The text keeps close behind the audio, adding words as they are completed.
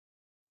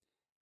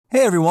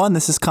Hey everyone,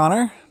 this is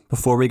Connor.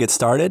 Before we get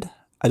started,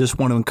 I just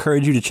want to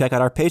encourage you to check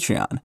out our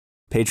Patreon,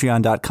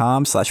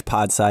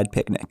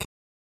 patreon.com/podsidepicnic.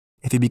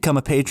 If you become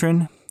a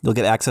patron, you'll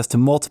get access to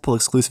multiple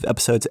exclusive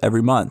episodes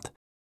every month.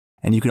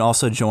 And you can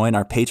also join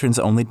our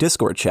patrons-only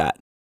Discord chat,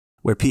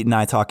 where Pete and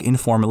I talk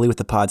informally with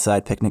the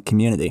Podside Picnic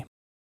community.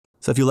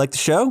 So if you like the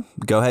show,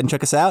 go ahead and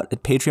check us out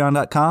at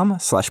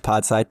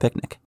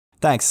patreon.com/podsidepicnic.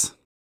 Thanks.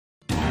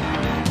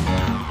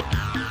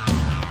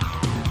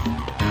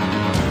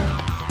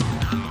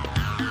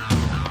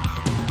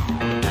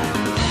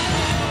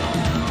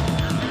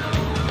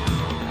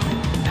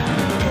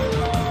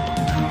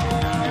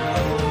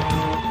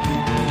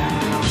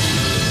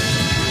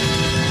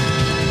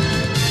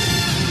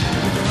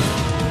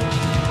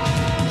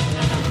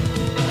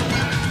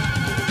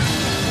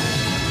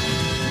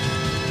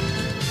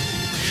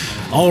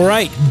 All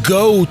right,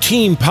 go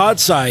Team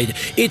Podside.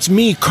 It's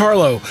me,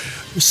 Carlo.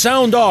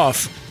 Sound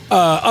off,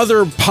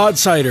 other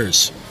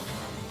Podsiders.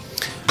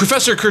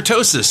 Professor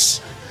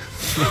Kurtosis.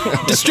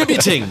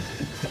 Distributing.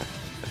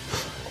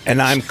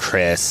 And I'm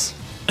Chris.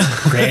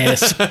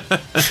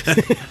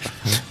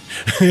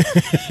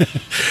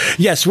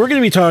 Yes, we're going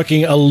to be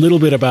talking a little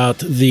bit about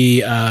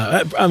the,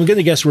 I'm going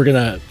to guess we're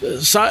going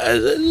to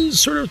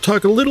sort of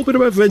talk a little bit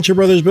about Venture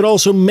Brothers, but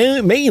also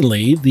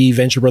mainly the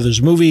Venture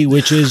Brothers movie,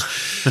 which is,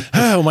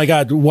 oh my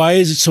God, why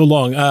is it so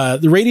long?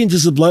 The Radiant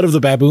is the blood of the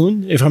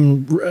Baboon, if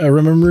I'm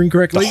remembering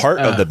correctly. The heart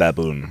of the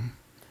baboon.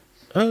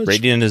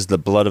 Radiant is the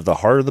blood of the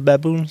heart of the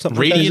baboon?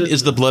 Radiant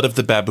is the blood of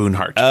the baboon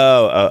heart.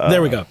 Oh.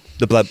 There we go.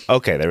 The blood.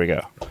 Okay, there we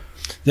go.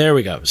 There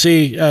we go.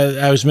 See,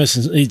 I was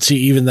missing. See,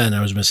 even then,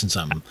 I was missing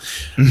something.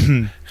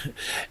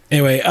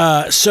 Anyway,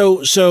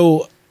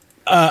 so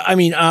I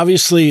mean,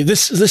 obviously,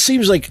 this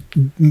seems like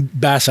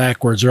bass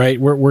backwards, right?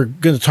 We're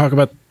going to talk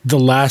about the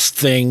last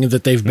thing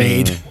that they've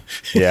made,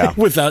 yeah,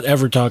 without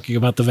ever talking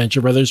about the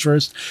Venture Brothers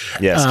first.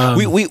 Yes,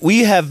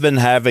 we have been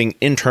having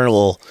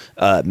internal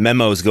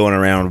memos going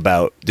around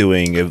about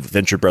doing a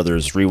Venture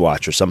Brothers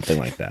rewatch or something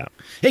like that.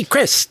 Hey,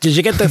 Chris, did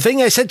you get the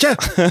thing I sent you?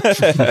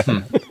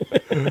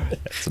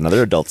 It's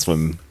another Adult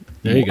Swim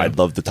I'd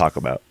love to talk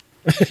about.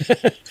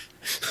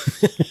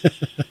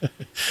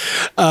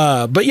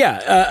 But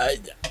yeah,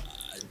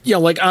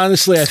 like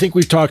honestly, I think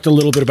we've talked a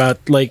little bit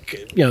about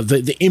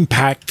the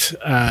impact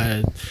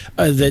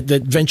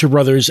that Venture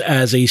Brothers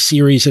as a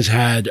series has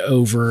had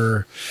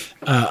over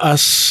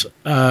us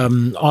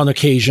on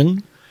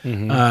occasion.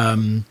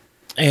 Mm-hmm.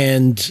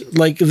 And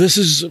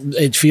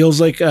it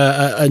feels like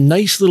a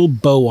nice little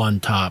bow on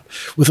top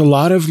with a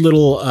lot of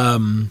little,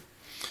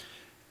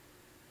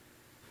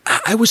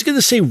 I was going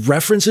to say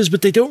references,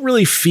 but they don't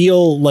really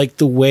feel like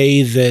the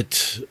way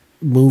that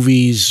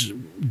movies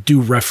do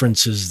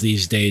references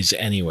these days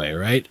anyway,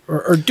 right?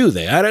 Or do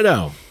they? I don't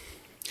know.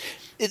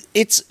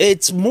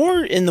 It's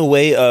more in the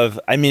way of,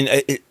 I mean,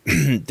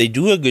 they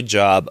do a good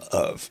job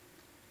of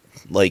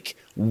like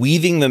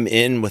weaving them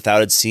in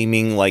without it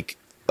seeming like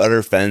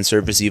utter fan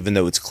service, even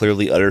though it's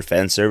clearly utter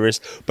fan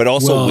service, but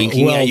also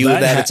winking at you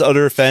that it's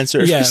utter fan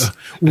service. Yeah,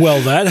 well,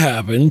 that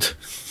happened.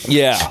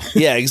 Yeah,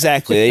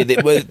 exactly.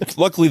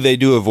 Luckily, they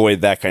do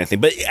avoid that kind of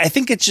thing. But I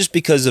think it's just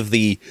because of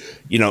the,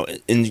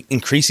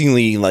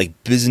 increasingly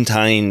like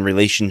Byzantine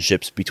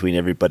relationships between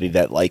everybody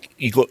that like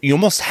you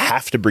almost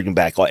have to bring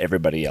back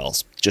everybody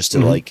else just to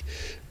like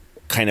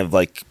kind of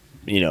like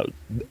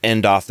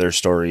end off their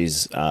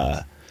stories,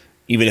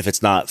 even if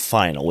it's not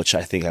final, which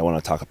I think I want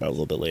to talk about a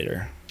little bit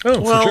later. Oh,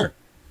 well, for sure.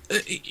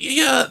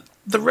 Yeah,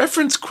 the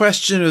reference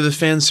question or the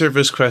fan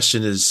service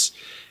question is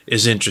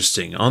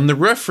interesting. On the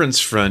reference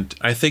front,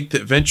 I think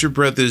that Venture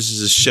Brothers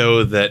is a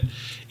show that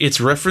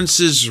its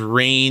references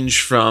range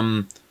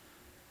from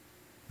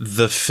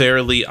the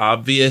fairly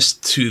obvious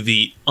to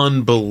the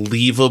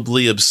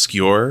unbelievably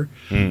obscure,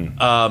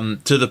 to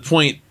the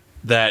point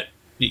that,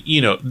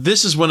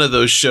 this is one of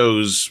those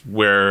shows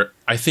where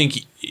I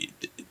think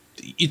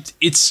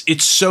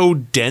it's so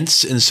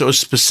dense and so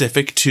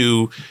specific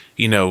to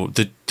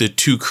the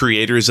two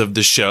creators of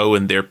the show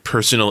and their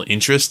personal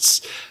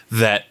interests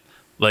that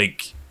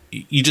like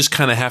you just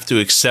kind of have to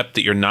accept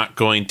that you're not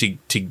going to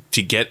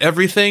get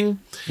everything,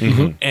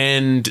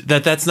 and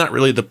that's not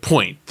really the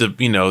point.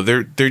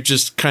 They're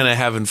just kind of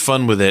having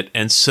fun with it,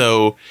 and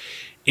so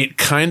it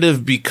kind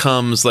of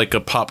becomes like a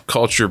pop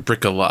culture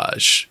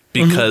bricolage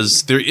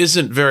because there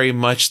isn't very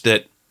much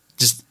that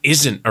just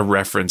isn't a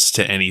reference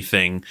to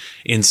anything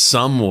in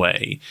some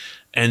way.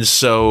 And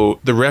so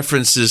the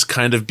references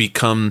kind of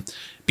become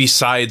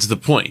besides the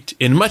point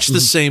in much the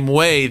same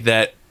way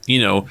that,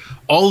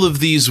 all of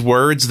these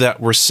words that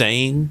we're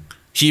saying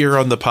here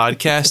on the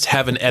podcast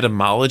have an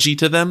etymology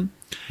to them.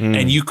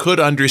 And you could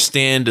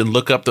understand and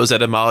look up those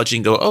etymology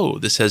and go, oh,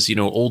 this has,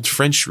 old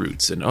French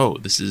roots. And, oh,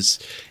 this is,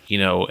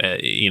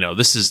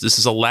 this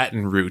is a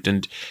Latin root.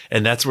 And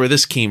that's where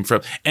this came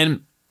from.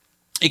 And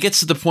it gets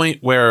to the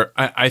point where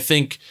I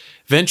think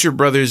Venture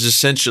Brothers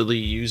essentially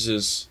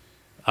uses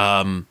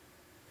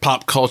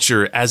pop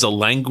culture as a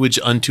language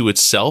unto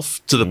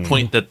itself to the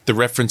point that the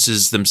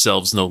references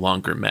themselves no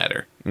longer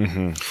matter.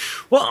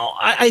 Well,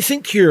 I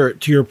think to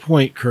your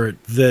point,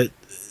 Kurt, that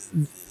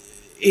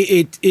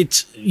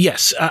it's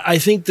yes. I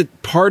think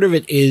that part of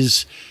it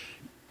is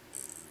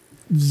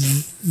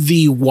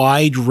the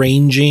wide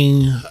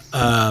ranging,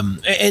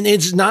 and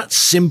it's not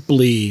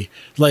simply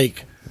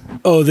like,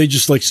 oh, they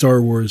just like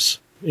Star Wars,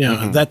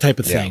 that type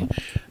of thing.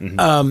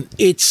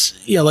 It's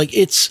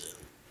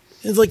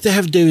it's like they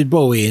have David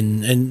Bowie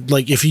and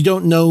like, if you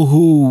don't know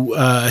who,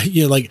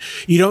 like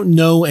you don't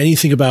know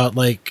anything about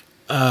like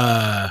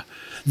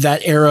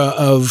that era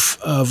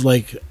of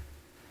like,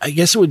 I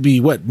guess it would be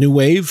what, new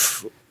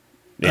wave,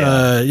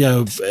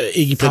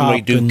 Iggy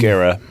Pop, Duke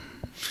era.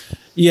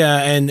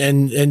 Yeah, and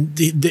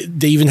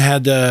they even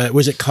had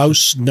was it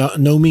Klaus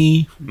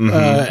Nomi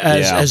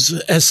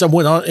as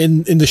someone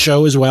in the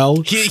show as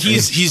well.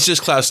 He's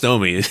just Klaus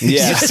Nomi.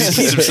 Yeah,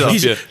 he's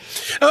himself.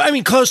 I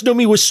mean, Klaus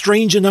Nomi was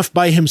strange enough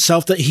by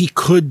himself that he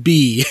could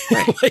be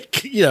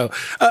like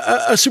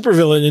a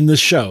supervillain in this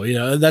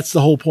show. That's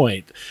the whole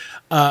point.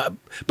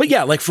 But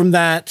yeah, like from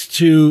that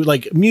to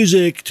like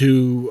music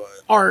to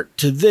art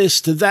to this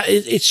to that,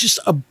 it's just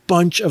a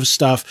bunch of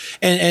stuff.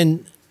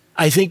 And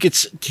I think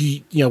it's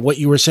what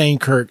you were saying,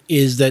 Kurt,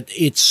 is that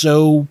it's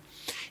so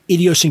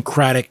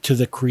idiosyncratic to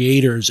the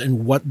creators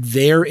and what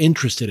they're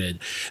interested in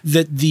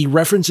that the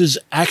references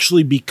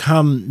actually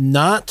become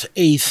not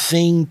a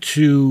thing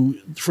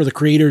for the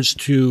creators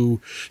to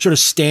sort of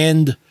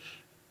stand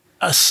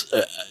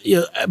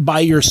by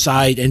your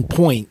side and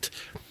point.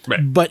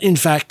 Right. But in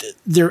fact,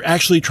 they're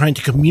actually trying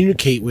to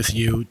communicate with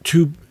you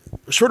to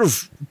sort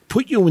of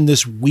put you in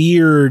this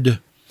weird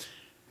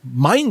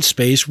mind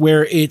space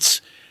where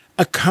it's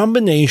a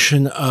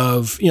combination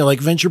of, like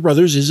Venture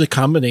Brothers is a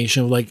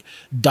combination of like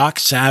Doc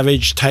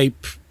Savage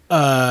type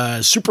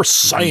super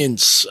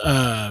science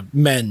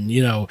men,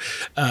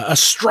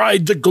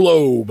 astride the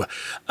globe,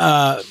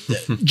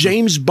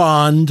 James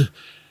Bond,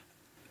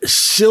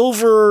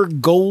 silver,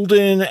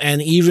 golden,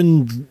 and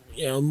even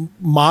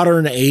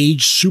modern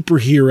age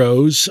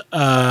superheroes,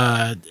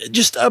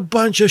 just a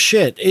bunch of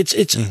shit.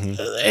 It's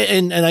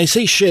and I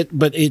say shit,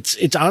 but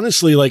it's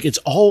honestly like it's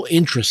all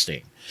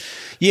interesting.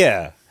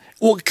 Yeah.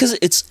 Well, because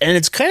it's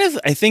kind of,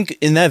 I think,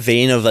 in that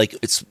vein of like,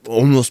 it's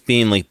almost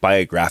being like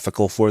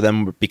biographical for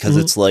them, because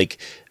it's like,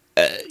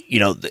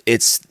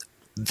 it's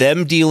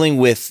them dealing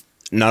with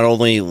not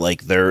only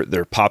like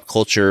their pop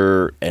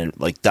culture and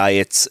like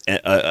diets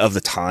of the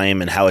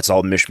time and how it's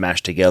all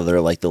mishmashed together,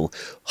 like the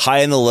high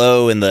and the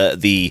low and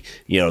the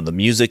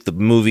music, the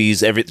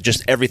movies,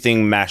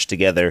 everything mashed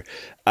together,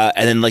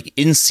 and then like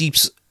in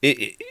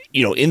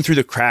through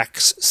the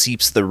cracks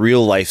seeps the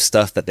real life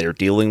stuff that they're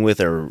dealing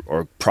with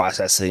or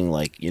processing,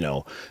 like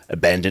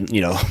abandoned,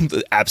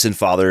 absent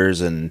fathers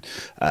and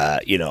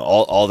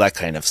all that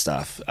kind of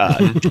stuff,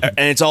 and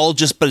it's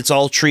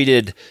all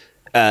treated.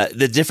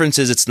 The difference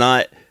is it's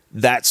not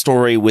that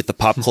story with the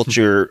pop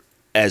culture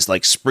as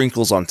like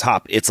sprinkles on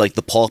top. It's like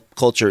the pop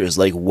culture is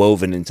like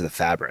woven into the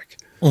fabric.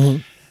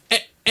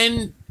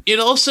 And it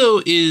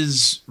also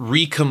is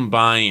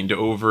recombined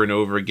over and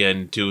over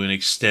again to an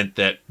extent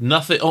that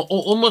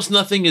almost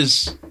nothing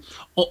is,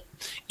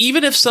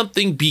 even if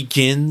something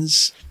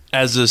begins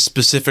as a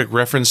specific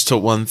reference to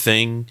one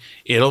thing,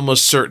 it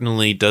almost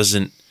certainly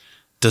doesn't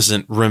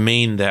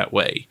remain that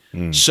way.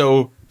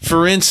 So,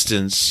 for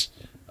instance,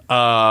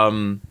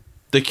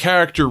 the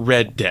character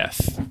Red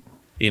Death,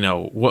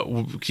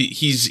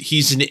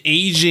 he's an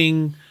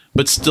aging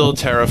but still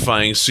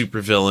terrifying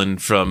supervillain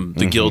from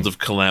the Guild of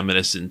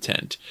Calamitous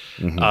Intent.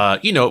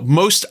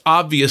 Most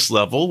obvious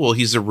level, well,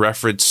 he's a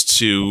reference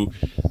to,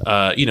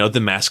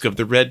 The Mask of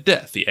the Red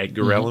Death, the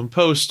Edgar Allan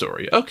Poe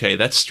story. Okay,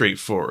 that's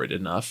straightforward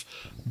enough.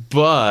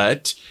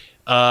 But,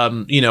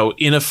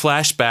 in a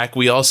flashback,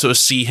 we also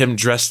see him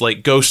dressed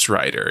like Ghost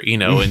Rider,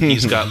 and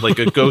he's got like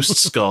a ghost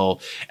skull.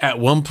 At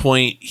one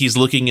point, he's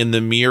looking in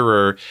the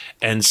mirror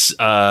and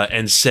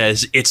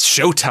says, "It's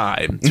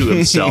showtime" to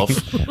himself,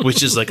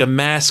 which is like a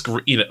Mask,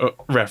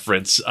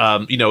 reference.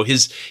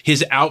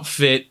 His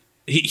outfit.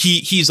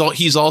 He's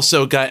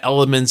also got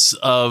elements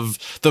of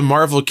the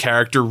Marvel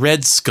character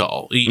Red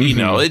Skull.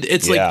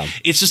 It's like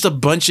it's just a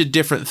bunch of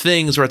different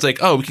things where it's like,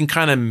 oh, we can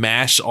kind of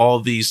mash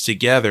all these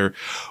together.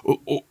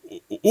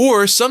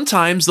 Or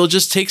sometimes they'll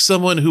just take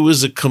someone who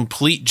is a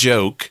complete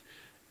joke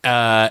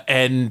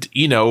and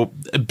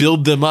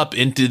build them up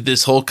into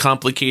this whole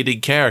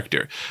complicated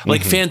character.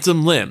 Like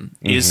Phantom Limb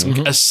is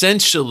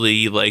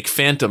essentially like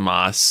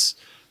Phantomos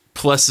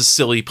plus a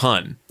silly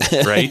pun,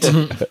 right?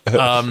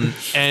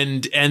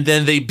 And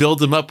then they build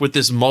them up with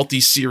this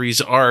multi-series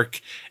arc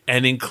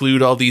and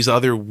include all these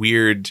other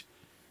weird,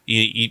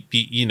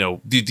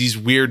 these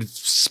weird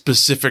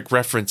specific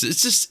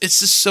references. It's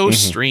just so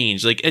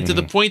strange, like, and to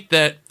the point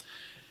that,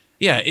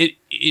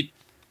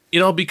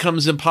 it all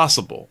becomes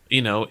impossible.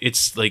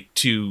 It's like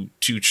to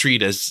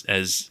treat as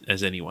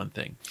any one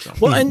thing. So.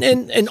 Well,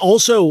 and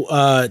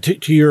also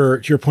to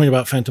your point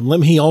about Phantom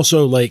Limb, he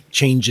also like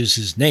changes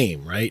his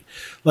name, right?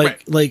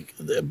 Like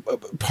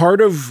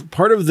part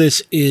of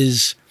this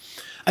is,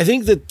 I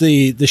think that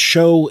the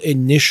show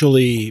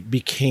initially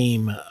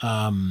became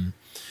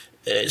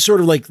sort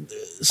of like,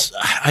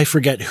 I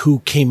forget who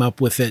came up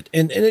with it,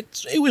 and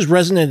it was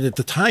resonant at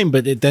the time,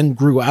 but it then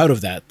grew out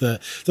of that. The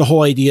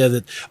whole idea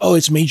that, oh,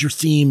 its major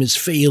theme is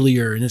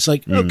failure, and it's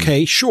like,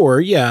 okay, sure,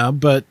 yeah,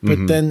 but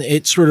then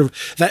it's sort of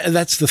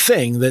that's the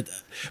thing, that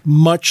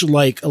much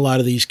like a lot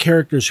of these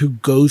characters who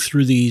go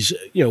through these,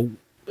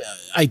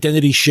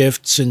 identity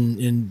shifts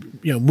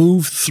and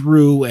move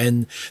through,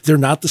 and they're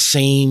not the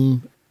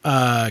same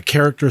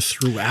character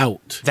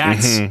throughout.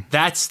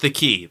 That's the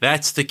key.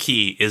 That's the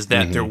key, is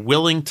that they're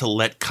willing to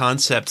let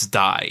concepts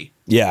die.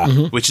 Yeah.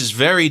 Which is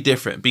very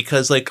different,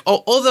 because like,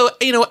 although,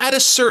 at a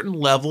certain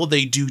level,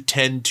 they do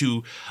tend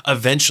to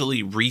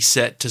eventually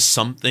reset to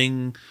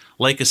something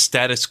like a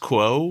status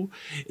quo.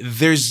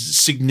 There's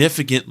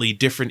significantly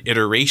different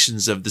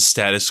iterations of the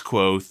status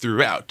quo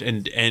throughout.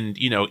 And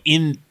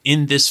in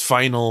this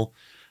final,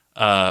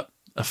 a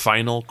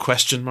final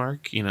question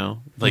mark,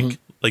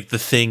 like the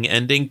Thing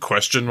ending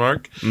question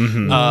mark,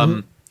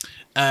 or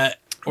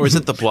is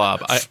it the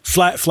Blob?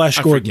 Flash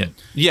Gordon. Forget.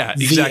 Yeah,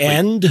 exactly. The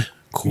end.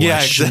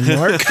 Question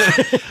mark.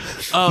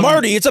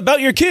 Marty, it's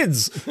about your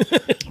kids.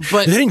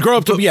 But they didn't grow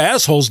up to be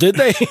assholes, did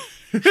they?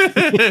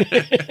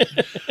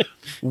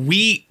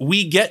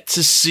 We get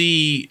to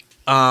see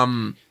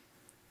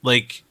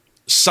like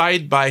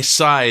side by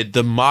side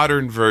the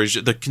modern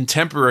version, the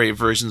contemporary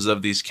versions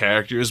of these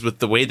characters with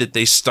the way that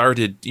they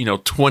started,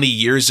 20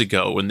 years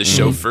ago when the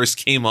show first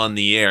came on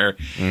the air.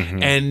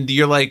 And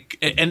you're like,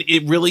 and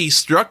it really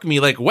struck me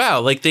like,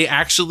 wow, like they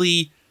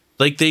actually,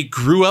 like they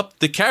grew up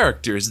the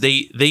characters.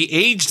 They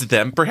aged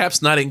them,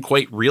 perhaps not in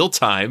quite real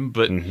time,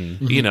 but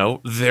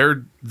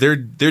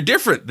they're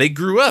different. They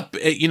grew up.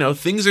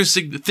 Things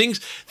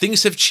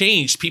have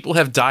changed. People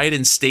have died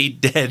and stayed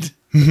dead.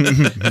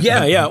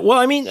 Yeah. Well,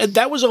 I mean,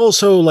 that was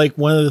also like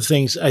one of the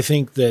things I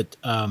think that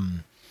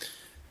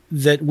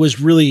that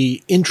was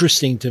really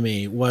interesting to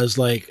me was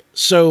like,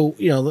 so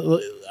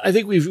I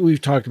think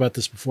we've talked about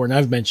this before, and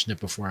I've mentioned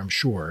it before, I'm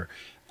sure.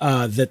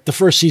 That the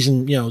first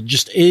season,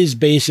 just is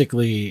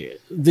basically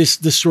this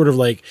sort of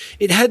like,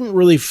 it hadn't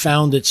really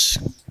found its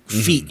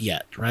feet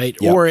yet, right?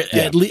 Yeah, or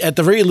yeah. at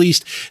the very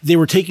least, they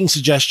were taking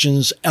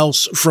suggestions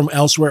from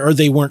elsewhere, or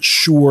they weren't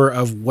sure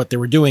of what they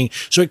were doing.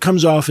 So it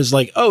comes off as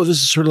like, oh, this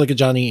is sort of like a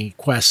Johnny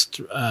Quest,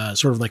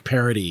 sort of like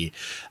parody.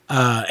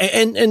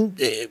 And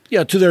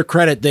to their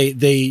credit,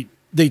 they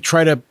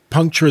try to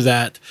puncture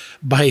that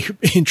by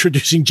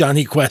introducing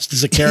Johnny Quest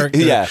as a character.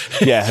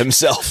 yeah,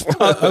 himself.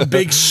 a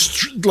big,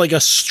 like a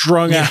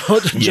strung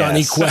out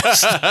Johnny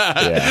Quest.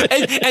 Yeah.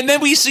 And then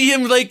we see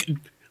him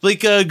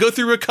go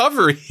through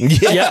recovery.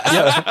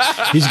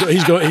 Yeah.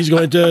 He's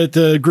going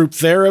to group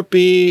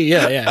therapy.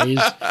 Yeah.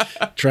 He's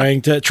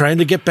trying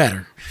to get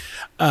better.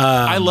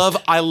 I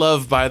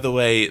love, by the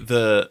way,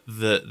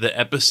 the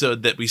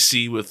episode that we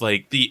see with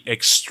like the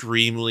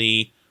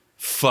extremely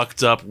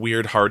fucked up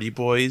weird Hardy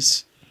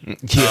Boys.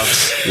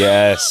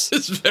 Yes.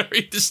 It's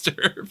very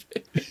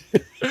disturbing.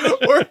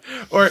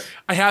 or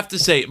I have to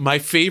say, my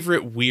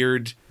favorite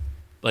weird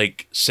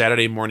like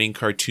Saturday morning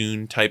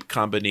cartoon type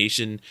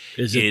combination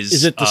is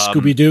it the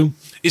Scooby-Doo?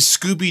 Is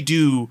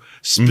Scooby-Doo,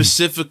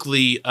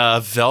 specifically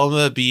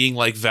Velma being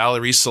like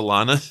Valerie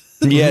Solana.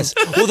 Yes.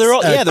 Well, they're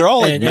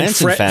all like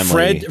Manson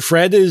family.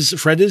 Fred is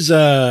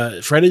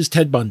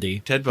Ted Bundy.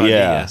 Ted Bundy,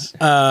 Yeah.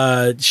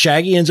 yes.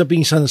 Shaggy ends up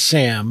being son of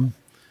Sam.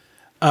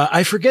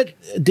 I forget.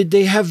 Did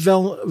they have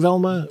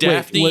Velma?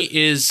 Daphne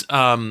is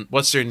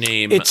what's her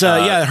name? It's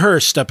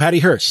Hearst, Patty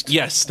Hearst.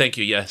 Yes, thank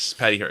you. Yes,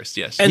 Patty Hearst.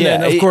 Yes, And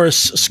then of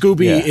course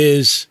Scooby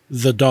is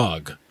the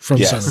dog from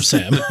Son of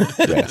Sam.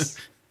 Yes.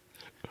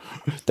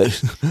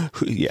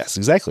 Yes,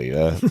 exactly.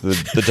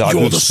 The dog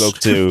who spoke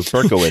to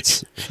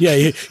Berkowitz.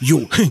 Yeah,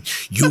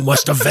 you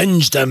must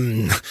avenge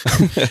them.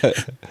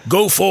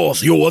 Go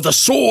forth, you are the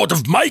sword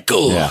of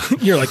Michael. Yeah.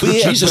 You're like,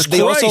 Jesus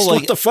Christ,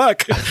 what the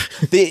fuck?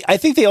 I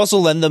think they also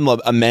lend them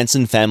a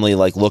Manson family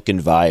like look and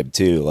vibe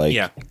too.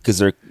 Like, because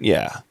they're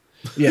Yeah.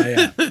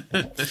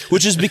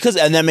 Which is because,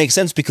 and that makes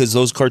sense because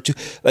those cartoons,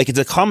 like, it's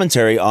a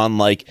commentary on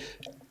like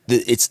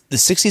it's the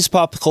 60s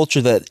pop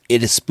culture that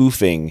it is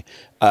spoofing.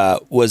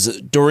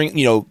 Was during,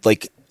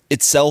 like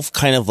itself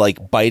kind of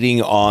like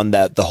biting on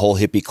that the whole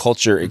hippie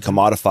culture and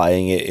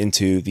commodifying it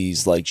into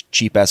these like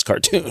cheap ass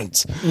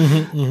cartoons.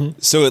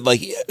 So it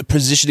like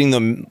positioning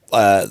them,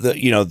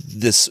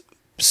 this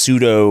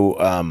pseudo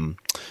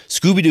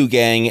Scooby-Doo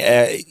gang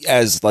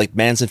as like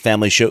Manson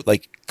family show,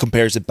 like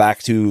compares it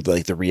back to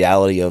like the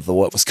reality of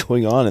what was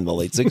going on in the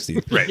late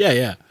 60s. Right.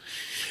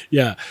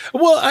 Yeah.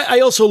 Well, I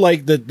also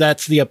like that.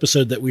 That's the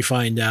episode that we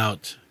find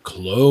out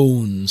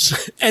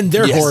clones, and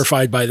they're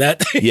horrified by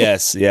that.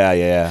 Yes.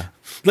 Yeah.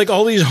 Like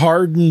all these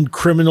hardened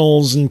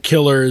criminals and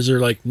killers are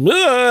like,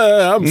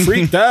 I'm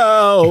freaked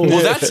out.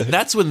 Well,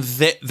 that's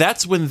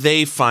when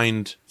they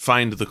find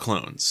the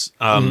clones.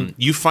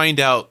 You find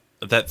out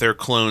that they're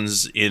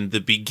clones in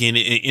the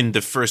beginning, in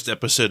the first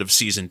episode of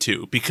season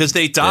 2, because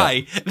they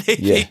die.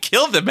 They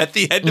kill them at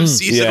the end of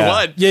season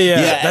 1.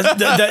 Yeah.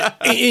 That,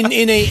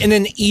 in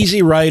an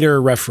Easy Rider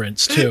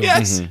reference too.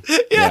 Yes.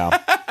 Yeah.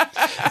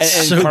 And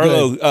So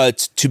Carlo,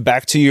 to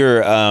back to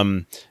your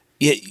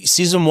Yeah,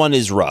 season 1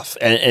 is rough,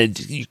 and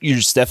you're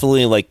just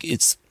definitely like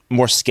it's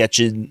more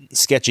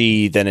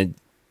sketchy than it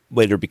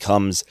later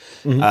becomes.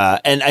 And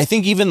I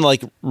think even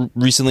like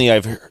recently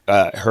I've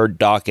heard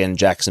Doc and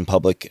Jackson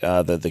Public,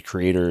 the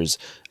creators,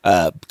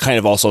 kind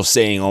of also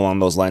saying along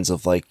those lines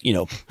of like,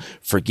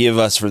 forgive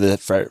us for the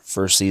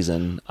first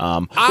season.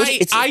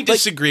 I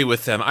disagree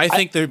with them. I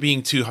think they're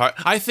being too hard.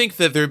 I think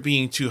that they're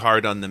being too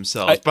hard on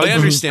themselves, but I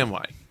understand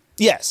why.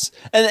 Yes.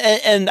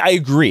 And I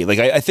agree. Like,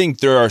 I think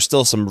there are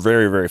still some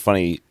very, very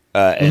funny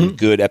and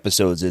good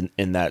episodes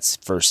in that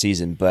first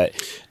season, but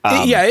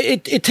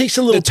it takes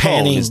a little the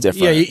tone panning. is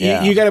different.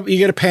 You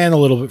gotta pan a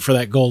little bit for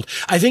that gold.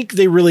 I think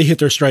they really hit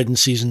their stride in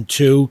season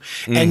 2,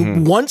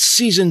 and once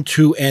season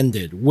 2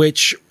 ended,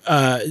 which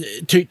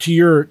to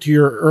your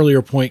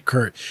earlier point,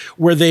 Kurt,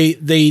 where they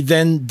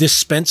then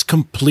dispense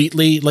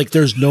completely, like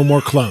there's no more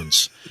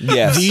clones.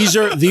 Yes. These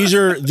are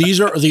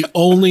the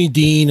only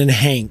Dean and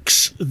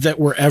Hanks that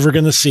we're ever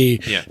going to see.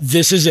 Yeah.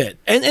 This is it.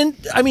 And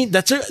I mean,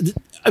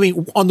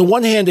 on the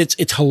one hand,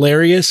 it's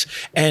hilarious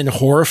and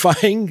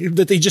horrifying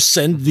that they just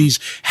send these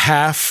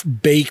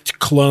half-baked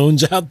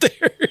clones out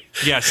there.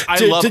 Yes,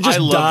 to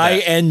just die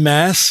that. en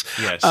masse.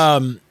 Yes.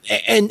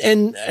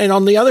 And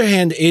on the other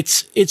hand,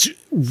 it's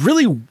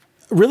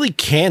really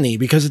canny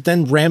because it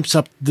then ramps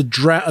up the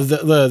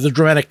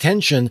dramatic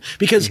tension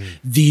because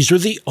these are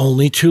the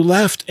only 2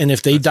 left, and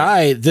if they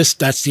die,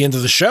 that's the end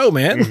of the show,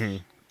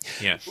 man.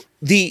 Yeah.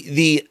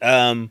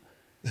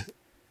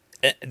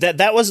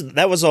 That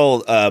was all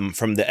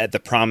from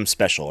the prom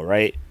special,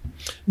 right?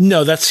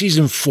 No, that's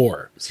season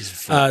 4.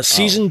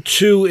 Season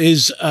 2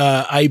 is,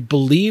 I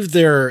believe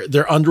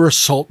they're under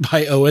assault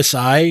by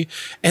OSI,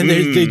 and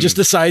they just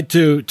decide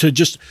to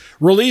just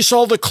release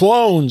all the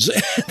clones.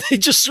 They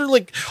just sort of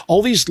like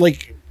all these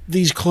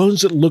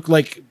clones that look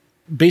like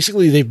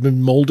basically they've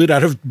been molded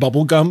out of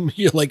bubblegum,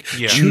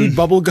 chewed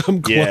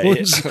bubblegum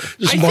clones,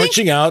 just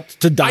marching out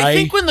to die. I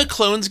think when the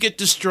clones get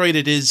destroyed,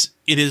 it is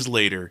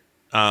later.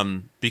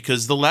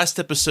 Because the last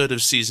episode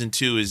of season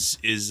 2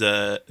 is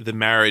the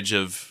marriage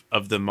of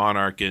the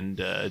Monarch and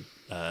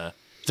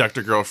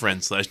Dr.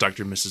 Girlfriend /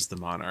 Dr. Mrs. the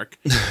Monarch.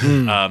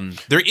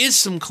 There is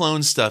some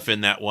clone stuff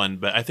in that one,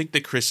 but I think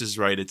that Chris is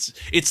right.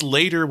 It's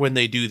later when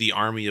they do the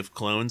army of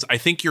clones. I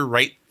think you're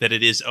right that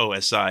it is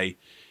OSI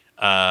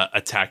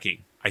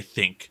attacking. I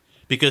think.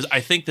 Because I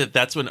think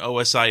that's when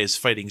OSI is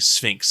fighting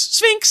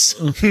Sphinx.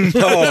 Oh.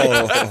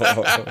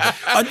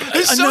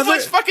 There's so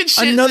much fucking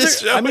shit in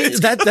this show. I mean,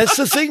 that's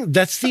the thing.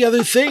 That's the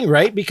other thing,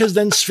 right? Because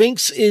then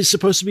Sphinx is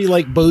supposed to be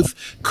like both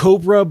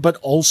Cobra, but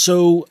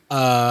also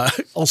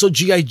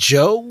G.I.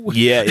 Joe.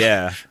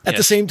 Yeah. At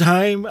the same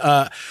time.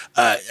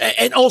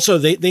 And also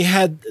they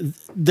had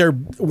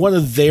one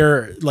of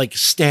their like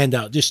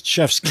standout, just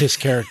chef's kiss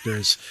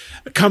characters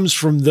comes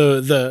from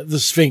the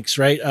Sphinx,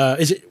 right?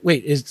 Is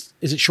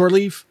it Shore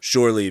Leave?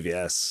 Shore Leave,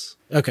 yes.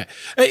 Okay.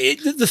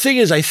 The thing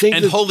is, I think,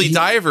 and Holy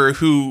Diver,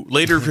 who's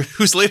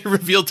later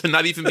revealed to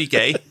not even be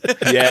gay.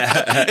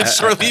 Yeah, and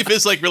Shore Leave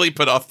is like really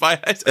put off by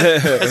it,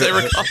 as I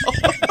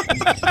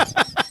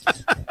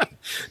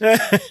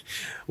recall.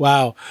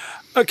 Wow.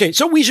 Okay,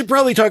 so we should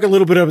probably talk a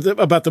little bit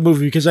about the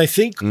movie because I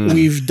think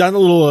we've done a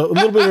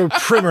little bit of a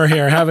primer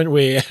here, haven't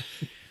we?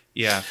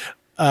 Yeah.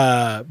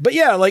 But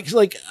yeah,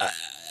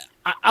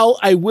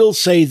 I will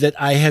say that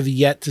I have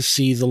yet to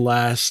see the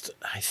last.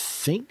 I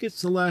think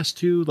it's the last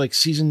 2, like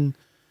season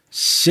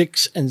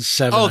 6 and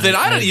 7. Oh, then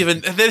I don't even.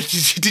 Then,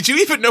 did you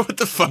even know what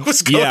the fuck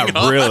was going on?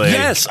 Yeah, really.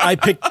 Yes, I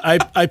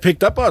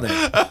picked up on it.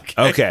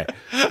 Okay.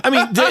 I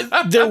mean,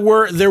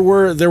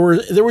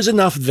 there was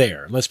enough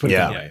there. Let's put it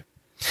that way.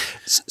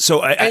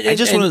 So I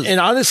just want to, and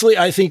honestly,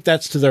 I think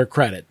that's to their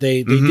credit.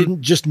 They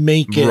didn't just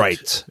make it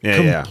right.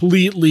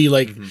 completely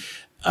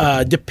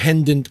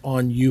dependent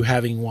on you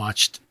having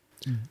watched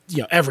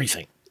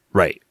everything.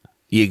 Right.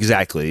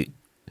 Exactly.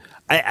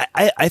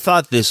 I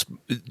thought this,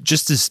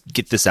 just to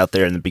get this out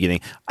there in the beginning,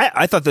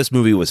 I thought this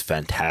movie was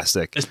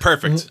fantastic. It's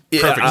perfect.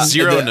 Perfect.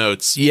 Zero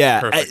notes.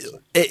 Yeah. Perfect.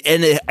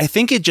 I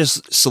think it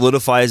just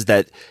solidifies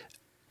that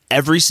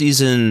every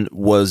season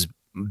was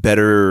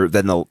better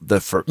than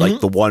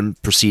the one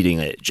preceding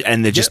it,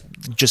 and they just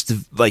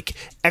like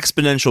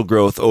exponential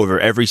growth over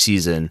every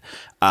season.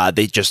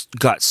 They just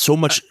got so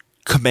much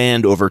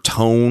command over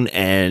tone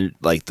and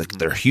like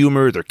their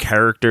humor, their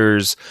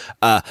characters,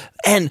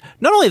 and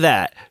not only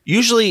that.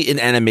 Usually in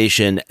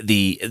animation,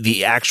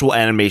 the actual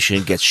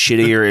animation gets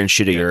shittier and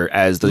shittier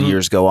as the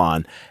years go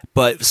on.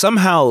 But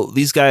somehow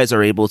these guys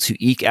are able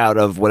to eke out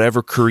of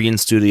whatever Korean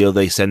studio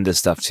they send this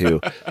stuff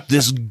to,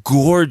 this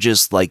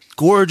gorgeous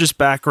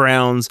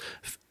backgrounds,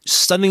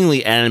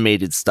 stunningly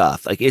animated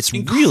stuff. Like it's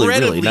really,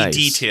 really nice.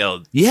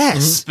 Detailed.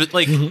 Yes. But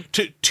like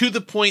to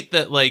the point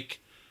that like,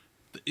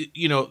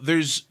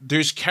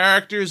 there's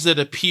characters that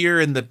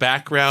appear in the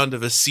background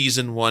of a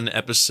season 1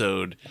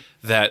 episode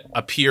that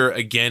appear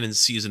again in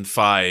season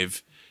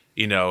 5,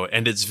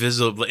 and it's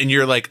visible, and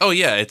you're like, oh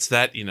yeah, it's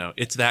that guy.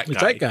 It's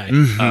that guy.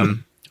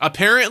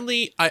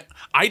 Apparently,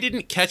 I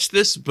didn't catch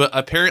this, but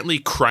apparently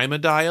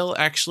Crimeadile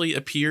actually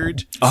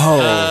appeared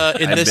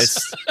in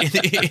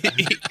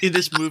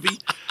this movie.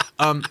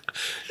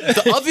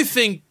 The other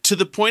thing, to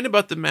the point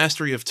about the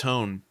mastery of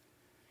tone,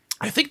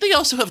 I think they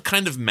also have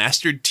kind of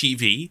mastered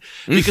TV,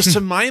 because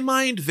to my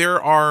mind,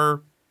 there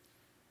are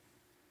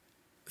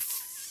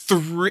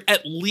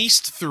at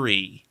least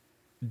three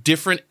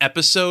different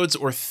episodes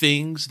or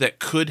things that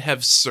could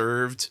have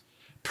served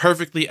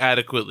perfectly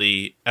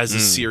adequately as a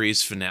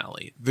series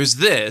finale. There's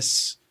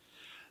this.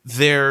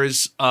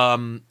 There's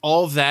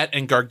All That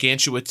and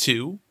Gargantua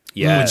 2,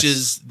 which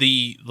is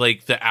the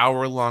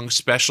hour-long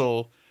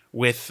special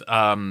with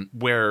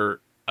where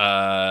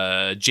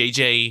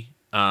JJ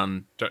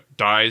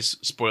dies,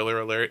 spoiler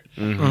alert.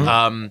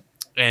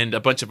 And a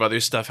bunch of other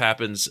stuff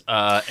happens.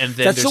 And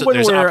then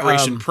there's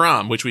Operation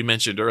Prom, which we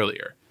mentioned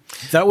earlier.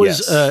 That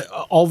was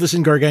All This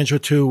in Gargantua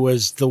 2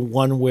 was the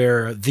one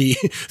where the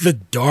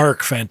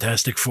dark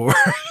Fantastic Four.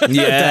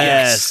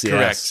 Yes,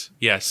 correct.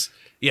 Yes.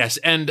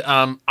 And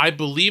I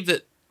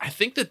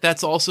think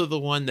that's also the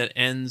one that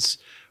ends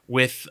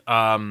with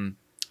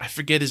I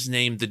forget his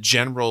name, the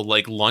general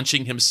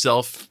launching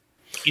himself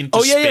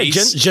into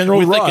space General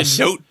with Ross.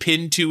 a note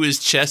pinned to his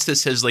chest that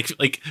says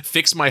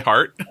fix my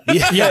heart.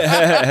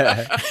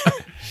 Yeah.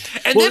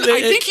 And then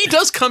I think he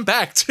does come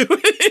back to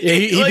it. Yeah,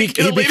 he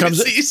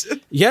becomes season.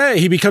 Yeah,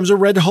 he becomes a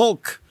Red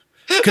Hulk.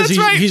 Because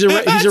he's a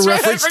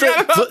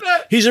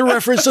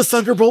reference to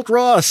Thunderbolt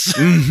Ross.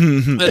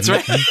 That's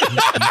right.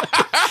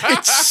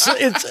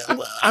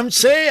 I'm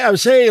saying, I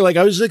was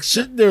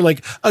sitting there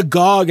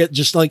agog at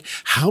just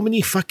how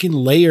many fucking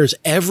layers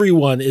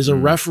everyone is a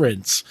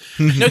reference.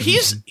 No,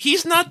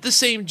 he's not the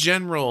same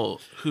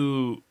general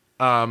who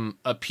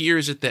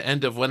appears at the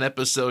end of one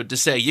episode to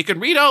say, you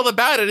can read all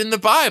about it in the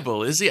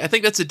Bible, is he? I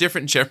think that's a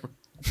different general.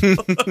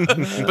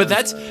 But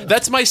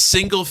that's my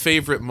single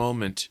favorite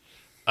moment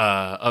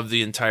of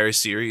the entire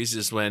series,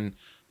 is when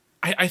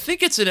I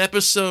think it's an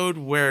episode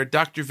where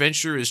Dr.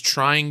 Venture is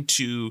trying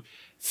to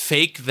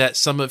fake that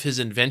some of his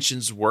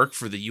inventions work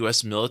for the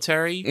U.S.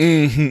 military.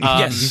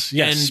 Yes,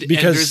 and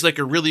there's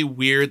a really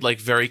weird,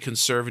 very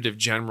conservative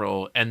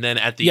general, and then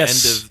at the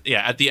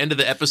end of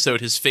the episode,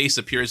 his face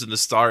appears in the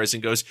stars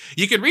and goes,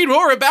 "You can read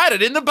more about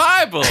it in the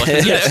Bible."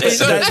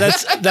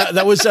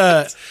 That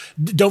was.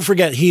 Don't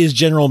forget, he is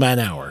General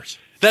Man-Hours.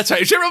 That's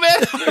right, General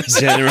Man-Hours.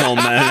 General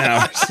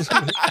Man-Hours.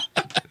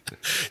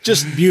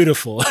 Just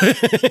beautiful.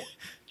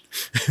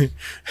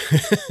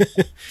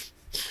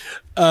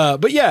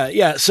 But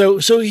yeah.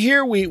 So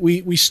here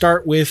we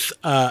start with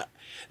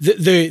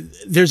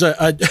there's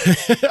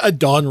a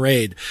dawn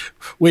raid,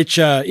 which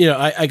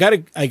I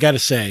gotta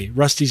say,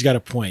 Rusty's got a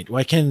point.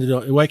 Why can't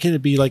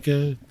it be why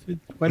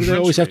does it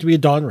always have to be a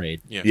dawn raid?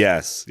 Yeah.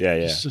 Yes.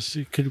 Yeah.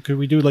 Could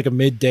we do a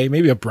midday,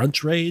 maybe a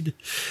brunch raid,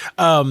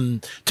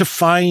 to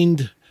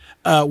find.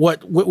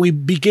 What we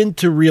begin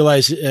to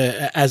realize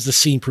as the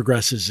scene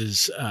progresses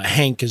is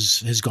Hank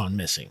has gone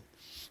missing.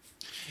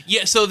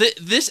 Yeah, so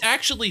this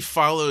actually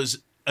follows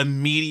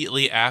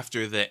immediately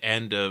after the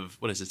end of,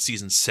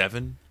 season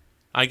 7,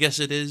 I guess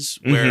it is,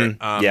 where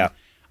I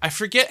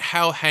forget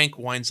how Hank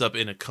winds up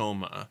in a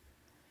coma,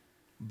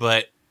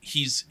 but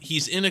he's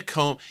in a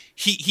coma.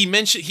 He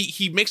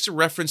makes a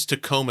reference to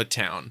Coma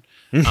Town,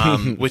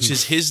 which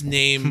is his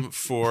name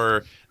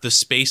for the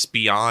space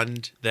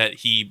beyond that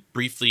he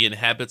briefly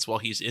inhabits while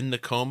he's in the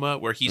coma,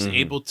 where he's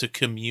able to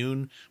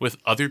commune with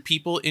other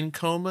people in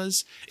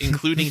comas,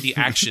 including the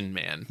Action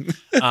Man.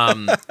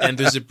 And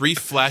there's a brief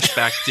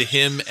flashback to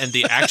him and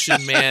the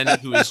Action Man,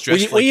 who is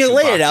dressed when you Chewbacca.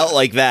 lay it out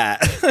like that.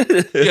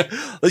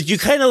 You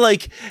kind of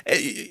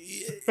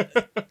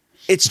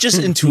it's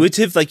just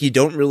intuitive. You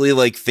don't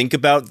really think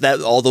about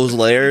that, all those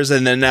layers.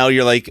 And then now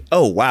you're like,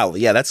 oh, wow.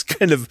 Yeah, that's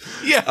kind of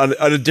on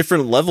a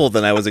different level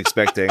than I was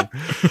expecting.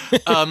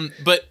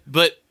 But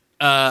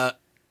the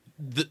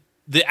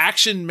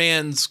Action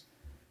Man's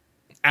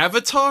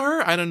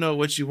avatar, I don't know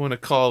what you want to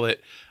call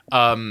it,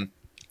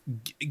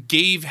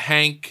 gave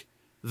Hank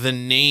the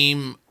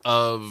name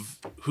of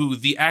who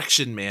the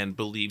Action Man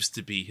believes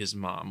to be his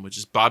mom, which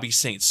is Bobby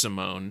St.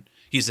 Simone.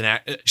 She's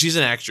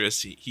an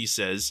actress, he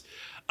says.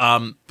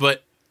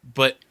 But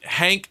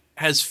Hank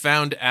has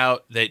found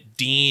out that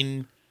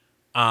Dean,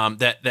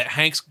 that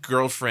Hank's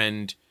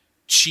girlfriend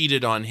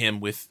cheated on him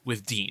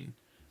with Dean.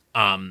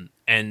 And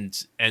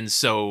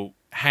so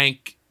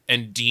Hank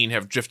and Dean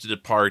have drifted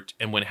apart.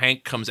 And when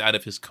Hank comes out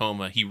of his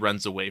coma, he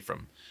runs away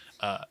from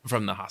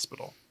the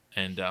hospital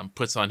and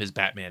puts on his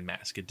Batman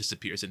mask and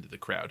disappears into the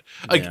crowd.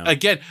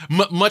 Again,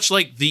 much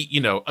like the,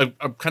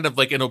 a kind of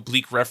an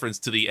oblique reference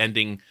to the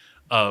ending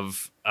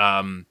of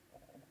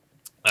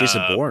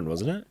Jason Bourne,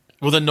 wasn't it?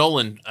 Well, the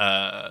Nolan.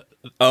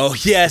 Oh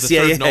yes, the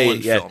third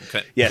Nolan film.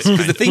 Yes.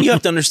 Because the thing you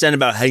have to understand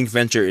about Hank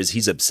Venture is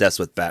he's obsessed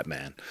with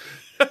Batman.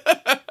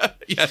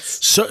 Yes.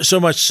 So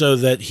much so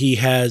that he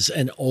has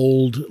an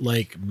old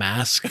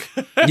mask.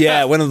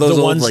 Yeah, one of those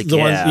ones,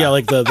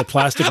 the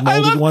plastic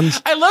molded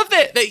ones. I love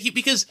that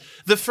because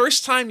the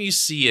first time you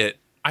see it,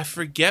 I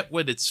forget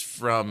what it's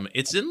from.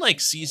 It's in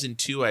season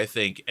 2, I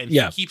think, and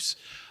he keeps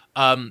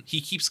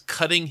he keeps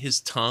cutting his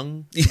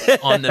tongue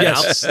on the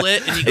mouth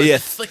slit, and he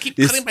goes, "I keep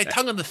cutting my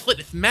tongue on the slit.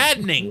 It's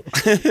maddening."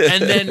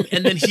 and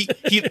then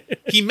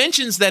he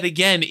mentions that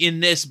again in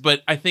this,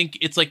 but I think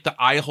it's like the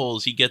eye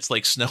holes he gets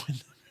like snow in.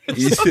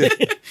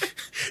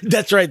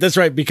 That's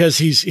right. Because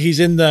he's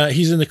in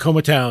the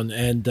coma town,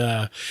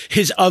 and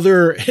his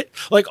other,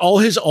 like all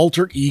his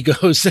alter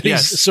egos that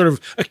he's sort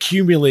of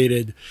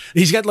accumulated.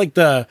 He's got like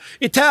the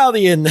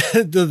Italian,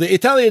 the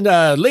Italian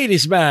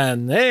ladies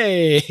man.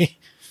 Hey,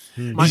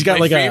 my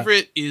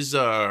favorite is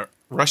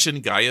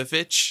Russian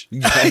Guyevich.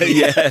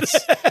 Yes,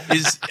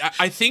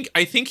 I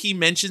think he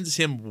mentions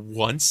him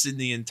once in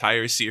the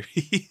entire series.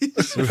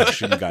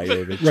 Russian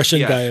Guyevich.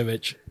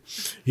 Guyevich.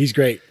 He's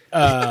great.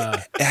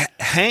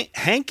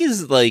 Hank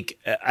is like,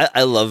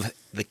 I love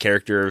the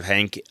character of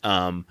Hank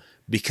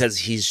because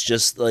he's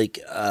just like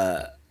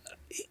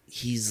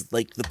he's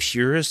like the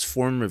purest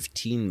form of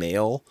teen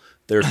male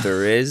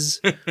there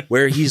is,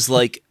 where he's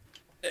like,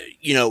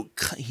 you know,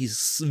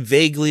 he's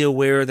vaguely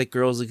aware that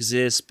girls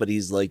exist, but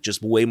he's like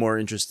just way more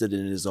interested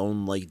in his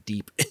own like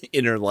deep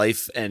inner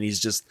life, and he's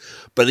just,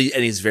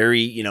 he's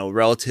very, you know,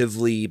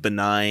 relatively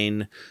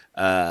benign.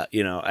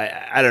 You know,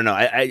 I don't know.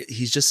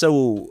 He's just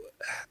so,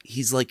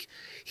 he's like,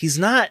 he's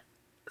not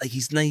like,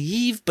 he's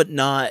naive, but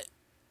not,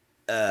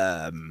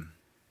 I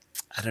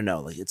don't know.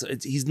 Like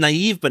he's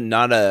naive, but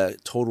not a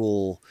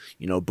total,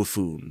 you know,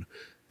 buffoon.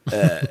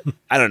 I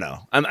don't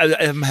know.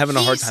 I'm having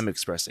a hard time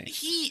expressing.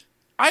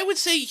 I would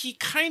say he's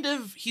kind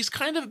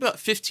of about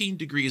 15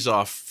 degrees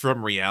off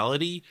from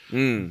reality,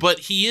 but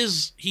he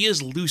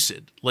is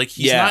lucid. Like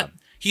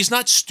he's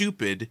not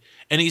stupid,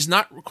 and he's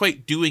not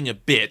quite doing a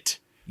bit.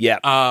 Yeah.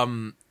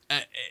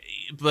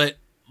 But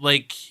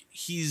like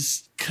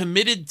he's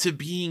committed to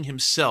being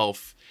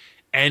himself,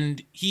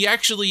 and he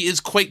actually is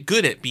quite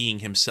good at being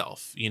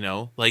himself, you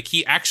know? Like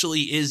he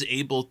actually is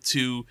able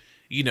to,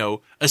 you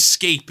know,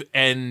 escape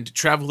and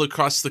travel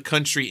across the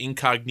country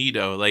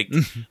incognito.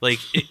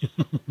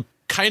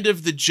 Kind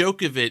of the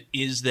joke of it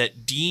is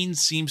that Dean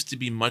seems to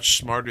be much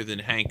smarter than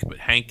Hank, but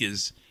Hank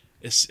is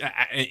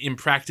in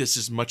practice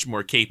is much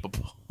more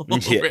capable.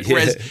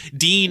 Whereas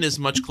Dean is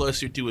much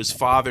closer to his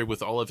father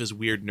with all of his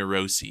weird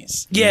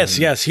neuroses. Yes.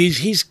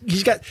 He's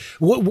got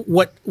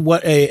what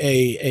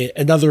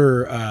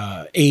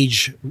another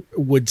age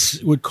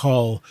would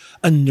call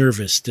a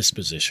nervous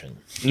disposition.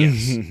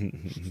 Yes.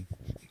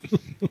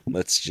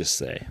 Let's just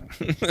say.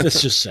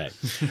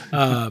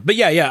 But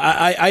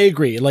I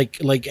agree.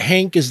 Like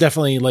Hank is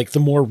definitely like the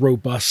more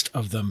robust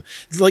of them.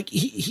 Like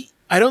he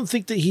I don't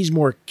think that he's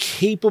more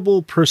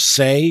capable per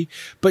se,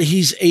 but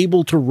he's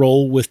able to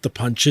roll with the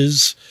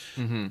punches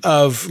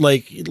of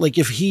like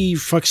if he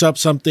fucks up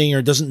something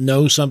or doesn't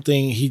know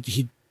something,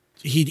 he'd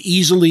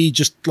easily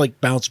just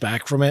like bounce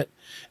back from it.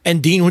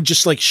 And Dean would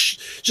just like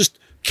just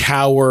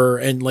cower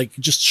and like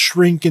just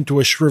shrink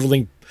into a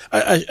shivering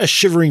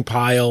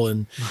pile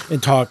and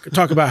talk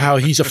about how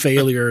he's a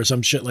failure or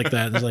some shit like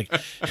that. It's like,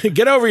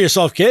 get over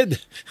yourself, kid.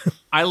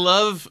 I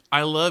love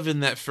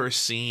in that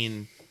first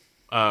scene,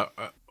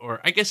 or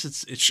I guess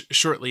it's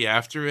shortly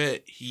after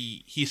it.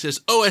 He says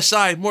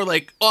OSI, more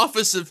like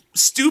Office of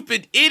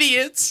Stupid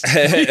Idiots,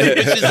 which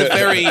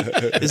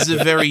is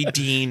a very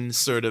Dean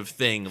sort of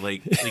thing.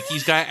 Like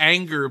he's got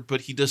anger,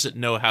 but he doesn't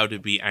know how to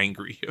be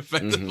angry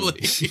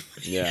effectively.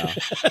 Yeah.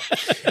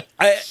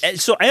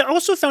 So I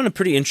also found it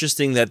pretty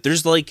interesting that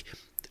there's like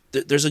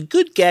there's a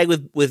good gag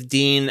with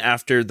Dean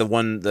after the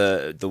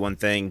one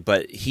thing,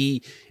 but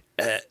he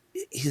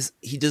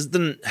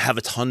doesn't have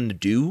a ton to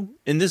do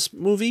in this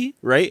movie,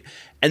 right?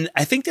 And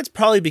I think that's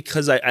probably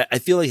because I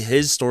feel like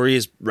his story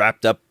is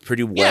wrapped up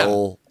pretty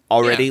well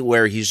already,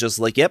 where he's just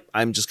like, yep,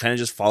 I'm just kind of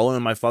just following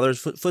in my father's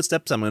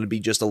footsteps. I'm going to be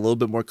just a little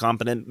bit more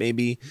competent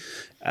maybe.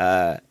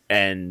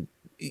 And,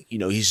 you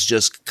know, he's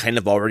just kind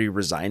of already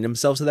resigned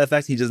himself to that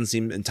fact. He doesn't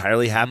seem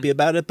entirely happy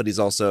about it, but he's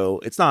also,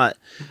 I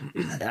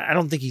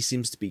don't think he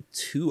seems to be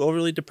too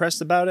overly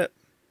depressed about it.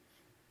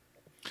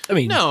 I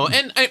mean, no,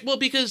 and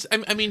because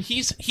I mean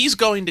he's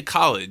going to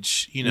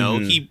college, you know.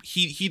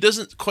 He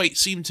doesn't quite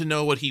seem to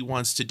know what he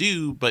wants to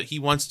do, but he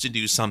wants to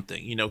do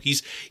something. You know,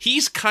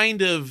 he's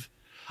kind of,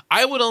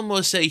 I would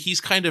almost say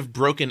he's kind of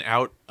broken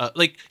out.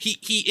 Like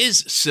he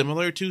is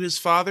similar to his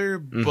father,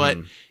 but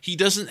he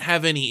doesn't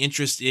have any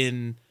interest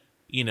in,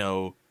 you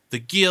know, the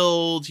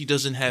guild. He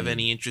doesn't have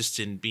any interest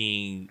in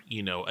being,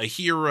 you know, a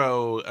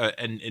hero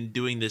and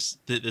doing this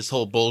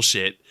whole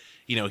bullshit.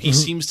 You know, he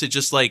seems to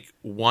just like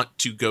want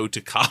to go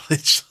to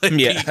college, like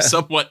be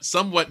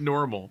somewhat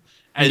normal,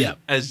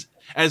 as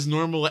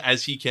normal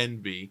as he can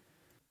be.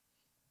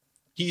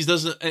 He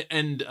doesn't,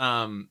 and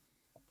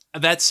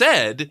that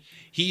said,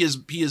 he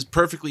is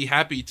perfectly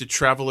happy to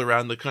travel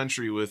around the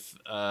country with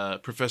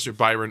Professor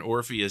Byron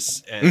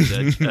Orpheus and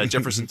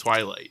Jefferson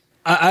Twilight.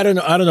 I don't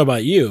know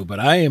about you,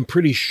 but I am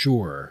pretty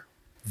sure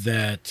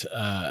that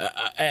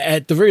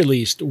at the very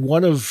least,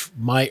 one of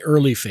my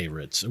early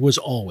favorites was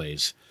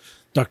always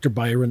Dr.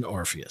 Byron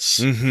Orpheus.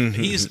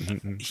 He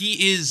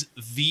is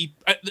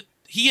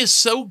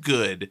so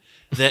good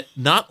that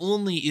not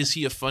only is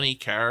he a funny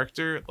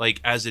character, like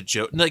as a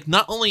joke, like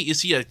not only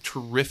is he a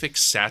terrific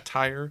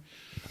satire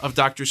of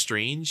Doctor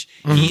Strange,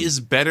 he is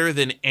better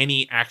than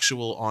any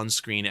actual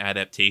on-screen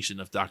adaptation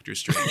of Doctor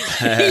Strange.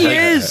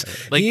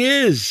 He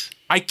is.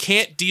 I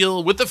can't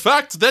deal with the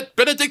fact that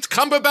Benedict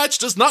Cumberbatch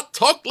does not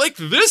talk like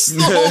this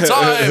the whole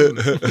time.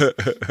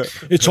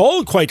 It's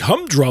all quite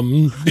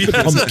humdrum,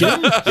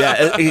 pumpkin.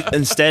 Yeah,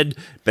 instead,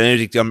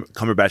 Benedict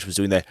Cumberbatch was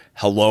doing the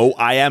 "Hello,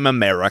 I am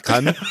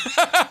American."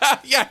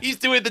 Yeah, he's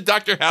doing the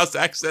Dr. House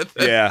accent.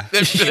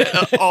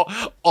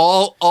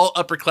 All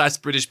upper class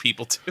British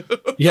people do.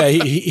 Yeah,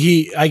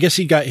 he I guess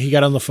he got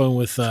on the phone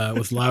with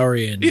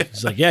Lowry, and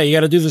he's like, "Yeah, you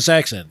got to do this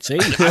accent." See,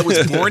 I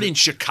was born in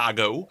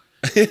Chicago.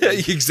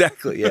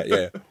 Exactly.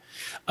 Yeah.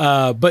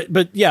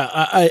 But yeah,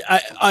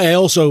 I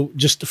also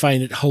just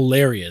find it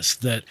hilarious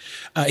that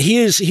he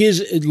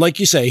is like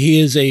you say, he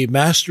is a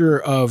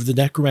master of the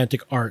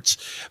necromantic arts.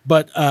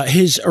 But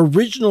his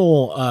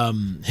original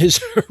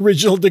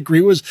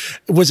degree was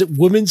it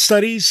women's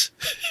studies?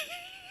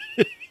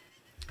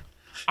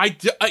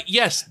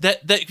 Yes,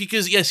 that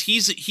because yes,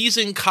 he's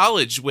in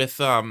college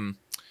with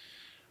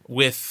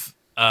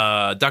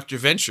Dr.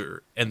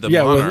 Venture and the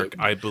Monarch,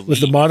 I believe. With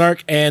the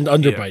Monarch and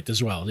Underbite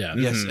as well, yeah.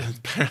 Yes,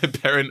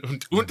 Baron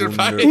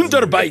Underbite.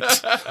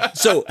 Underbite.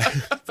 So,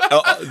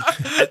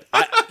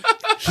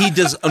 he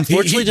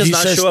unfortunately does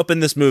not show up in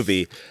this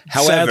movie.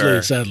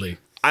 However, sadly.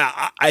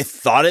 I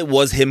thought it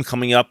was him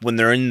coming up when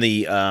they're in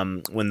the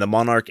when the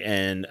Monarch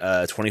and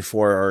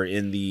 24 are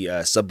in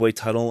the subway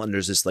tunnel and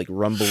there's this like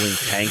rumbling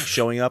tank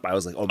showing up. I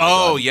was like, oh my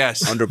god,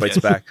 yes, Underbite's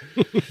back.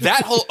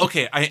 That whole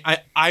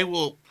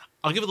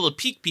I'll give a little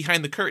peek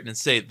behind the curtain and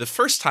say the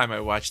first time I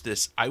watched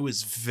this, I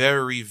was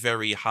very,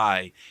 very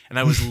high and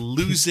I was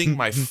losing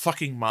my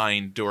fucking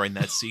mind during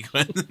that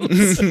sequence.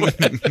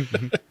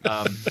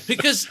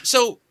 Because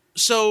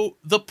so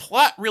the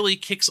plot really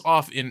kicks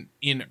off in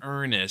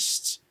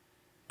earnest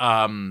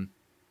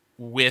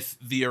with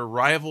the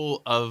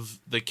arrival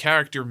of the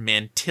character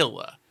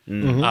Mantilla,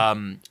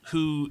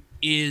 who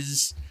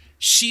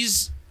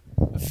she's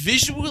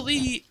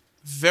visually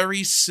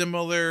very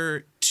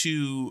similar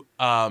to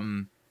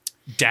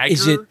Dagger.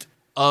 Is it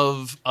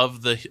of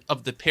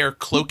the pair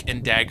Cloak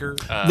and Dagger?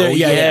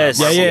 Yes.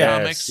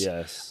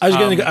 Yes.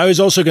 I was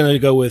also going to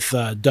go with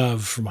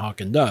Dove from Hawk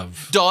and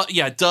Dove.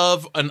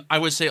 Dove, and I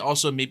would say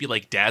also maybe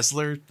like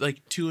Dazzler,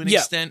 like to an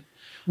extent.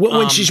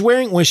 When she's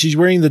wearing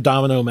the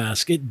domino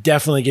mask, it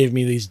definitely gave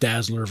me these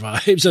Dazzler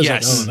vibes. I was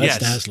like, oh, that's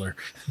Dazzler.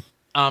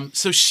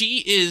 So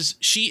she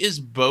is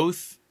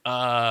both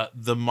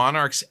the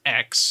Monarch's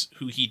ex,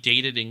 who he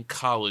dated in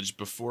college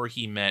before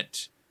he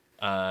met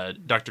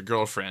Dr.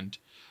 Girlfriend,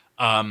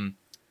 and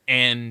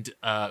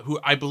who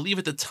I believe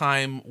at the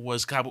time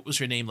was, God, what was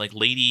her name? Like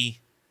Lady.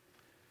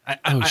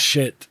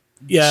 Shit.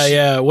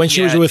 Yeah. When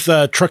she was with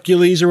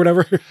Trucules or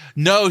whatever.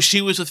 No,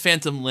 she was with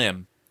Phantom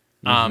Limb.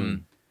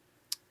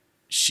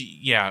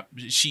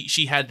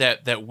 She had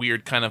that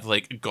weird kind of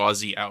like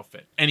gauzy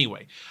outfit.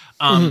 Anyway,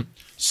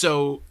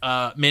 so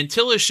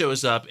Mantilla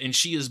shows up and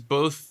she is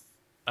both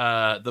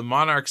the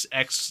Monarch's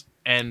ex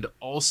and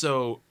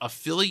also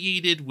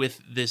affiliated with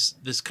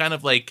this kind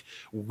of like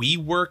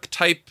WeWork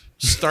type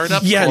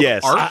startup called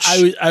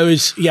Arch.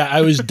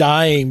 I was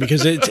dying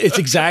because it's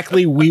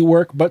exactly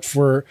WeWork but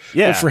for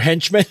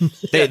henchmen.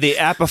 They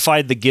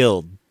appified the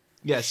guild.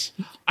 Yes.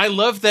 I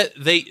love that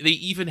they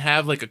even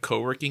have like a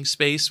co-working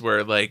space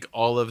where like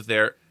all of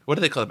their, what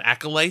do they call them,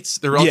 acolytes?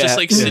 They're all just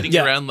like sitting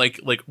around like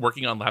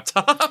working on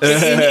laptops.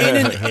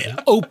 in an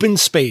open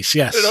space,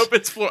 yes. An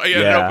open floor,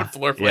 an open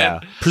floor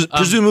plan.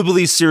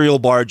 Presumably cereal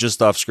bar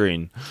just off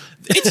screen.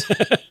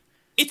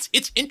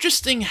 It's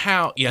interesting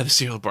how the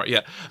cereal bar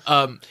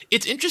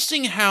it's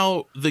interesting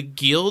how the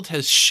guild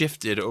has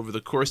shifted over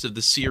the course of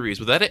the series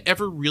without it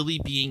ever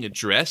really being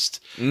addressed.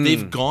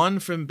 They've gone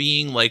from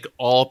being like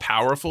all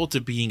powerful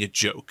to being a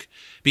joke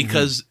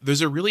because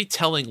there's a really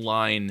telling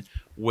line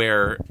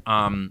where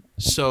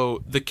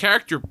so the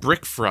character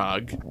Brick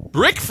Frog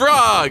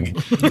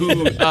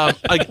who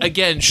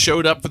again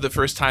showed up for the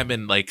first time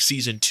in like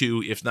season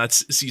 2 if not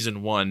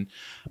season 1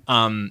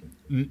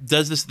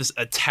 does this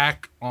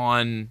attack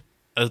on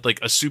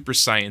a super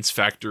science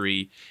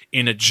factory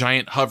in a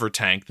giant hover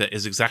tank that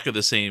is exactly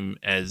the same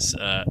as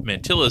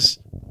Mantilla's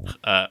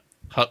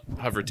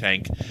hover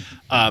tank.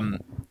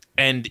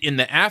 And in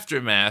the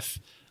aftermath,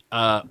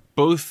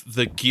 both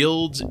the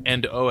Guild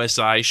and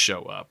OSI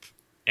show up.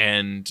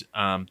 And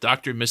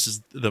Dr. and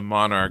Mrs. the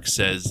Monarch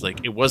says,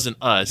 like, it wasn't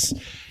us.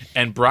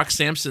 And Brock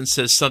Sampson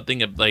says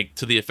something of, like,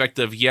 to the effect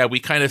of, yeah, we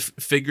kind of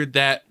figured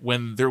that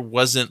when there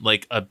wasn't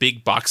like a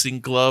big boxing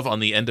glove on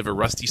the end of a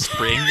rusty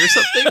spring or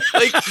something.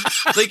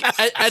 like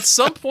at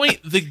some point,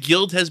 the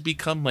Guild has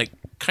become like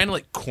kind of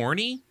like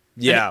corny.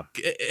 Yeah.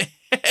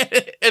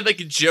 And like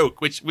a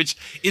joke, which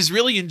is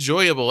really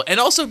enjoyable and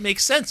also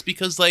makes sense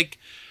because like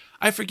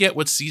I forget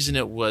what season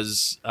it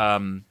was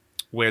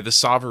where the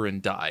Sovereign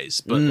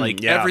dies, but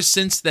ever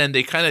since then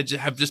they kind of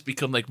have just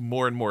become like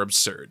more and more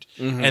absurd,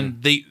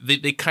 and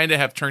they kind of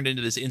have turned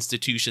into this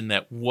institution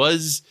that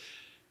was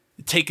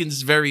taken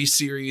very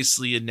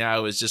seriously, and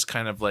now is just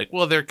kind of like,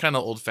 well, they're kind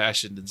of old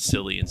fashioned and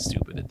silly and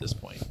stupid at this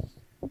point.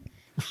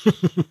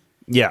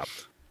 Yeah.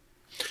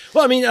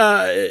 Well, I mean,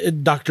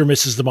 Dr.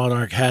 Mrs. the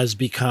Monarch has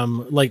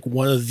become like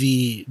one of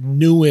the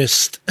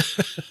newest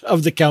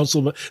of the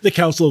Council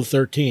of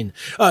 13,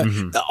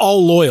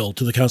 all loyal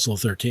to the Council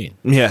of 13.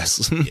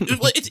 Yes.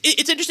 Well,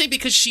 it's interesting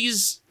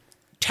because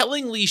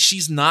tellingly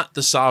she's not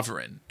the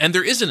sovereign, and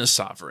there isn't a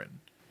sovereign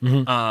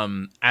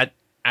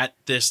at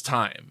this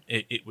time.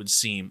 It would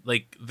seem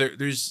like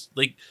there's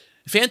like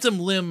Phantom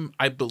Limb,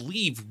 I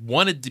believe,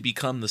 wanted to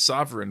become the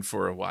sovereign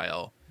for a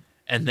while,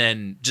 and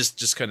then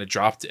just kind of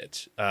dropped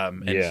it.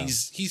 And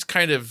he's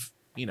kind of,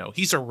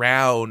 he's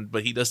around,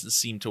 but he doesn't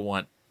seem to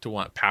want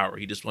power.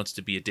 He just wants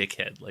to be a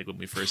dickhead, like when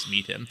we first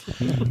meet him.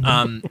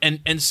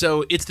 And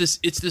so it's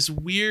this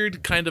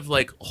weird kind of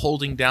like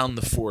holding down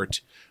the fort,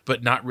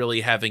 but not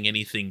really having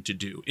anything to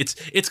do.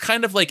 It's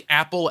kind of like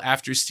Apple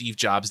after Steve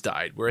Jobs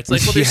died, where it's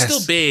like, well, they're still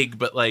big,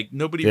 but like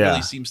nobody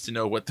really seems to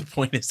know what the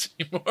point is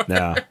anymore.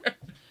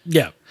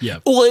 Yeah. Yeah.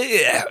 Well,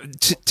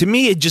 to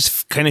me, it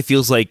just kind of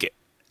feels like,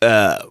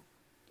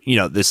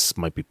 this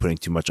might be putting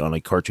too much on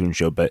a cartoon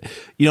show, but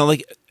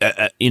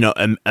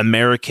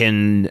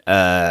American,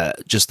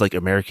 just like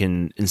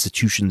American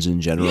institutions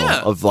in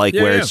general,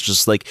 where it's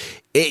just like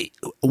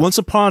once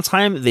upon a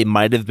time they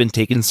might have been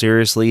taken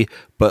seriously,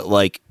 but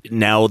like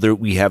now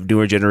we have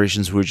newer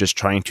generations who are just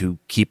trying to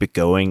keep it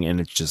going, and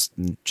it's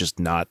just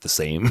not the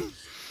same.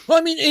 Well,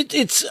 I mean,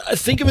 it's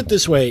think of it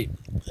this way,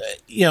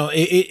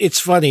 it's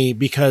funny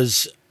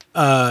because.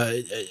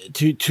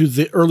 To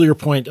the earlier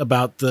point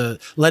about the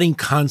letting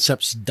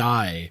concepts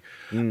die,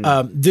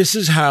 this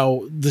is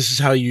how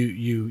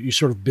you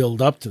sort of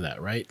build up to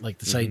that, right? Like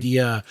this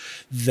idea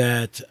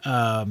that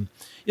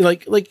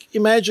like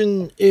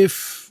imagine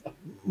if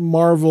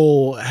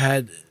Marvel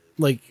had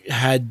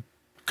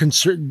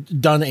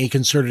done a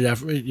concerted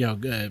effort,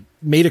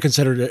 made a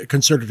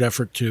concerted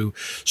effort to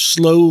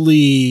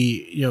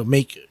slowly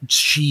make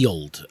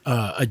Shield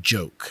a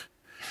joke.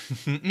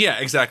 Yeah,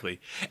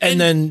 exactly.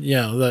 And then,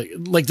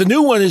 like the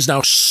new one is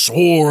now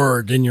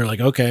Sword, and you're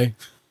like, okay.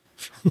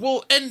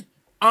 Well, and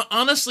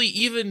honestly,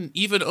 even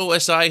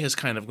OSI has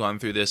kind of gone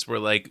through this, where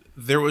like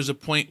there was a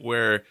point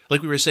where,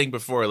 like we were saying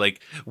before,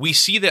 like we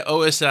see that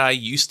OSI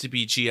used to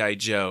be G.I.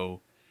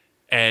 Joe,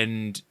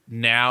 and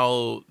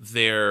now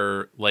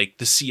they're like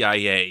the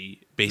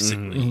CIA,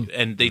 basically,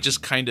 and they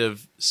just kind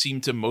of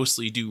seem to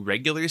mostly do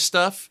regular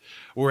stuff,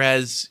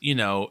 whereas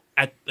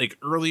at like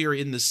earlier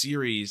in the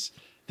series,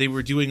 they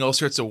were doing all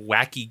sorts of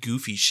wacky,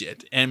 goofy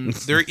shit. And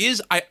there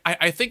is,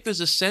 I think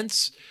there's a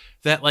sense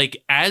that like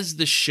as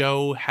the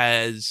show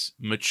has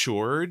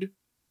matured,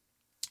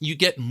 you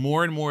get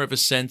more and more of a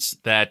sense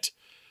that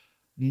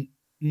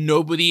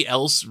nobody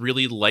else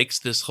really likes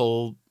this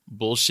whole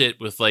bullshit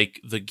with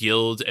like the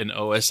Guild and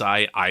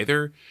OSI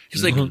either,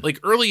 because like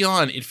early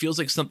on it feels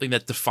like something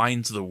that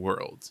defines the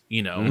world,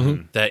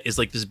 that is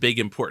like this big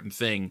important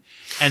thing,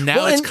 and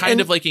now it's kind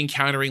of like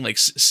encountering like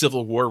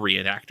Civil War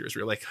reenactors.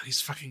 We're like, oh,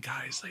 these fucking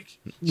guys, like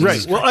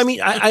right. Well, I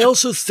mean, I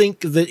also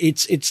think that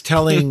it's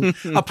telling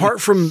apart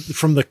from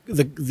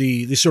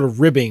the sort of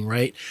ribbing,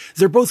 right?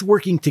 They're both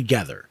working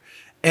together,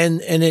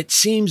 and it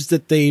seems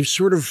that they've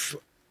sort of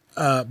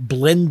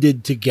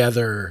blended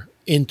together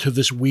into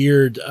this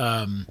weird,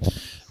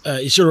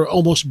 sort of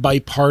almost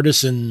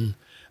bipartisan,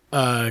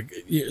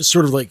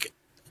 sort of like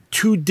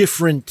two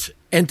different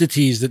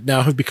entities that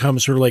now have become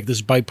sort of like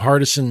this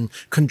bipartisan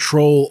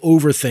control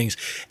over things.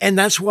 And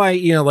that's why,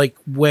 like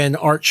when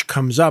Arch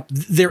comes up,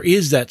 there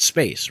is that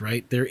space,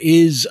 right? There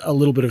is a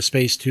little bit of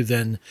space to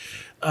then,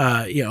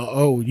 guess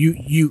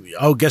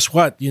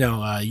what?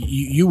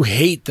 You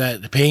hate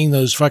that paying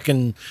those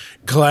fucking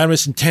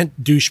calamitous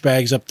intent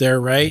douchebags up there,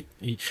 right?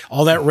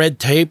 All that red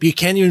tape. You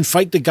can't even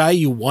fight the guy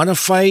you want to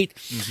fight.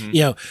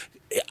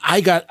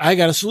 I got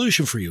a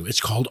solution for you.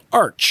 It's called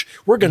Arch.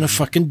 We're gonna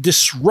fucking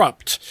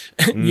disrupt,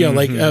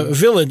 like a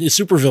villain is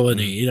super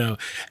villainy,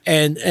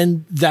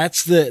 and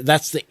that's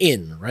the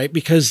in, right?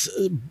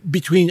 Because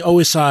between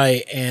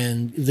OSI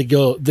and the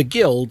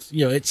guild,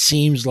 it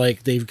seems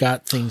like they've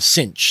got things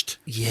cinched.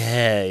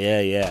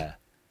 Yeah.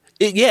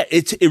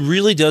 It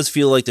really does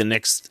feel like the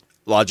next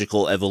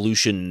logical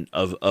evolution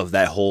of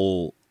that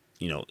whole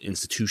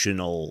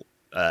institutional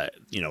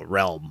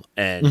realm,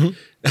 and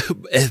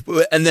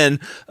and then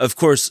of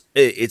course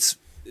it's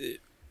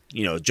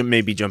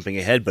maybe jumping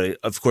ahead, but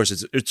of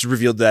course it's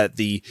revealed that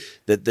the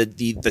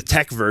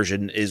tech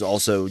version is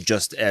also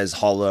just as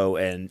hollow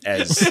and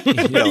as as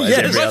every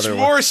much other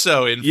more one.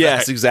 so. In Yes,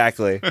 fact.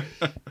 exactly.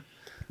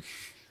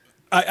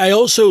 I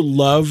also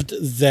loved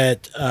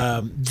that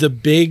the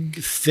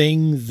big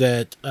thing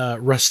that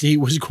Rusty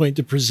was going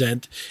to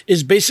present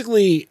is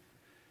basically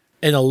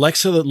an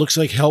Alexa that looks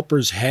like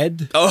Helper's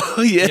head.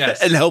 Oh yeah,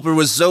 Yes. and Helper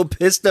was so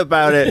pissed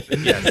about it.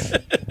 Yes.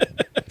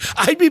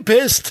 I'd be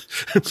pissed.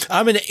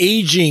 I'm an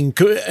aging,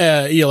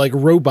 like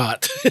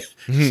robot.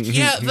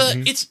 Yeah,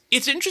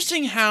 it's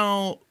interesting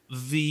how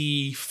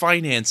the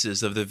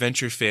finances of the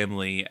Venture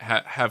family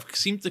have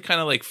seemed to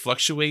kind of like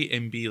fluctuate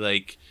and be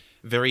like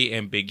very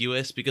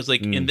ambiguous because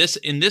like in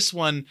this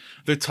one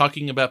they're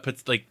talking about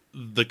like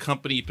the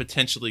company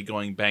potentially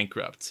going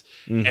bankrupt,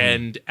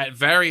 and at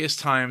various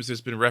times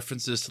there's been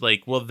references to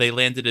like, well, they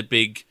landed a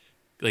big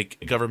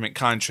like government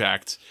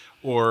contract,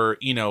 or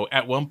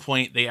at one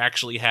point they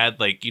actually had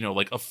like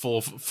like a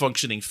full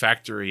functioning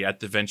factory at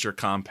the venture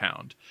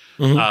compound.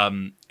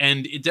 And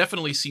it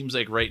definitely seems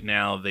like right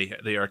now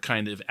they are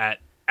kind of at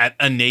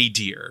a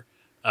nadir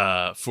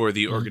for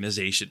the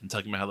organization, and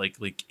talking about how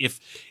like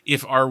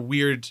if our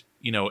weird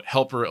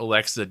helper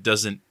Alexa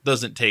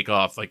doesn't take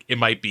off, like it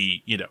might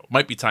be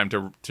time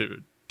to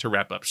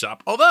wrap up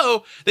shop.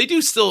 Although they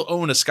do still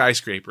own a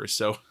skyscraper,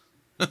 so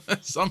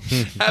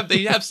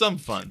they have some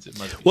funds. It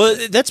must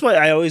be that's why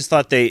I always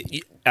thought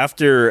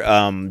after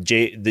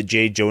the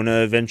J.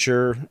 Jonah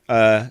venture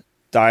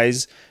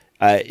dies,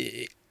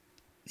 I've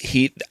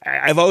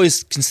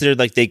always considered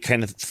like they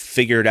kind of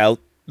figured out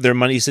their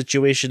money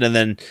situation, and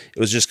then it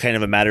was just kind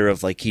of a matter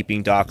of like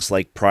keeping Doc's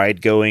like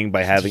pride going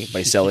by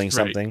selling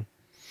something.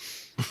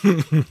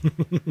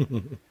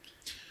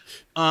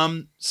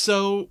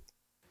 So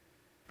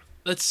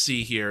let's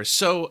see here.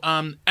 So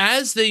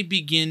as they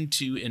begin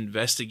to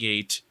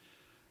investigate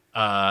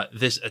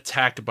this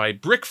attack by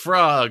Brick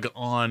Frog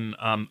on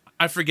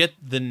I forget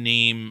the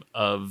name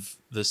of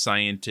the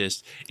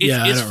scientist.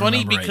 It's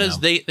funny because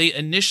they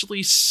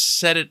initially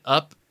set it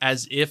up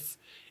as if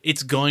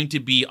it's going to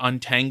be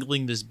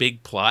untangling this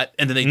big plot,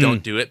 and then they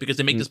don't do it because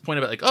they make this point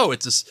about like, oh,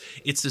 it's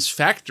this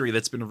factory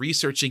that's been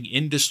researching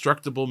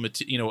indestructible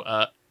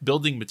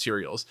building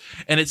materials,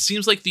 and it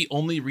seems like the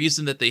only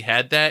reason that they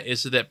had that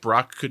is so that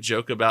Brock could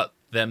joke about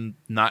them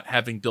not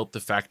having built the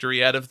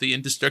factory out of the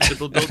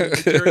indestructible building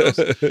materials.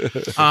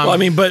 Well, I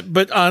mean,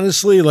 but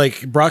honestly,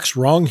 like Brock's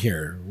wrong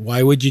here.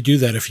 Why would you do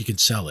that if you can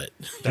sell it?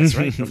 That's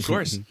right, of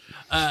course.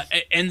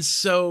 And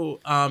so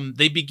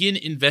they begin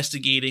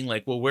investigating,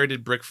 like, well, where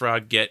did Brick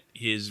Frog get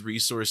his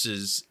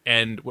resources?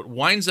 And what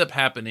winds up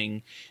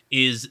happening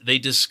is they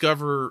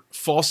discover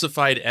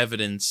falsified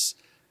evidence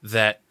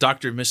that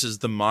Dr.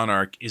 Mrs. the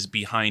Monarch is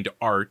behind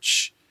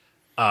Arch,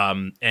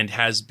 and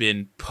has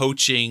been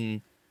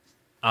poaching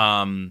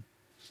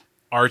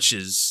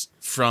arches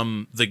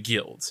from the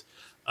guild.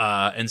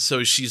 And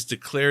so she's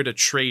declared a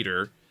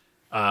traitor,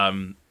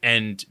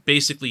 and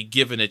basically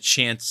given a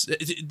chance.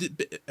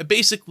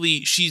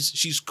 Basically,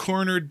 she's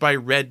cornered by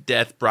Red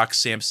Death, Brock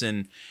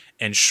Sampson,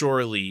 and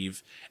Shore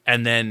Leave,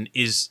 and then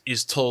is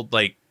told,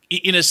 like,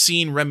 in a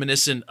scene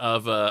reminiscent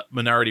of a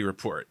Minority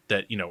Report,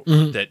 that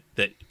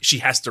that she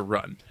has to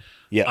run.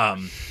 Yeah.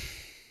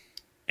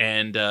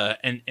 And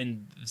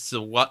then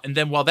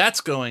while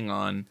that's going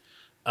on,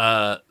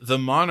 the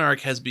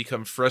Monarch has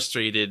become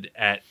frustrated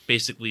at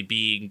basically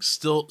being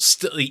still,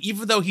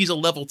 even though he's a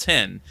level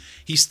 10,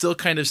 he's still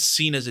kind of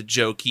seen as a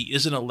joke. He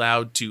isn't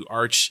allowed to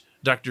arch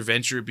Dr.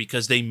 Venture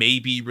because they may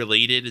be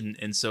related,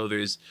 and so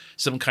there's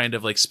some kind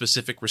of like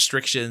specific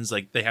restrictions,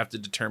 like they have to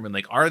determine,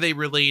 like, are they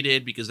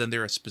related, because then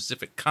they're a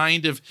specific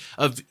kind of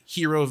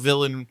hero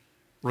villain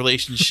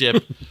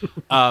relationship.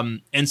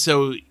 And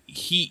so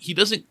he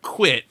doesn't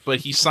quit,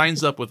 but he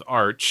signs up with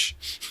Arch,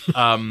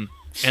 and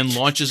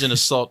launches an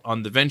assault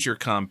on the Venture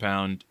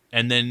compound.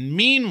 And then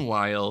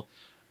meanwhile,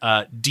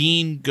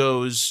 Dean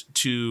goes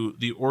to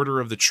the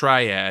Order of the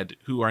Triad,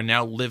 who are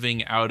now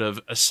living out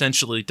of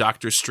essentially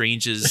Doctor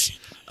Strange's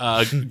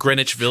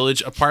Greenwich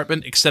Village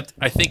apartment, except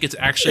I think it's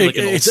actually like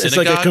an old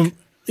synagogue.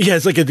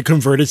 It's like a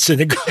converted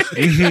synagogue.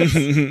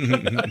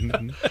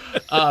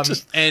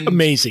 And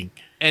amazing.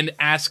 And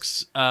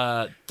asks...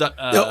 don't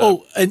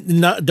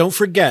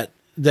forget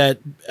that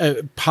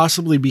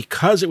possibly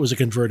because it was a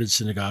converted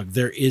synagogue,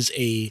 there is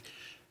a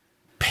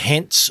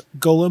pants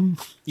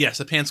golem. Yes,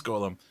 a pants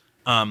golem.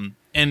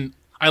 And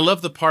I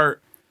love the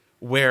part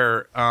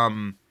where,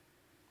 oh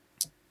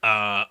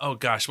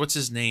gosh, what's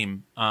his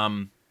name?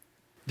 The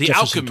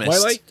Jefferson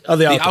Alchemist. Twilight? Oh,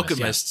 the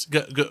Alchemist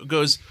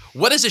goes,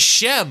 what is a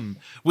Shem?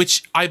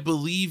 Which I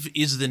believe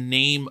is the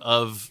name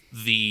of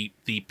the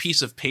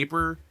piece of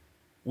paper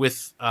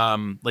with,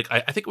 I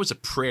think it was a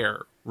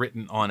prayer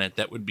written on it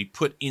that would be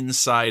put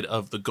inside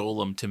of the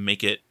golem to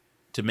make it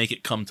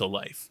come to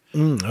life.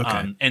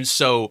 Okay. And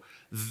so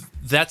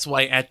that's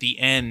why at the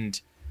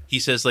end he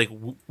says, like,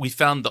 we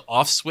found the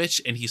off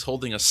switch, and he's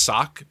holding a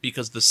sock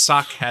because the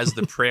sock has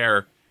the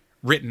prayer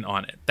written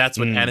on it. That's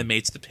what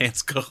animates the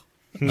pants golem.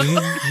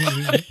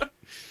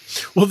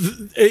 Well,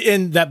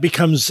 and that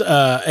becomes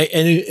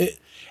a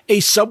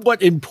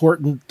somewhat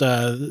important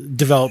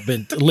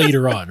development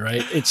later on,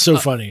 right? It's so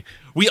funny.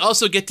 We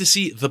also get to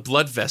see the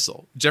blood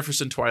vessel,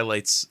 Jefferson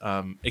Twilight's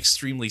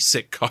extremely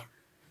sick car.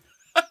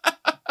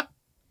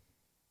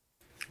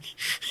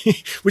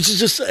 Which is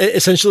just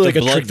essentially like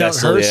a tricked out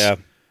hearse. Yeah.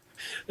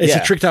 It's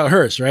a tricked out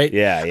hearse, right?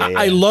 Yeah.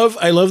 I love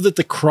that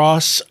the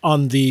cross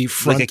on the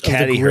front like a of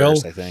caddy the grill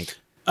hearse, I think.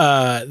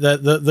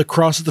 the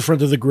cross at the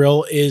front of the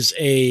grill is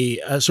a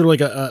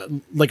sort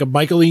of like a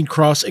Michaeline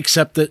cross,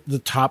 except that the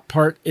top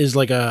part is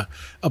like a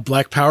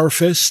Black Power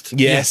fist.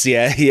 Yes,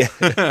 yeah.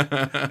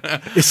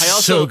 It's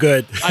so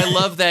good. I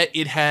love that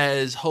it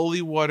has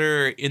holy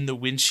water in the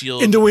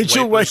windshield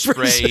wipers.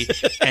 spray,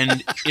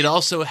 and it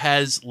also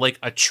has like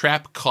a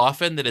trap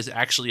coffin that is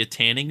actually a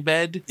tanning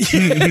bed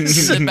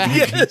set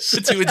back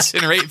to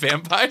incinerate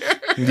vampire.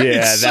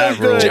 Yeah, so that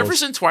good. rules.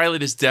 Jefferson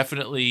Twilight is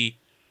definitely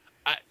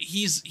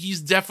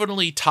he's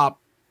definitely top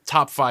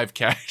 5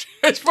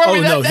 characters.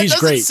 Probably that he's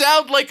doesn't great.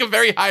 sound like a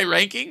very high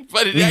ranking,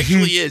 but it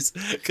actually is,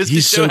 because the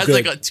He's show so has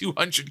good. like a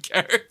 200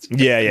 characters.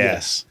 Yeah.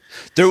 Yes.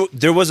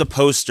 There was a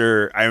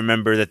poster I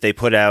remember that they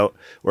put out,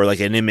 or like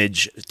an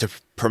image to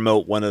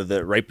promote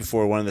right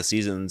before one of the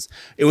seasons.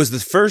 It was the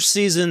first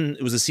season.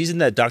 It was the season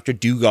that Dr.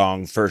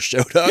 Dugong first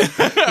showed up.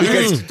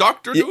 Because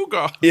Dr.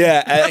 Dugong.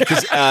 Yeah,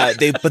 because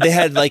they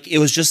had like, it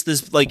was just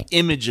this like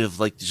image of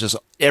like just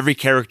every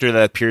character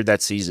that appeared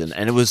that season,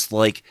 and it was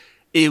like,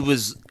 it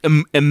was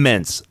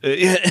immense.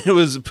 It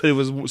was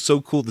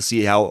so cool to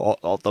see how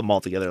all them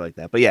all together like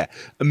that. But yeah,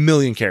 1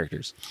 million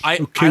characters. I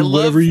love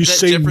whatever you that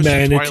say, Jefferson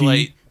manatee.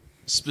 Twilight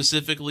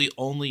specifically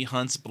only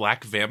hunts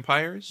black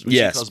vampires, which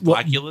Yes. he calls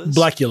Blackulas.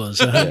 Blackulas.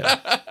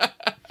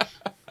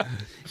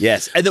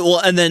 Yes, and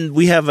then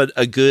we have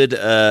a good,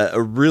 a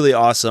really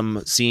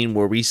awesome scene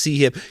where we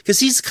see him,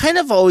 because he's kind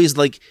of always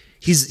like,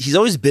 he's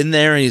always been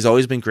there and he's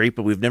always been great,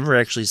 but we've never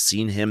actually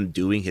seen him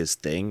doing his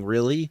thing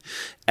really,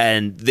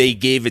 and they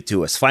gave it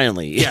to us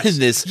finally. Yes.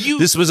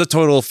 This was a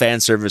total fan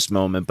service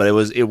moment, but it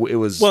was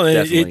Well,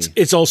 definitely.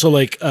 it's also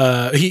like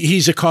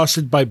he's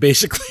accosted by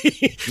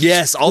basically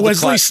Yes, all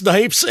Wesley the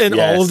Snipes and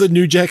Yes. all of the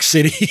New Jack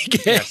City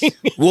gang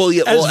well,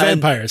 yeah, as well,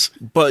 and- vampires.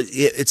 but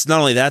it's not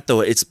only that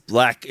though. It's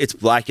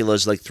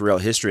Blackulas like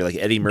throughout history, like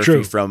Eddie Murphy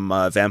True. from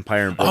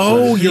Vampire in Brooklyn.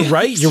 Oh, you're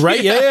right.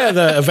 Yeah,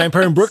 the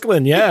Vampire in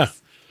Brooklyn. Yeah.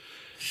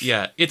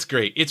 Yeah, it's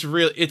great. It's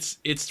real. It's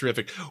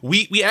terrific.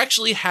 We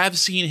actually have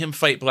seen him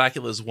fight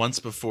Blackulas once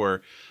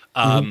before.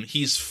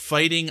 He's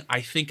fighting,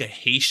 I think, a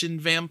Haitian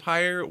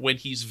vampire when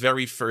he's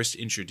very first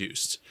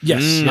introduced.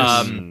 Yes.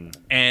 yes.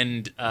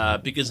 And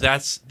because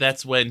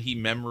that's when he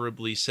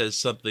memorably says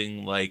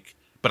something like,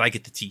 "But I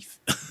get the teeth,"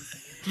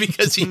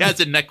 because he has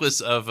a necklace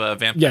of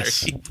vampire Yes.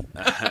 teeth.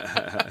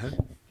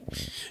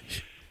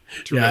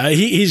 Yeah,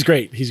 he's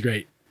great. He's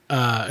great.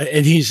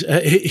 And he's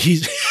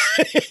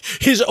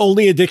his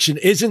only addiction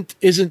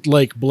isn't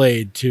like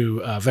Blade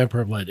to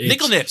vampire blood. It's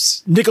Nickel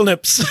nips. Nickel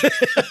nips.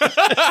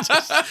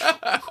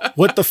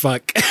 What the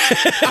fuck?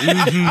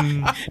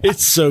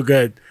 It's so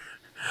good.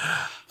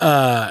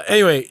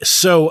 Anyway,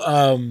 so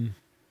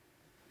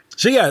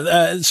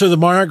the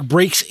Monarch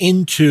breaks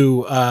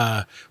into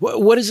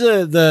what is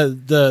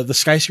the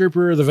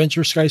skyscraper, the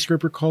Venture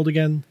skyscraper called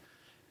again?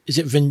 Is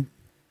it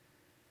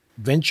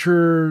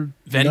Venture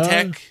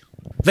Ventec?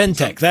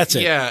 Ventec, that's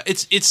it. Yeah,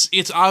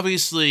 it's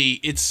obviously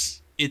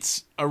it's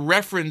a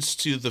reference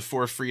to the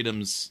Four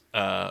Freedoms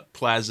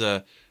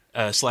Plaza /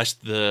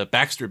 the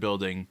Baxter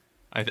Building.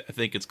 I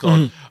think it's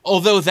called.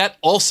 Although that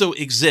also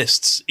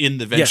exists in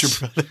the Venture Yes.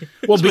 Brothers.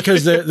 Well,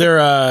 because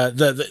they're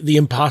the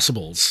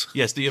Impossibles.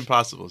 Yes, the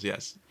Impossibles.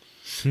 Yes.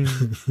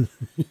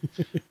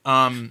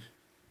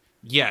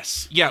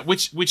 Yes, yeah,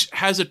 which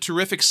has a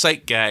terrific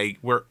sight gag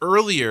where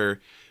earlier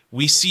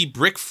we see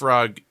Brick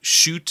Frog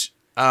shoot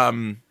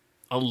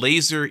a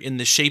laser in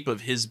the shape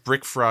of his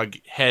Brick Frog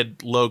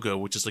head logo,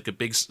 which is like a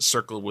big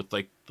circle with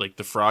like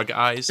the frog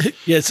eyes.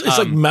 Yeah, it's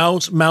like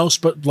mouse,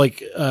 but like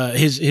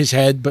his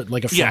head, but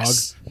like a frog.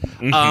 Yes.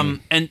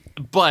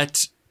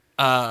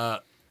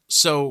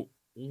 So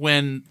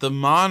when the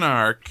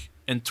Monarch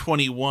and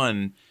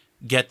 21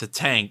 get the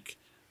tank,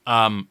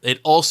 it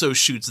also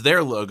shoots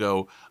their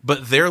logo,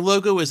 but their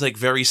logo is like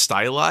very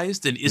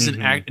stylized and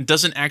isn't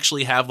doesn't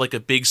actually have like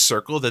a big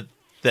circle that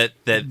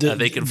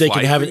they can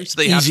fly have through. it So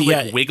they have to easy,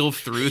 like yeah. wiggle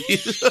through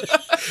these.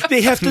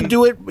 They have to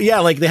do it. Yeah,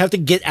 like they have to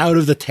get out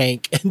of the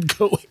tank and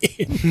go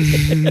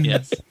in.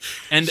 Yes.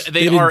 And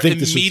they didn't are think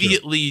this was true.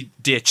 immediately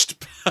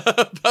ditched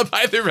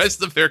by the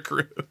rest of their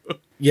crew.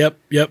 Yep.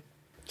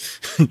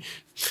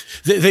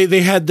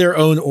 They had their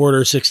own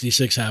Order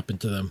 66 happen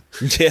to them.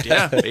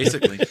 Yeah,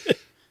 basically.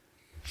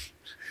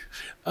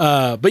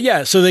 But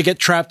yeah, so they get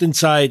trapped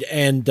inside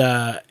and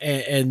of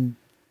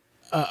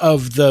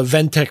the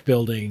Ventec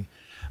building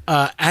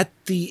at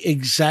the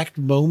exact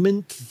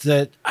moment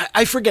that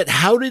I forget.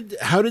 How did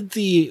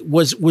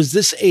was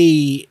this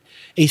a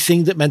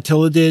thing that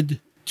Mantilla did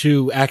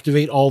to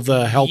activate all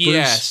the helpers?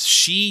 Yes,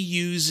 she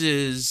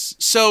uses.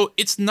 So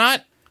it's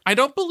not. I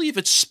don't believe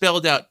it's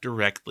spelled out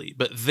directly,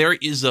 but there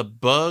is a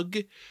bug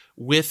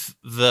with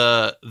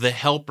the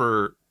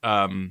helper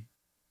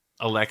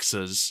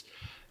Alexas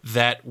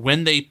that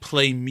when they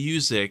play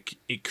music,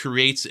 it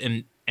creates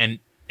an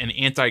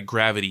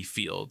anti-gravity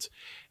field.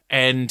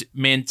 And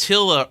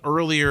Mantilla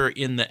earlier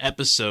in the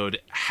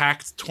episode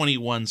hacked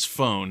 21's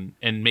phone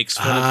and makes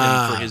fun of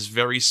him for his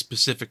very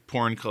specific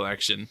porn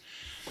collection.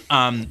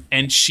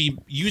 And she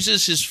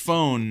uses his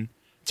phone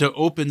to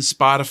open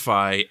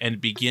Spotify and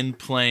begin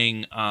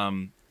playing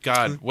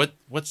God, what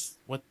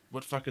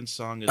fucking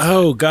song is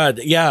Oh God,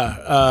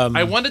 yeah.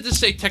 I wanted to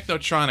say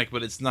Technotronic,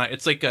 but it's not.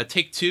 It's like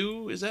Take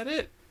Two. Is that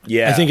it?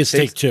 Yeah, I think it's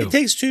Take Two. It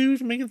takes two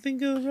to make it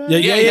think of.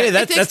 Yeah.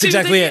 That's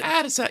exactly it.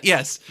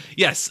 Yes.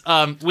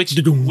 Which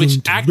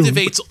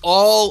activates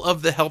all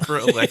of the helper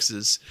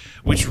Alexas,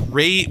 which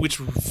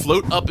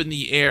float up in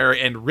the air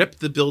and rip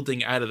the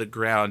building out of the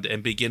ground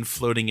and begin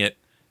floating it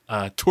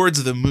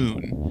towards the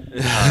moon.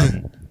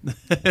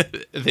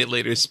 They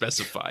later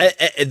specify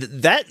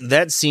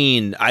that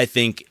scene. I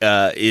think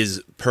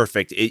is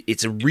perfect.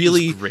 It's a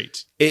really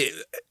great.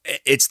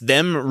 It's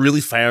them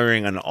really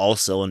firing on all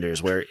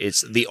cylinders. Where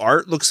the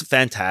art looks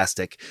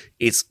fantastic.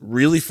 It's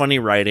really funny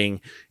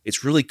writing.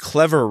 It's really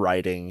clever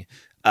writing.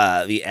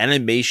 The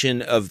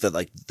animation of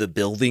the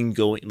building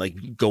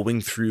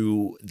going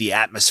through the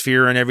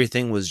atmosphere and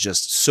everything was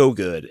just so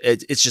good.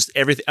 It's just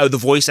everything. The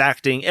voice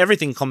acting,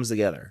 everything comes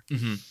together.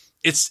 Mm-hmm.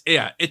 It's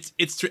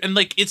and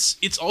like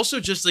it's also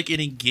just like an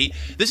engage.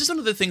 This is one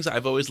of the things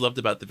I've always loved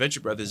about the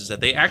Venture Brothers is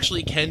that they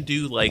actually can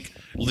do like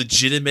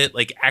legitimate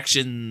like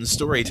action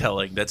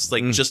storytelling that's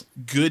like just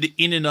good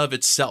in and of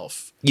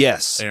itself.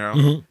 Yes, you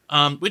know,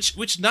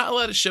 which not a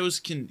lot of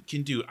shows can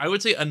do. I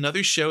would say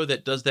another show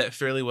that does that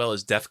fairly well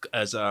is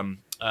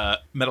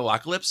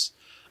Metalocalypse,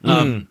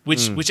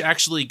 which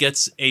actually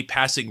gets a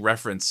passing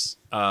reference.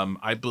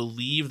 I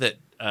believe that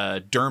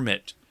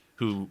Dermot,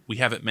 who we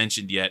haven't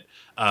mentioned yet,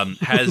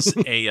 has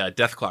a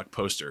Death Clock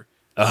poster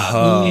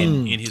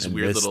in his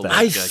weird little.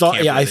 I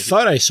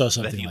thought I saw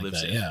something like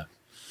that. Yeah,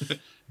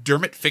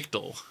 Dermot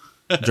Fictel,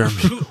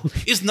 who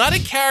is not a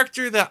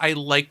character that I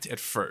liked at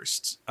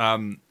first.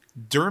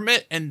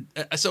 Dermot and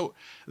so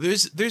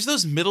there's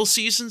those middle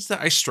seasons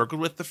that I struggled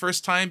with the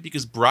first time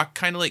because Brock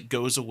kind of like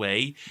goes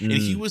away and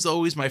he was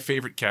always my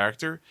favorite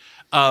character,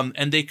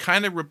 and they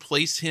kind of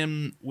replace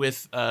him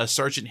with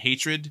Sergeant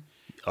Hatred.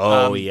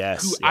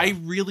 Yes. Who I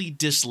really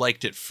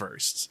disliked at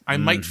first. I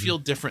might feel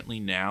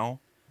differently now,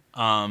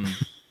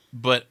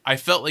 but I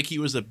felt like he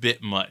was a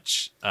bit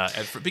much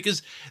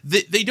because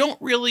they don't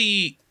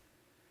really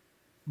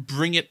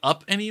bring it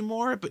up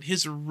anymore. But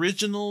his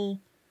original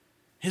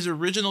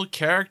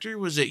character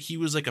was that he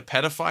was like a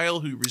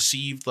pedophile who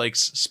received like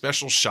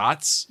special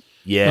shots,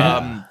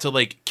 to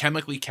like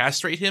chemically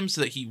castrate him so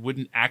that he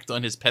wouldn't act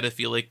on his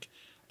pedophilic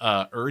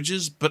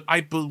urges. But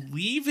I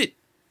believe it.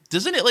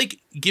 Doesn't it like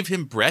give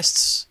him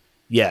breasts?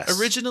 Yes.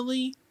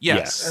 Originally,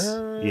 yes.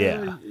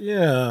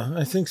 Yeah,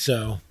 I think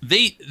so.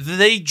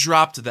 They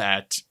dropped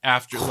that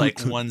after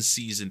like one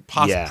season,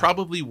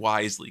 probably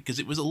wisely because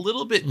it was a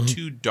little bit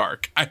too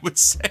dark. I would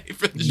say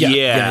for the show.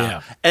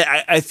 Yeah.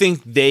 I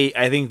think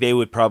they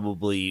would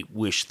probably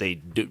wish they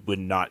would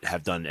not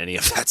have done any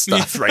of that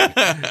stuff, right?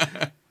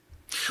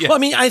 Yeah. Well, I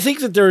mean, I think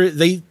that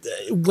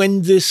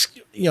when this,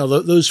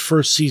 those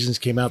first seasons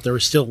came out, they were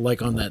still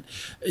like on that,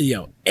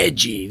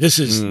 edgy.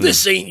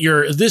 This ain't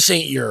your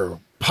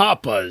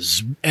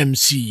Papa's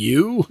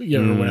MCU,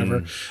 or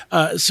whatever.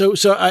 So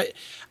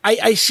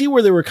I see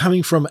where they were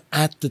coming from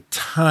at the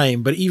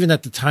time, but even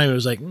at the time, it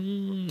was like, I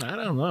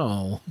don't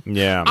know.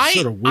 Yeah,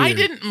 sort of weird. I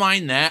didn't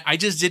mind that. I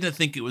just didn't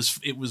think it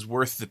was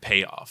worth the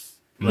payoff.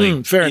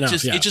 Like, fair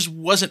enough. It just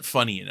wasn't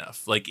funny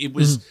enough. Like it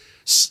was.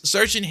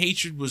 Sergeant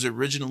Hatred was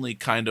originally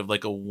kind of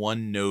like a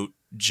one-note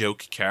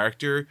joke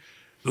character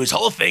whose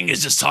whole thing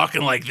is just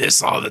talking like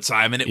this all the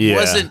time, and it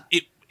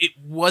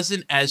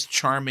wasn't as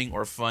charming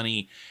or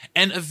funny.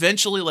 And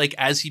eventually, like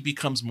as he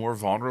becomes more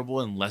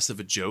vulnerable and less of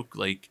a joke,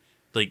 like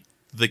the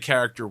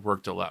character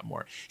worked a lot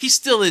more. He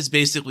still is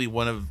basically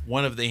one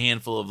of the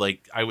handful of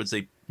like I would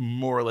say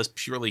more or less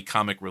purely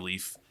comic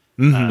relief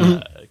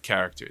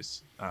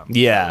characters. In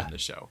the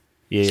show.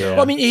 Yeah. So,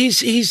 well, I mean,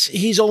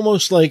 he's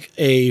almost like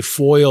a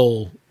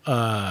foil,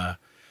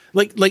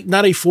 like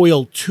not a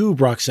foil to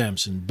Brock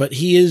Samson, but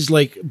he is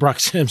like Brock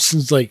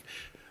Samson's like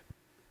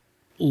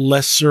a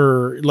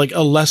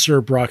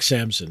lesser Brock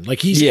Samson.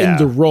 Like he's in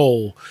the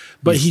role,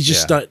 but he's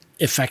just not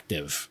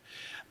effective.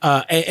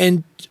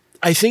 And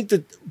I think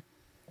that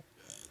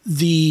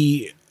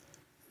the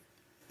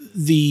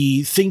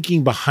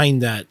thinking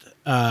behind that,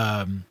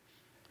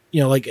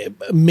 like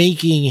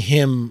making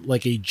him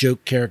like a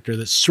joke character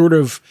that's sort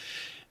of,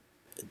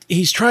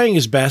 he's trying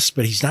his best,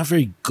 but he's not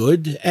very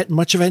good at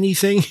much of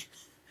anything.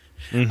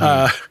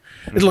 The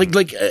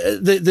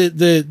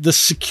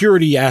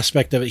security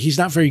aspect of it, he's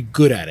not very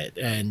good at it.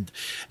 And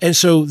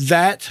so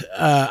that,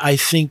 I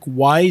think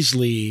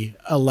wisely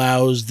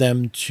allows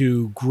them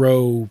to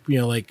grow,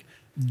 like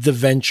the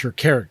Venture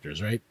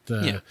characters, right?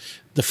 The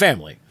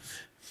family.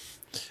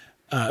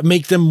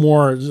 Make them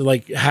more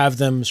like have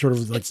them sort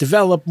of like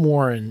develop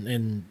more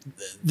and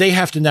they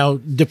have to now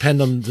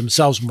depend on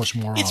themselves much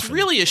more it's often.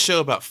 really a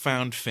show about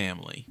found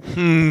family.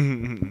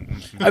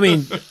 I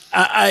mean,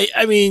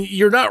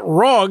 you're not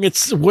wrong.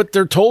 It's what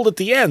they're told at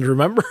the end,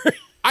 remember?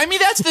 I mean,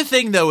 that's the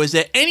thing though, is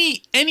that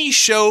any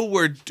show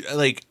where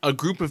like a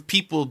group of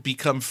people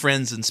become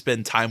friends and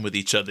spend time with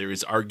each other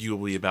is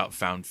arguably about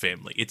found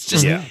family. It's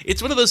just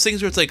it's one of those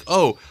things where it's like,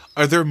 oh,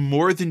 are there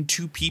more than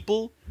two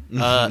people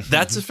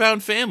That's a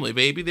found family,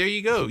 baby. There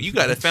you go. You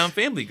got a found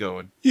family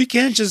going. You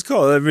can't just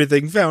call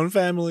everything found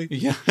family.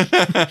 Yeah.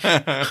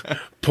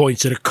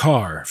 Points at a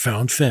car,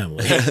 found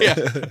family.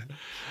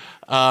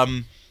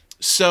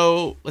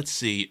 So let's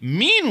see.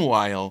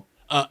 Meanwhile,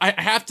 I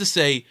have to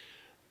say,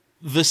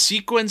 the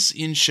sequence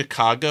in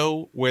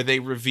Chicago where they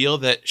reveal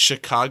that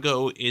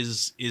Chicago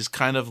is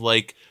kind of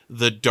like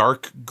the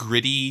dark,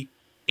 gritty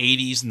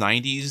 80s,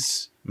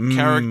 90s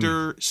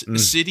character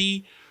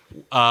city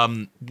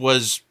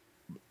was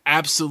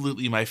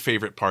absolutely my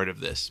favorite part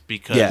of this,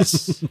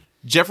 because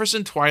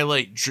Jefferson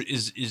Twilight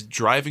is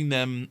driving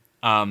them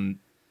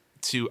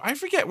to, I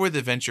forget where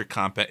the Venture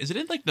compound is. It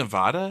in like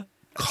Nevada?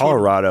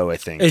 Colorado, I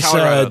think. It's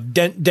Colorado.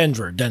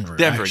 Denver. Denver,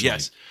 actually.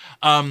 yes.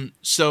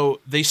 So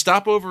they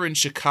stop over in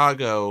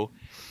Chicago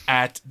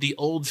at the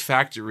old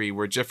factory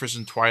where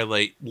Jefferson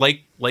Twilight,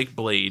 like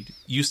Blade,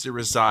 used to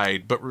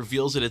reside, but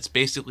reveals that it's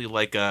basically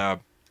like a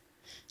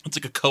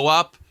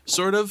co-op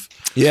sort of.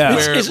 Yeah,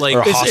 where It's- like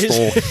or a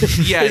hostel.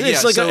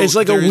 It's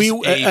like a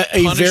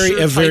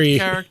very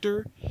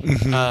character.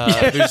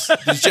 There's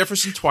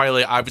Jefferson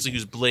Twilight, obviously,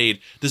 who's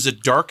Blade. There's a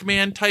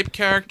Darkman type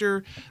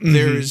character.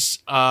 There's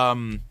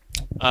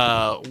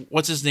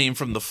what's his name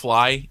from The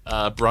Fly?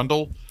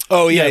 Brundle.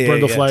 Oh yeah,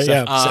 Brundlefly, Seth,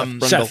 yeah. Seth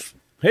Brundle. Seth.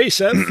 Hey,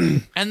 Seth.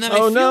 And then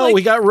Oh no,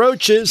 we got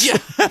roaches. Yeah.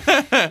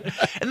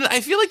 And then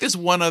I feel like there's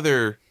one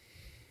other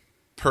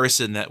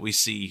person that we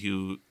see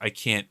who I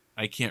can't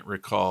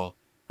recall.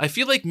 I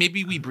feel like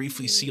maybe we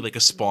briefly see like a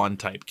Spawn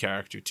type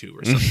character too,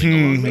 or something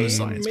along those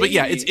lines. But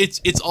yeah,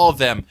 it's all of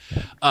them.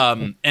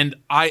 And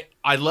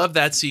I love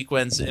that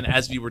sequence. And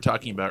as we were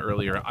talking about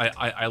earlier,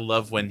 I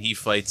love when he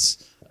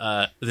fights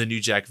the New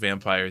Jack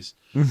vampires.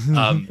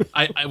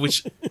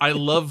 I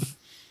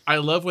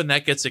love when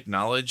that gets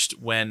acknowledged,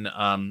 when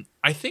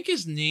I think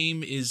his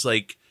name is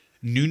like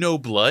Nuno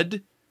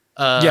Blood,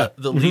 the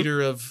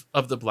leader of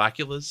the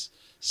Blackulas,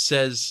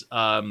 says,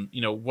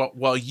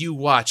 while you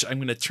watch, I'm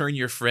going to turn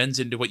your friends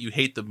into what you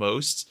hate the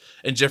most.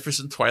 And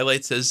Jefferson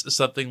Twilight says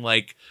something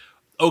like,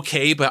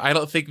 okay, but I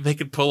don't think they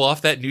could pull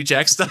off that New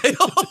Jack style.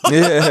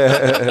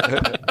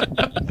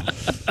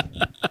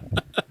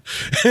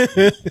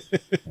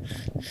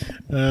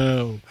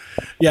 Oh,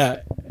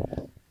 yeah.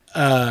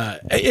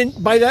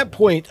 And by that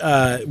point,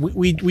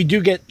 we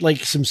do get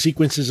like some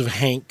sequences of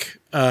Hank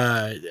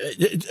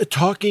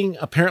talking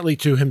apparently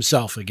to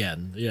himself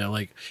again. You know,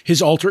 like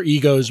his alter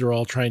egos are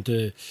all trying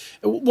to.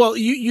 Well,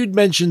 you'd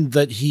mentioned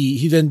that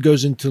he then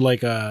goes into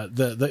like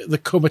the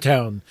coma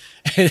town,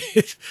 and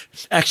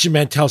Action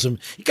Man tells him,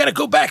 "You got to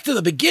go back to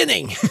the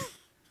beginning."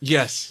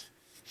 Yes.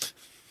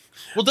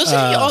 Well,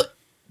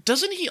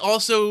 doesn't he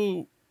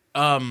also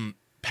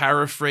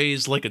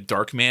paraphrase like a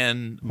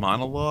Darkman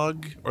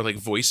monologue or like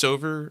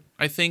voiceover,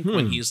 I think,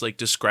 when he's like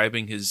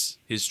describing his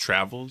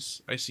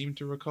travels, I seem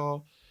to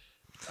recall.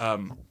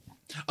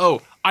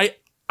 I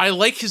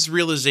like his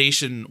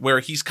realization where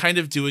he's kind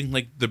of doing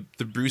like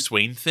the Bruce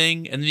Wayne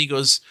thing, and then he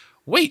goes,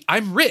 wait,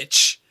 I'm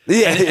rich.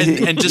 Yeah.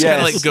 And just kind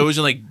of like goes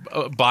and like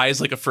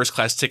buys like a first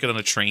class ticket on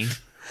a train.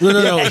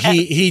 No.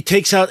 He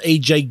takes out a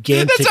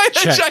gigantic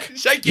check.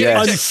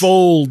 Gigantic.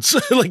 Unfolds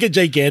like a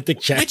gigantic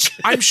check. Which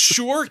I'm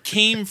sure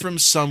came from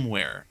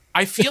somewhere.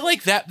 I feel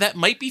like that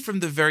might be from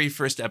the very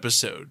first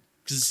episode,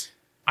 because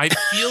I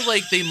feel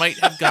like they might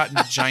have gotten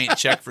a giant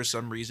check for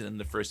some reason in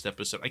the first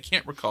episode. I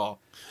can't recall.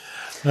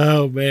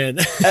 Oh man.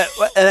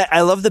 And I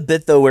love the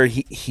bit though where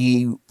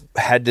he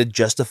had to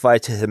justify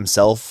to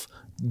himself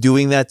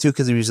doing that too,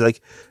 because he was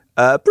like,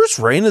 Bruce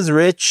Wayne is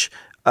rich.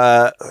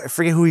 I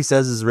forget who he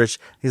says is rich.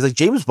 He's like,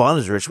 James Bond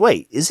is rich.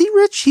 Wait, is he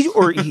rich? He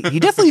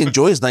definitely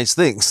enjoys nice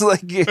things.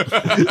 Like,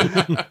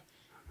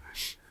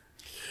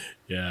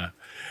 yeah.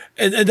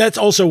 And that's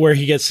also where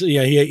he gets,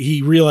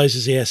 he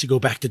realizes he has to go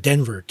back to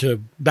Denver,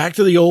 back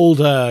to the old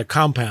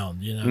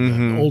compound,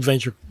 the old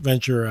Venture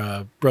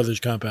Brothers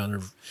compound,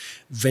 or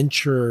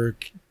Venture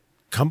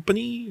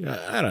Company.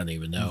 I don't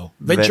even know.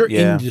 Venture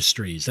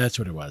Industries. That's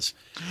what it was.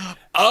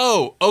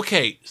 Oh,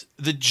 okay.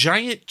 The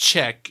giant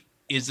check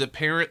is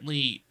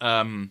apparently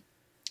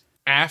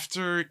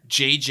after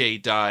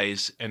JJ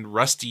dies and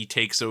Rusty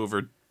takes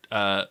over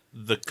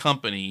the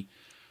company.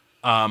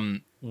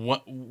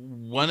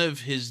 One of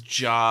his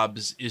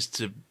jobs is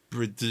to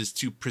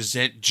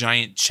present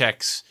giant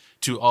checks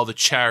to all the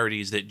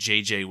charities that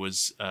JJ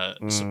was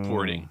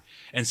supporting,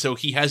 and so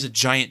he has a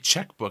giant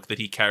checkbook that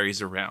he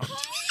carries around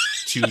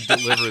to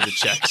deliver the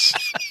checks,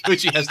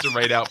 which he has to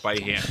write out by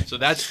hand. So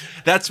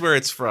that's where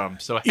it's from.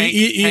 So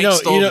Hank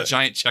stole the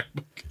giant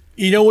checkbook.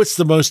 You know what's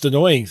the most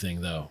annoying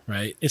thing, though,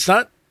 right? It's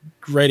not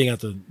writing out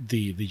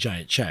the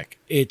giant check.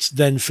 It's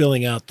then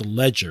filling out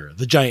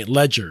the giant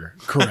ledger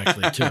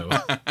correctly, too.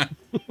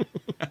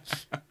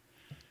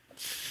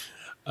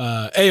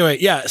 Anyway,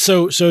 yeah.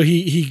 So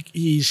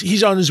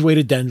he's on his way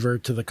to Denver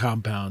to the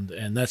compound,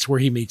 and that's where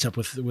he meets up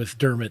with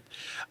Dermot.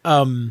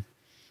 Who's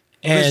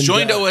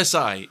joined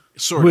OSI,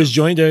 sort of. Who has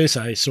joined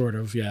OSI, sort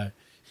of, yeah.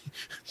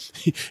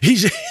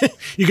 He's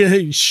you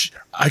can.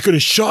 I could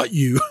have shot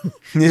you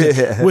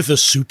with a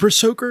super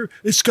soaker.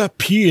 It's got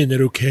pee in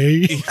it.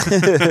 Okay.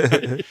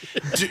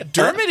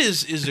 Dermot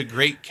is a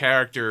great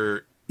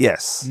character.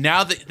 Yes.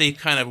 Now that they've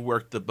kind of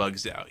worked the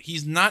bugs out,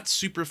 he's not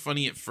super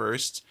funny at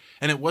first,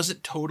 and it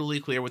wasn't totally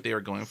clear what they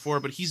were going for.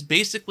 But he's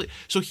basically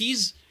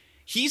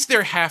he's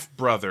their half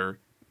brother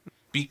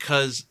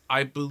because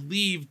I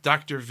believe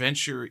Dr.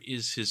 Venture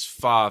is his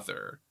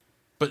father,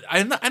 but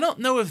I don't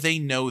know if they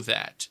know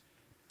that.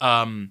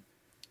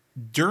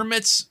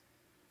 Dermot's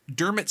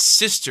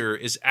sister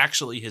is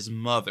actually his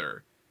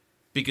mother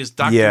because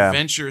Dr.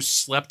 Venture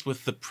slept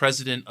with the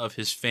president of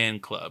his fan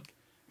club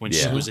when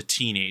she was a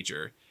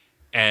teenager,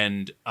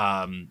 and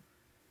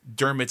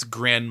Dermot's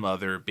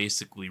grandmother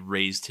basically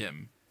raised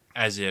him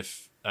as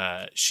if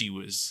she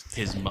was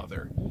his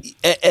mother.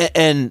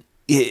 And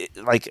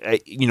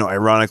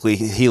ironically,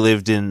 he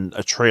lived in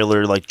a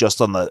trailer like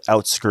just on the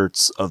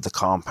outskirts of the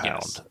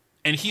compound. Yes.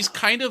 And he's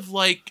kind of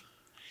like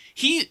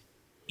he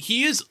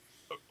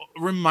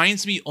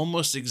reminds me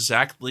almost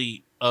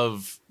exactly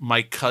of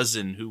my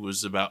cousin who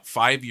was about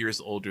 5 years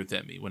older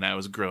than me when I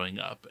was growing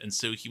up. And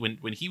so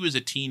when he was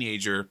a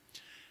teenager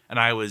and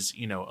I was,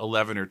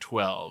 11 or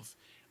 12,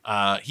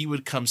 he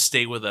would come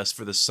stay with us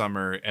for the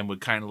summer and would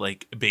kind of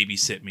like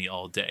babysit me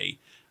all day.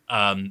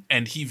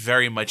 And he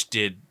very much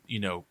did,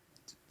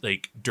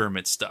 like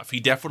Dermot stuff. He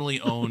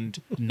definitely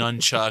owned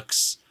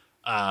nunchucks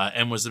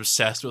and was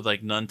obsessed with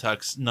like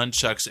nunchucks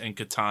and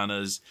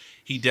katanas.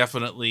 He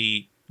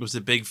definitely was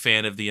a big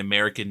fan of the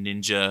American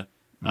Ninja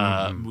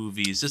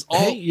movies. Just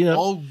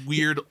all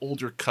weird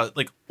older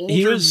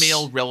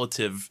male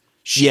relative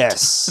shit.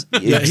 Yes,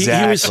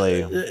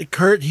 exactly.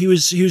 Kurt, he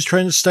was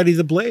trying to study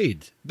the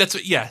blade. That's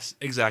what. Yes,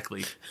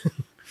 exactly.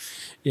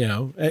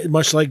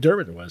 Much like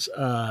Dermot was.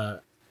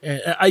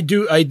 And I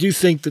do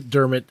think that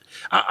Dermot.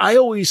 I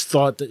always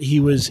thought that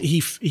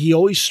he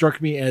always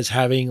struck me as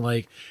having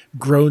like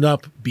grown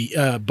up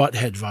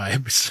butthead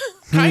vibes.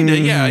 Kinda,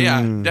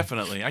 yeah,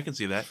 definitely. I can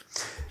see that.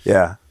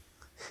 Yeah,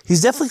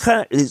 he's definitely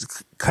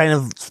kind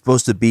of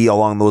supposed to be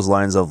along those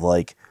lines of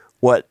like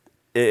what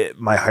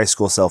my high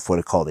school self would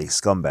have called a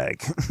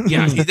scumbag.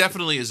 Yeah, he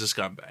definitely is a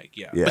scumbag.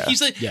 Yeah. But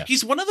he's like Yeah.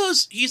 he's one of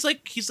those he's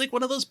like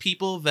one of those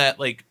people that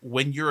like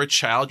when you're a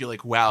child you're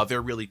like, wow,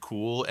 they're really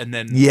cool, and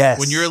then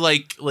when you're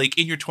like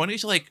in your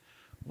 20s you're like,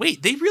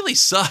 wait, they really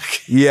suck.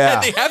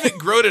 Yeah. They haven't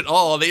grown at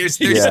all. They're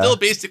still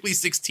basically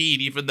 16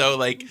 even though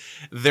like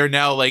they're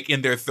now like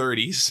in their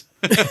 30s.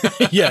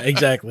 Yeah,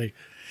 exactly.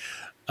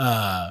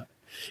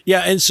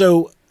 And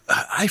so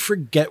I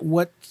forget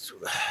what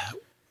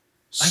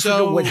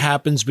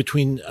happens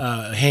between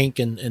Hank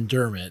and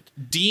Dermot.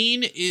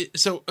 Dean is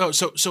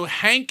so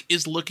Hank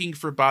is looking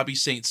for Bobby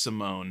Saint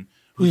Simone,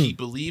 who he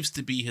believes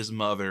to be his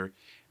mother,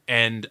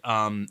 and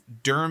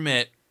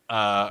Dermot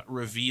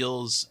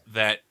reveals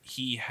that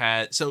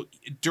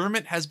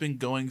Dermot has been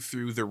going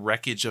through the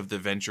wreckage of the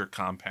Venture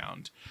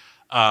compound,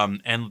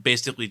 and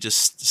basically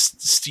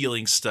just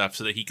stealing stuff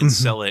so that he can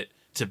sell it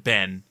to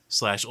Ben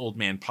 / Old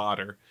Man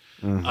Potter.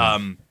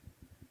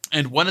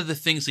 And one of the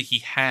things that he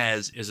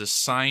has is a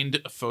signed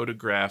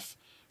photograph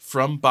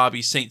from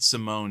Bobby Saint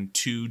Simone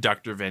to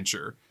Dr.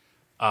 Venture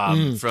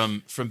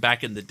from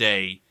back in the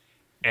day.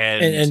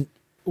 And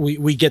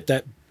we get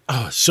that.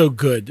 Oh, so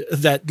good.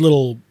 That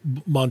little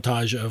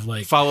montage of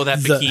like follow that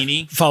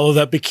bikini. Follow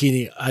that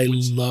bikini. I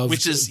love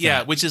which is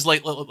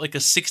like a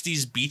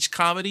 60s beach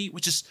comedy,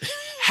 which is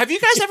have you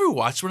guys ever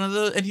watched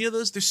any of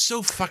those? They're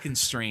so fucking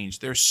strange.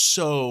 They're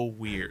so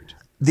weird.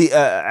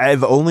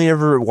 I've only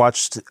ever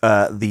watched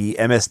the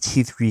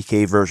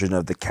MST3K version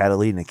of the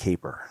Catalina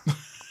Caper.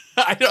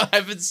 I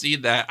haven't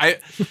seen that.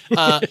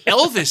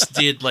 Elvis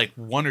did like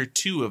one or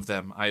two of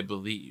them, I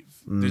believe.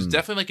 There's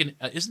definitely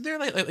isn't there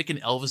like an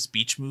Elvis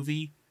beach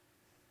movie?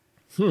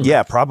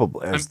 Yeah,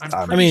 probably.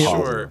 I'm pretty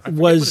sure.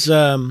 Was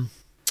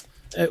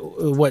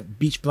what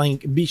beach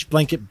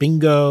blanket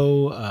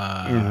bingo?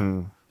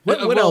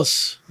 What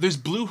else? There's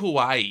Blue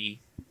Hawaii,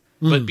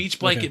 but Beach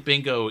Blanket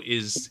Bingo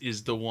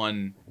is the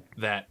one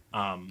that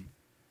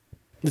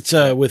it's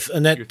with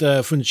Annette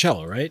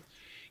Funicello, right?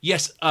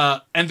 Yes,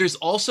 and there's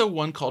also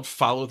one called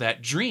Follow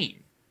That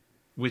Dream,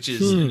 which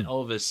is an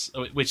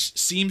Elvis, which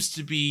seems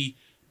to be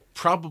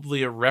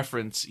probably a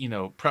reference,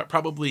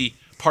 probably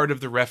part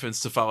of the reference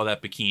to Follow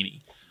That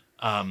Bikini.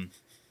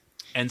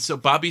 And so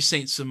Bobby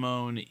Saint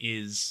Simone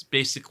is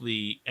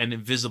basically an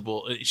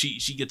invisible.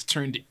 She gets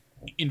turned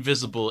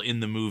invisible in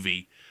the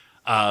movie,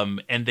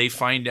 and they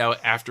find out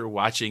after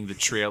watching the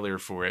trailer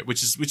for it,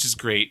 which is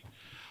great.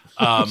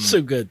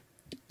 So good.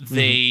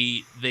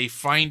 They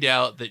find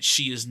out that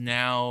she is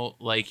now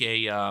like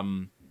a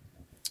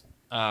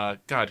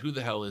God, who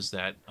the hell is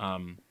that?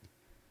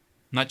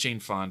 Not Jane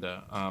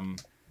Fonda.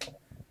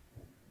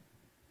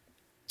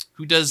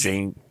 Who does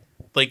Jane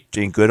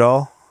No,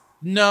 Goodall?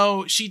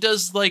 she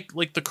does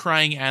like the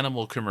crying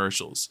animal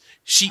commercials.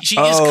 She is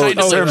Oh, kind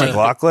of Sarah like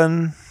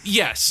McLachlan?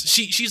 yes,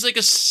 she's like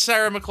a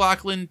Sarah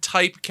McLachlan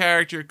type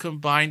character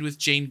combined with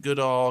Jane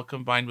Goodall,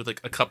 combined with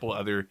like a couple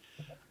other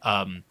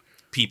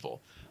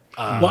people.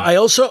 Well, I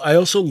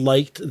also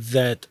liked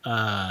that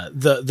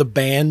the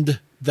band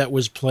that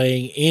was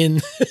playing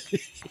in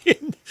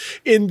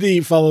in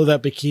the Follow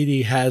That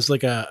Bikini has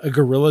like a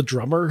gorilla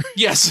drummer.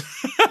 Yes.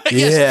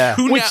 Yeah.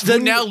 Who Which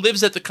now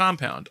lives at the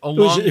compound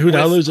along who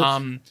now with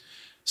lives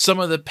some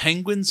of the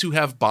penguins who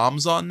have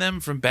bombs on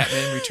them from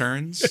Batman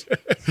Returns.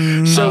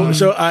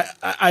 So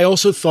I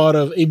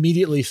also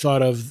immediately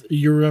thought of,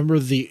 you remember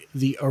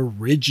the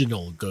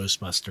original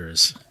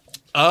Ghostbusters?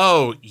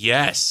 Oh,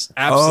 yes.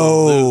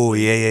 Absolutely. Oh,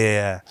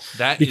 yeah.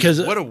 That Because-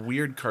 is what a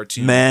weird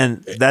cartoon.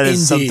 Man, that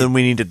is Indeed.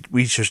 something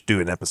we should do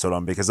an episode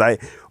on, because I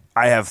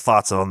have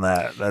thoughts on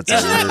that. That's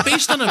Isn't that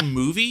based on a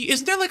movie?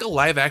 Isn't there like a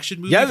live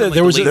action movie? Yeah, from, like,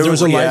 there was the late a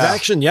live 40s?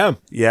 action. Yeah,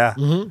 yeah.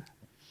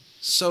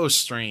 So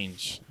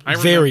strange.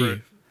 Very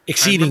I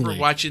exceedingly. remember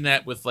watching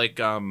that with like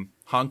Hong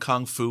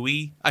Kong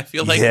Phooey. I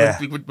feel like Yeah.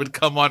 would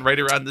come on right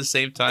around the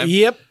same time.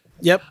 Yep.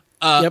 Yep.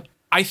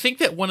 I think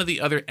that one of the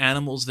other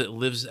animals that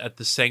lives at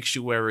the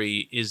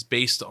sanctuary is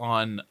based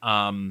on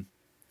God,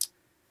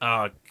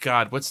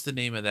 what's the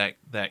name of that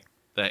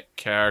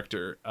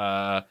character?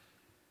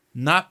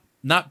 Not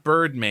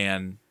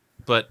Birdman,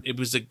 but it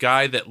was a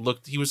guy that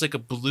he was like a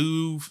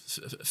blue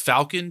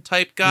falcon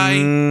type guy.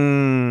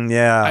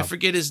 Yeah. I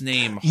forget his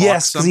name. Hawk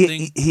Yes, because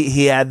something.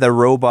 he had the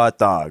robot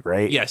dog,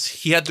 right? Yes,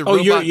 he had the Oh,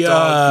 robot you're-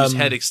 dog whose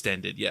head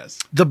extended. Yes.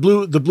 The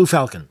blue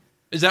falcon.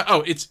 Is that?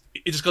 Oh, it's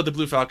just called the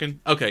Blue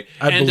Falcon. Okay,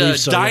 I and believe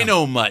so, yeah.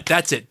 Dino Mutt.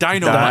 That's it.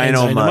 Dino Mutt.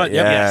 Dynamite,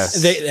 Yep.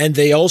 yes.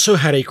 They also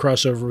had a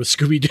crossover with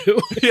Scooby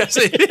Doo Yes.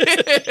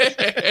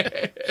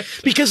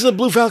 because the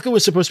blue falcon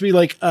was supposed to be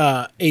like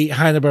a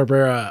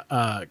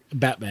Hanna-Barbera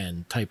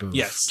Batman type of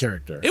Yes.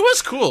 character. It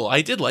was cool.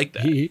 I did like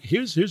that He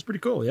was pretty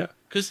cool. Yeah.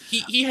 because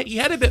he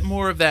had a bit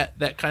more of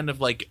that kind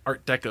of like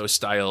Art Deco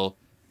style,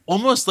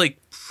 almost like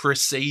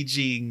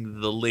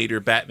presaging the later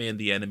Batman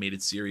the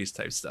Animated Series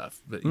type stuff,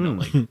 but you know,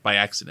 like by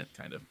accident,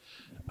 kind of.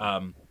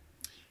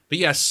 But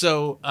yeah,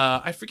 so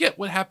I forget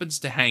what happens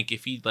to Hank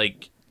if he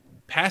like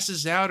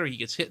passes out or he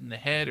gets hit in the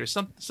head or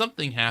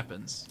something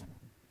happens.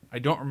 I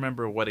don't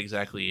remember what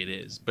exactly it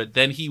is, but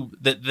then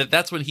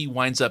that's when he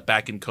winds up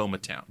back in Coma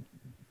Town,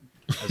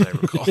 as I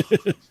recall.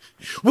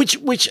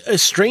 Which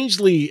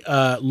strangely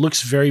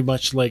looks very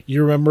much like,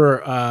 you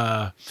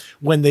remember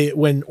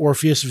when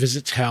Orpheus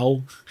visits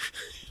hell,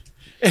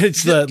 and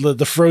it's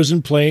the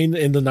frozen plane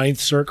in the ninth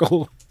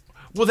circle.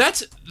 Well,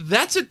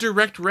 that's a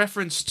direct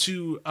reference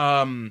to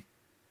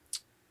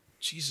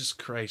Jesus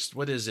Christ,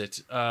 what is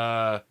it?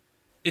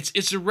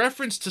 It's a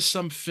reference to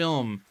some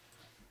film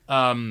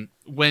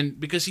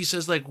because he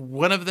says like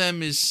one of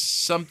them is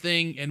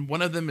something and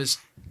one of them is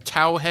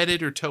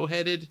toe-headed or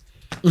toe-headed.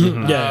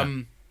 Yeah.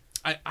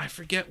 I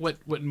forget what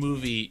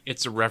movie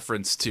it's a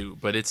reference to,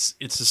 but it's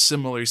a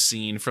similar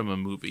scene from a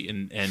movie,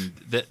 and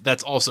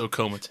that's also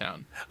Coma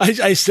Town.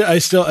 I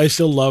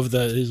still love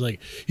that. He's like,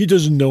 he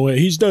doesn't know it.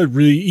 He's not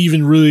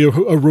really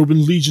a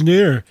Roman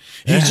legionnaire.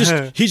 He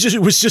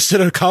was just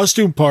at a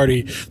costume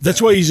party. That's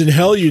why he's in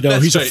hell. You know,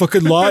 That's he's right. a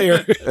fucking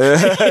liar.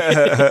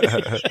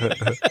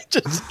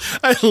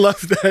 I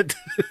love that.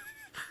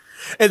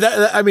 And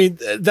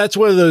that's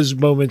one of those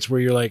moments where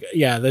you're like,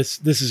 yeah,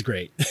 this is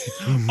great.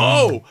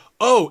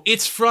 Oh,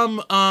 it's from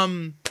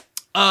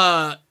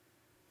I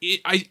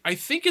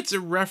think it's a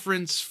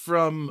reference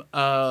from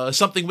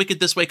Something Wicked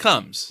This Way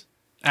Comes,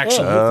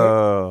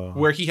 actually,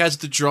 where he has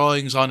the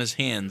drawings on his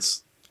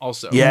hands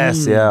also.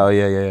 Yes, yeah.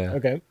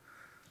 Okay.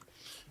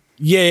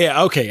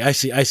 Yeah. Okay. I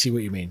see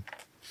what you mean.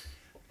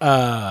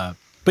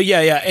 But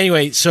yeah.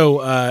 Anyway,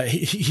 so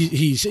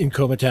he's in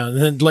Coma Town,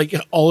 and then like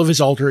all of his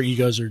alter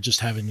egos are just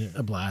having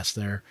a blast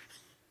there.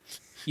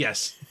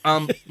 Yes.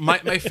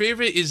 My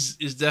favorite is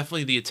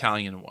definitely the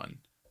Italian one,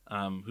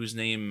 whose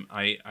name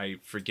I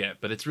forget,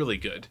 but it's really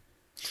good.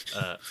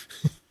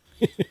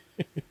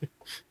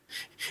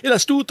 Il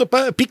astuto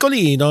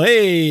piccolino,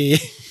 hey.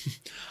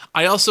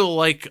 I also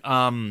like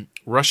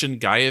Russian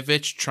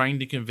Guyevich trying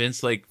to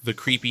convince like the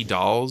creepy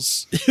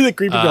dolls The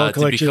creepy doll to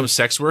collection. become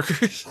sex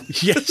workers.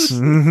 Yes.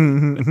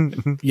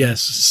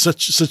 Yes.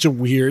 Such a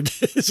weird.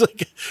 It's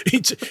like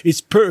it's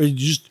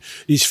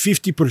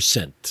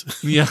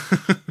 50%. Yeah.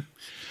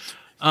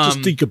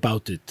 Just think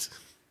about it.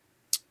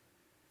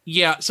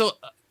 Yeah, so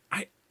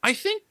I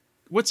think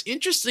what's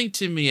interesting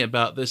to me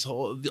about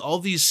all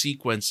these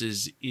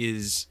sequences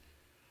is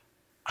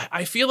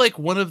I feel like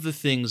one of the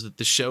things that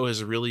the show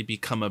has really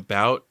become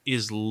about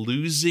is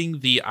losing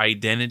the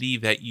identity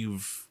that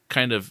you've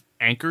kind of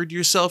anchored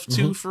yourself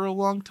to for a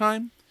long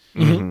time.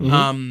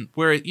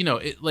 Where, you know,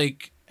 it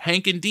like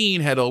Hank and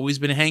Dean had always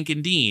been Hank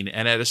and Dean,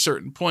 and at a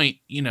certain point,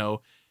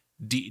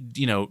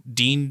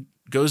 Dean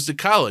goes to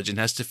college and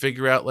has to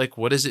figure out like,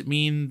 what does it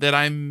mean that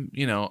I'm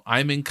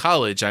in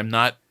college? I'm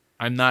not,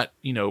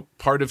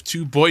 part of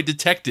two boy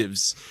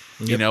detectives,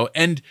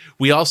 and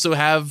we also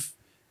have,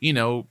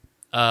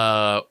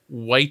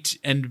 White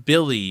and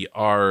Billy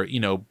are,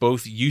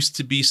 both used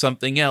to be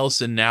something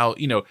else. And now,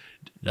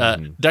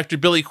 Dr.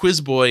 Billy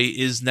Quizboy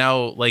is now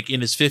like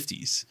in his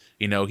 50s,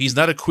 You know, he's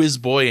not a quiz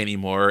boy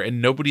anymore,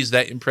 and nobody's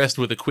that impressed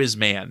with a quiz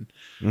man.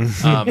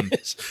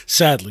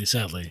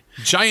 Sadly.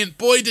 Giant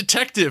boy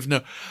detective.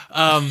 No.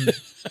 And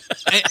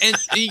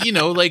you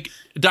know, like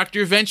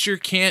Dr. Venture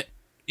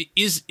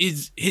is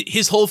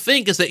his whole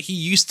thing is that he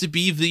used to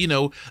be the, you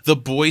know, the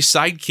boy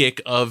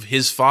sidekick of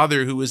his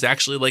father, who was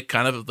actually like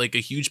kind of like a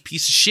huge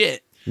piece of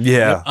shit.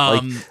 Yeah.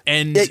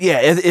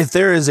 If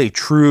there is a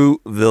true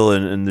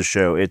villain in the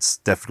show, it's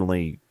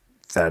definitely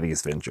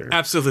Thaddeus Venture.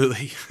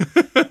 Absolutely.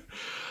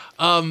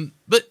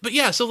 But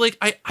yeah, so like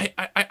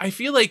I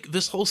feel like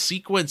this whole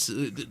sequence,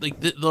 like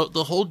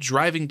the whole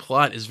driving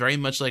plot is very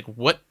much like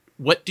what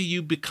do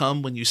you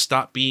become when you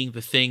stop being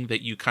the thing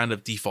that you kind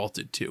of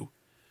defaulted to?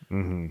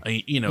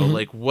 Mm-hmm.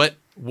 Like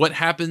what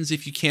happens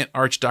if you can't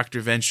arch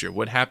Dr. Venture?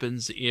 What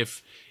happens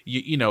if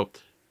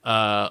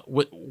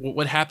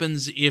what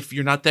happens if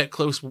you're not that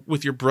close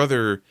with your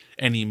brother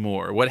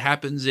anymore? What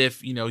happens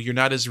if, you know, you're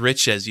not as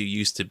rich as you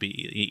used to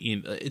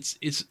be?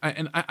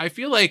 I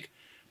feel like,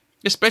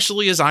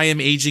 especially as I am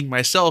aging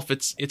myself,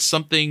 it's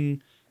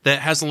something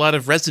that has a lot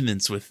of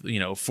resonance with, you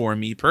know, for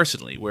me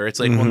personally, where it's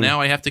like, well, now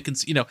I have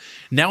to,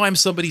 now I'm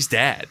somebody's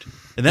dad,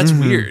 and that's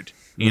weird,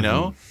 you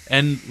know?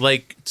 And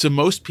like, to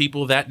most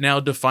people that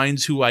now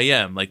defines who I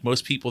am, like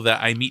most people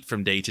that I meet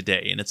from day to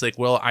day. And it's like,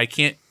 well, I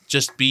can't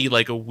just be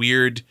like a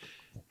weird,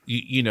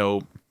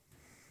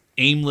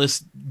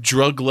 aimless,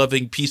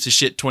 drug-loving piece of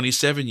shit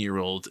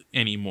 27-year-old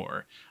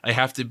anymore. I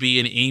have to be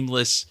an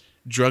aimless,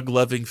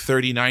 drug-loving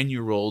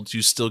 39-year-old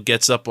who still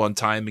gets up on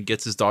time and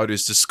gets his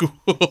daughters to school.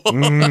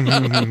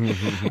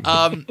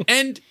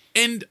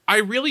 And I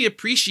really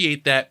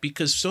appreciate that,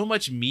 because so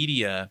much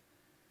media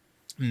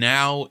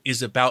now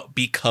is about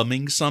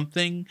becoming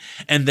something,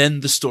 and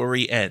then the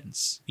story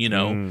ends.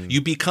 You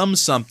become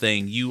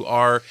something. You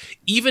are,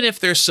 even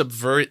if they're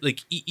subverting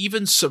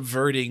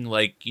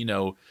like,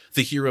 the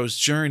hero's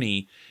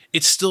journey,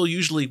 it's still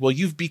usually, well,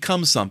 you've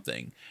become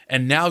something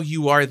and now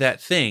you are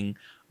that thing.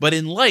 But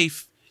in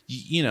life,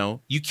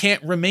 you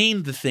can't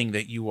remain the thing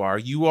that you are.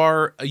 You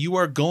are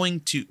going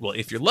to, well,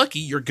 if you're lucky,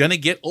 you're going to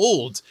get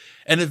old,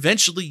 and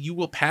eventually you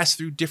will pass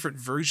through different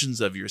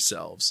versions of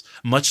yourselves,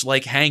 much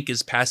like Hank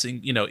is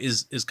passing,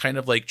 is kind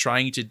of like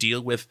trying to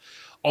deal with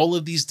all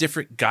of these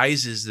different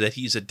guises that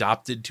he's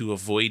adopted to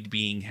avoid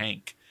being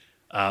Hank.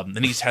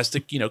 Then he has to,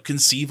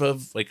 conceive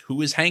of like,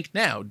 who is Hank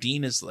now?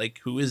 Dean is like,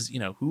 who is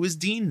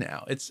Dean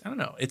now? I don't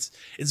know. It's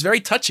very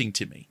touching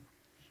to me.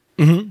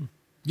 Mm-hmm.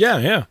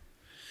 Yeah.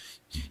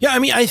 Yeah, I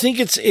mean, I think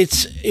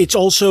it's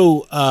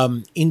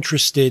also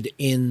interested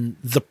in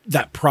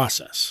that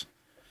process.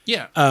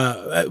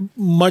 Yeah.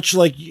 Much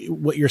like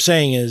what you're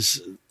saying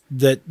is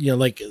that,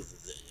 like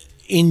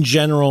in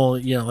general,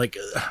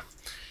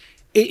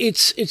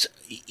 it's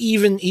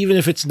even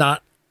if it's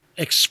not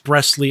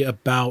expressly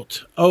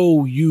about,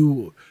 oh,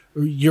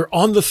 you're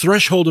on the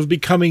threshold of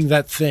becoming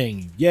that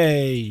thing.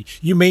 Yay.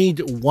 You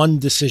made one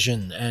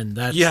decision and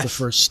that's the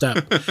first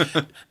step.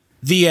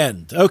 The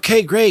end.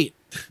 Okay, great.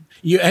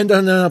 You end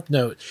on an up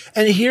note.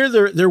 And here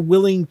they're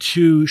willing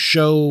to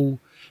show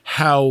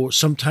how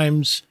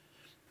sometimes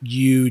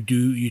you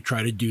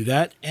try to do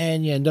that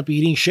and you end up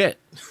eating shit.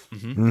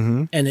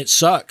 Mm-hmm. And it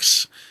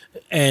sucks.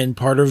 And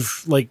part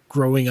of like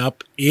growing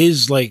up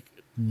is like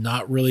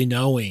not really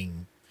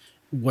knowing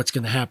what's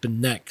going to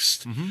happen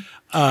next. Mm-hmm.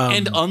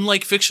 And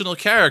unlike fictional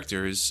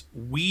characters,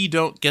 we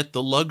don't get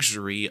the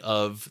luxury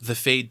of the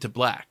fade to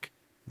black.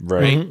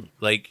 Right? Mm-hmm.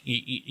 Like,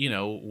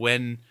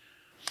 when...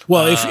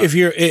 Well,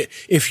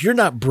 if you're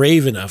not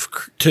brave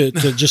enough to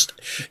just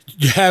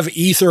have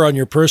ether on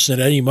your person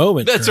at any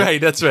moment. That's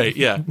right.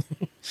 Yeah.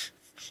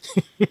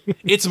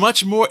 It's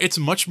much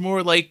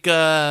more like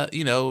the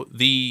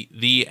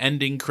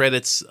ending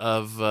credits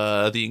of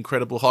the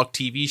Incredible Hulk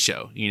TV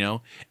show.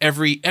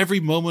 Every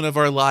moment of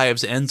our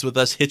lives ends with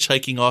us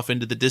hitchhiking off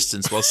into the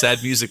distance while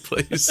sad music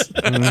plays.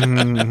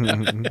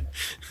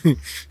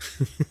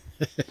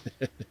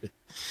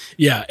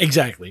 Yeah,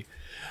 exactly.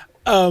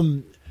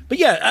 But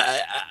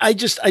yeah, I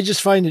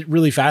just find it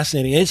really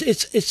fascinating.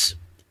 It's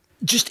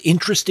just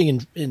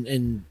interesting,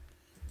 and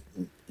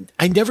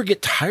I never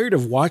get tired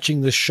of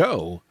watching this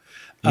show.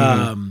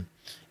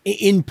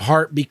 In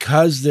part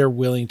because they're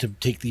willing to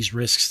take these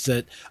risks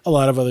that a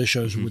lot of other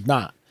shows would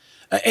not.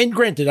 And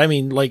granted, I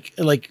mean,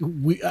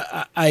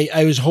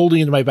 I was holding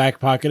into my back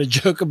pocket a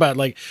joke about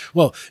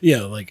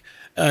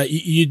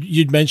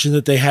you'd mentioned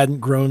that they hadn't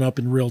grown up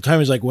in real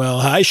time. It's like, well,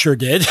 I sure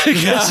did.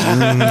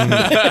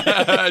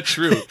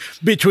 True.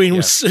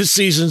 Between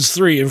seasons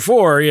 3 and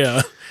 4,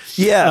 yeah.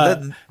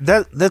 Yeah,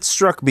 that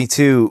struck me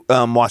too.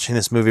 Watching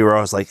this movie, where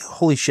I was like,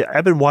 "Holy shit!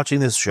 I've been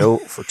watching this show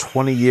for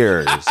 20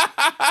 years."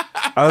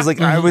 I was like,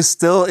 I was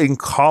still in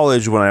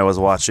college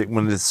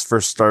when this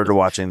first started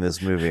watching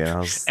this movie,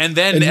 and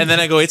then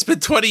I go, "It's been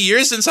 20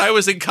 years since I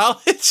was in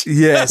college."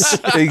 Yes,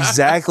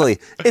 exactly.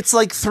 It's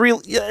like 3,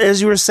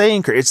 as you were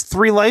saying, Kurt, it's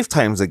 3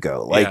 lifetimes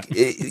ago. Like,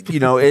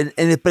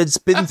 yeah. But it's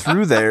been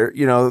through there,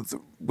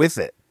 with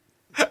it.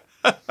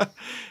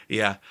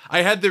 Yeah,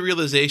 I had the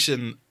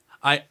realization.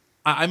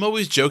 I'm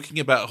always joking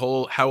about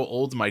how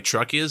old my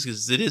truck is,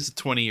 because it is a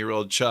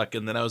 20-year-old truck.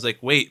 And then I was like,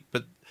 wait,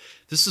 but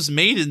this was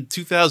made in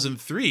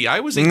 2003. I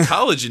was in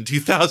college in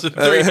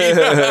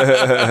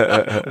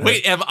 2003.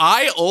 Wait, am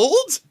I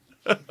old?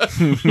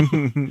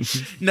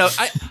 No,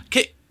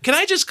 can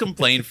I just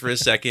complain for a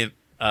second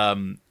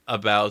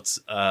about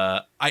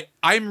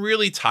I'm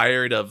really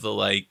tired of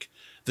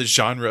the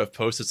genre of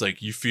posts. It's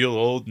like, you feel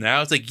old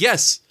now. It's like,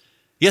 yes,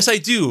 I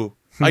do.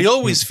 I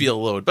always feel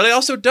old, but I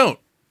also don't.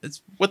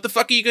 It's, what the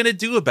fuck are you gonna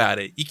do about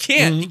it? You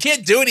can't. You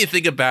can't do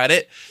anything about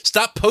it.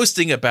 Stop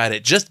posting about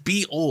it. Just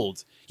be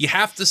old. You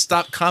have to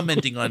stop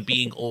commenting on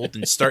being old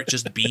and start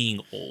just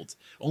being old.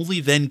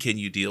 Only then can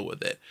you deal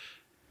with it.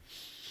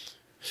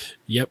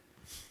 Yep.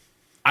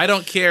 I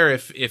don't care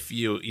if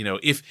you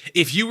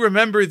you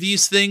remember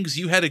these things,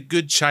 you had a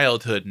good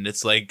childhood, and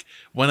it's like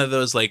one of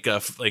those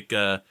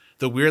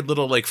the weird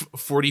little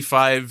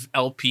 45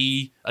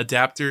 LP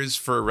adapters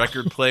for a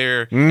record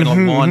player and a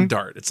lawn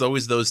dart. It's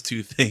always those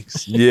two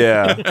things.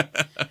 Yeah.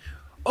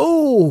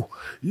 Oh,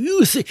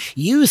 you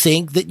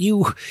think that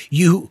you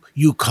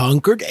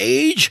conquered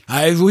age?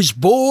 I was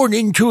born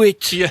into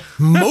it,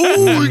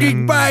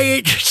 molded by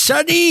it,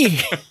 Sonny.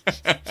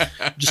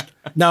 Just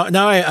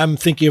now I'm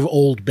thinking of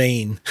Old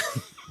Bane.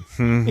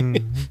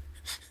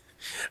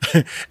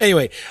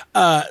 Anyway,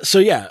 so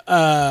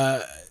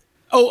yeah.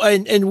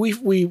 And we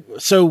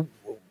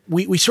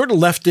sort of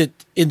left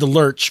it in the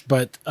lurch,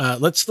 but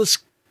let's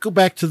go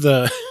back to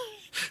the.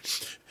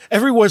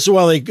 Every once in a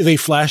while, they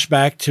flash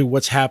back to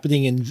what's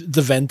happening in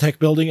the Ventec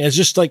building. It's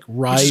just like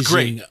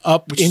rising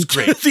up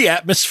into the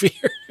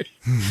atmosphere.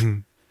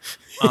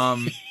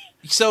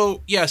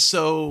 So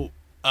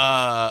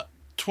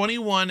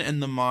 21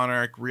 and the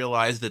Monarch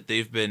realize that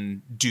they've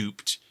been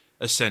duped,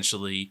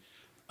 essentially,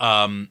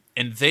 and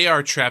they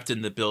are trapped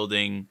in the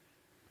building,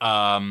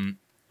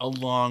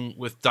 along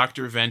with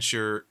Dr.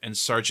 Venture and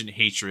Sergeant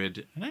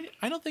Hatred. And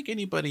I don't think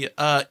anybody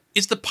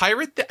is the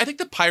pirate. I think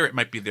the pirate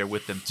might be there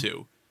with them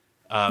too.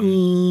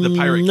 The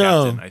pirate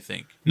captain, I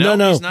think. No,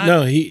 he's not?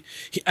 no. He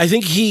I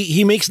think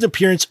he makes an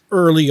appearance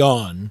early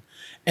on,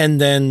 and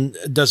then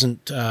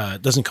doesn't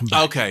come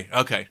back. Okay.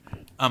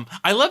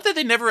 I love that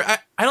they never. I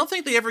don't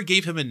think they ever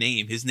gave him a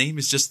name. His name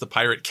is just the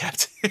pirate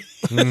captain.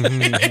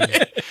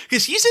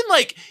 Because he's in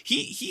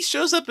he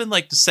shows up in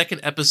the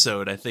second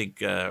episode, I think,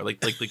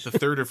 the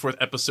third or fourth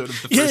episode of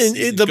the first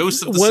season.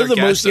 Ghost of the one of the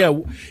most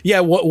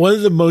one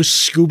of the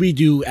most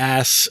Scooby-Doo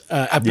ass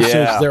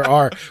episodes there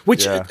are.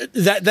 Which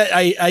that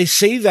I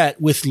say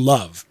that with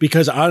love,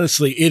 because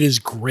honestly, it is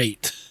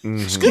great.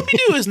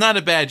 Scooby-Doo is not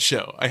a bad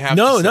show. I have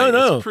to say.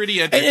 No. It's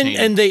pretty entertaining.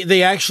 And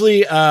they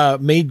actually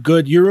made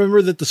good. You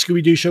remember that the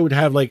Scooby-Doo show would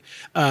have in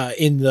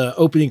the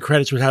opening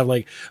credits would have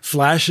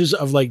flashes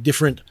of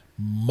different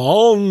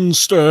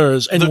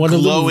monsters, and one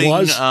of them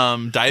was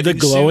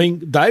diving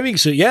diving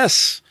suit.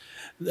 Yes,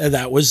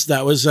 that was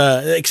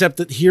except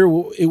that here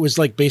it was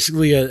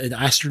basically an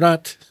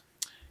astronaut.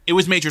 It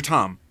was Major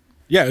Tom.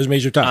 Yeah, it was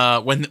Major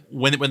Tom. When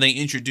they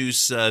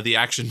introduce the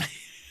Action Man.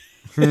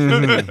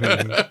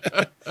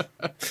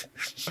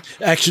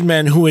 Action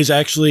Man, who is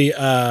actually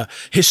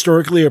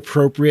historically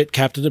appropriate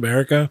Captain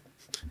America.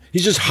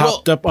 He's just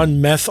hopped up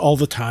on meth all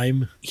the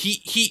time.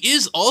 He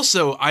is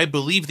also, I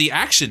believe, the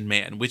Action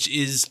Man, which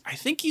is I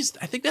think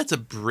that's a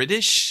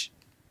British,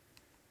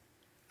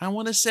 I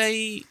want to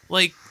say,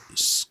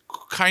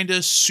 kind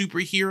of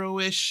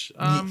superhero-ish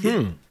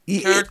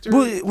character.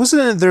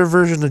 Wasn't it their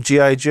version of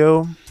G.I.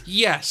 Joe?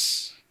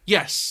 Yes,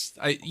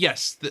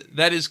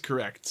 that is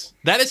correct.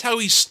 That is how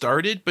he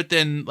started, but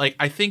then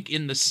I think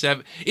in the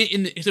so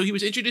he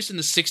was introduced in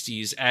the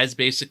 60s as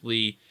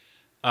basically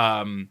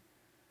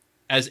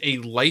as a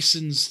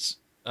licensed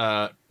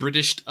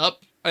Britished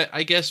up,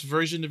 I guess,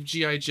 version of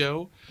G.I.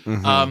 Joe.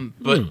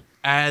 But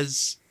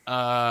as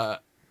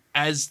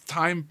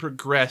time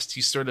progressed,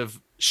 he sort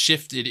of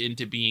shifted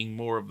into being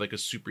more of a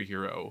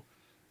superhero,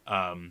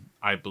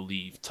 I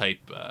believe, type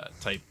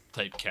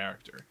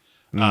character.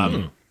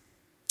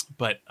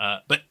 But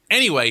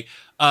anyway,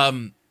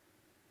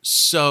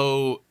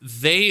 so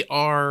they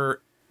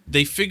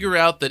figure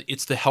out that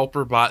it's the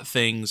Helper bot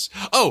things.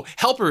 Oh,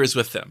 Helper is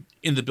with them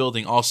in the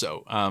building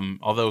also.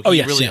 Although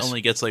he only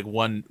gets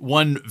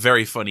one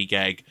very funny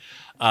gag.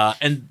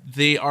 And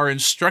they are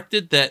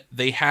instructed that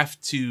they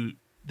have to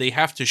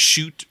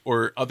shoot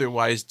or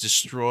otherwise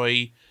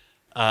destroy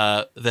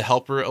the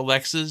Helper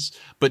Alexas,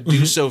 but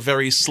do so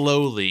very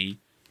slowly,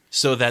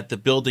 so that the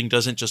building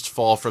doesn't just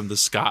fall from the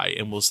sky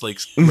and will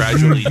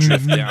gradually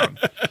drift down.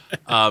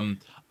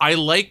 I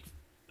like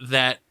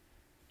that.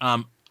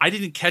 I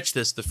didn't catch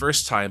this the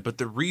first time, but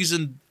the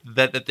reason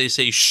that they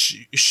say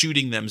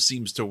shooting them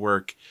seems to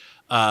work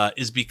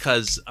is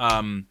because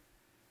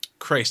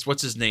Christ,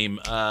 what's his name?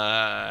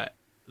 The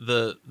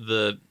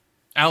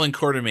Alan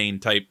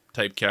Quartermain type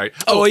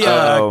character.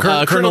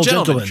 Colonel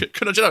Gentleman.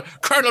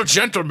 Colonel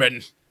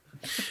Gentleman.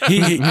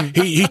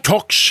 He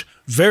talks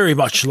very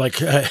much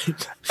like.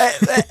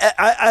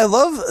 I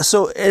love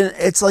and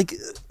it's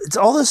it's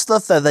all this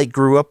stuff that they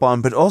grew up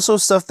on, but also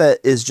stuff that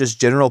is just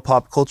general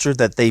pop culture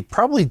that they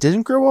probably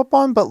didn't grow up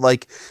on, but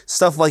like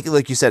stuff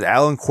like you said,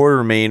 Alan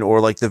Quatermain,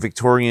 or like the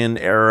Victorian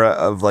era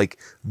of like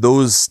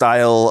those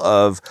style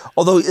of,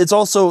 although it's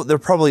also, they're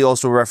probably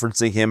also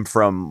referencing him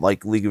from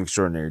like League of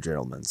Extraordinary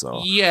Gentlemen.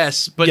 So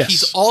yes, but Yes.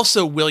 he's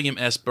also William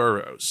S.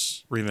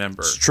 Burroughs,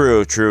 remember? it's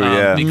true,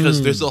 yeah.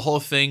 Because there's the whole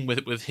thing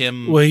with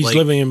him. Well, he's like,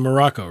 living in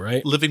Morocco,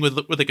 right? living with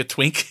like a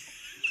twink.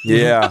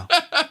 Yeah.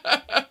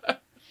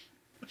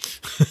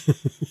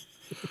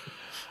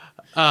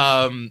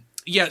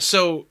 Yeah,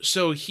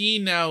 so he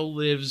now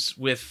lives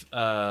with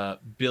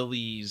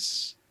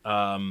Billy's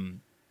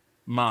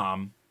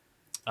mom,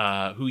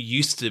 who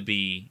used to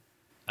be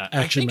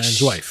Action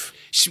Man's wife.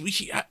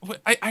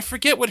 I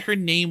forget what her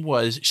name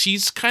was.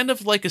 She's kind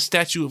of like a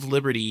Statue of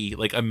Liberty,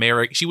 like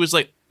American. She was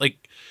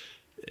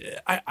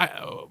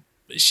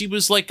she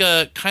was like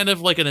a kind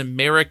of like an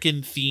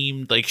American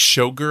themed, like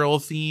showgirl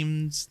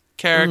themed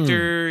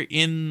character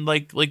in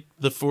like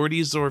the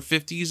 40s or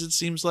 50s, it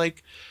seems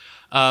like.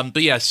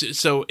 But yeah,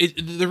 so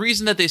the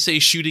reason that they say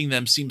shooting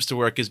them seems to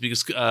work is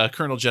because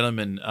Colonel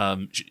Gentleman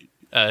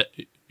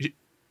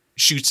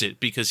shoots it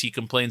because he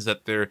complains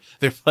that they're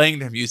playing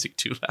their music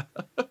too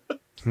loud.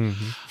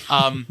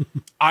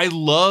 I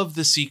love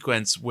the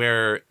sequence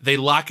where they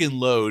lock and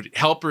load.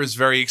 Helper is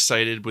very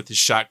excited with his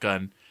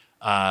shotgun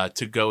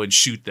to go and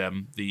shoot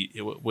them,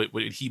 what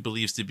he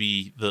believes to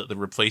be the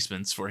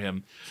replacements for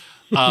him.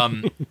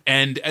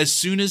 And as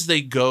soon as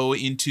they go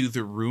into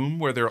the room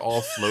where they're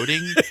all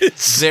floating,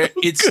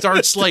 it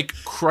starts like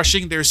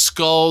crushing their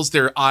skulls.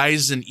 Their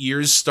eyes and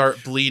ears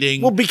start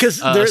bleeding. Well, because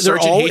they're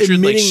Sergeant all Hatred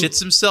emitting. like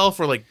shits himself,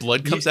 or like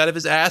blood comes out of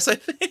his ass, I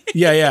think.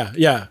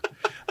 Yeah.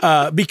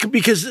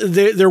 Because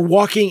they're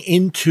walking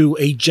into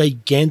a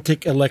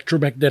gigantic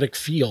electromagnetic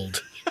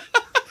field.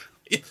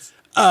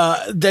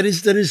 That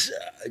is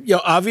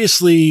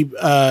obviously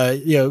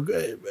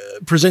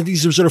presenting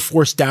some sort of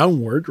force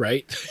downward,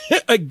 right,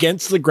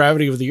 against the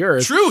gravity of the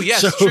Earth. True.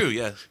 Yes. True.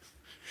 Yes.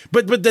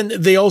 But then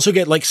they also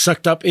get like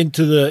sucked up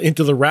into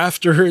the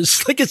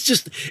rafters. Like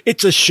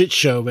it's a shit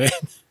show, man.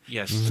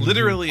 Yes.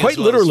 Literally. Quite as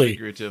well literally. As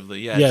figuratively.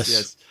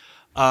 Yes.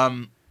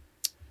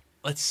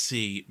 Let's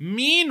see.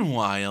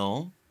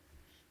 Meanwhile,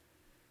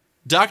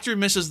 Dr.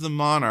 and Mrs. the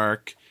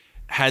Monarch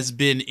has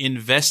been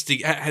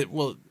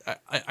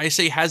I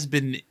say has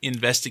been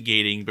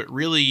investigating, but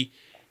really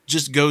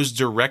just goes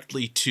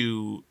directly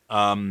to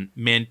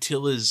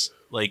Mantilla's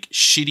like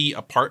shitty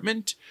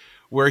apartment,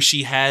 where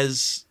she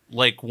has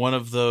like one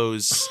of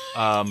those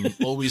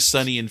Always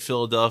Sunny in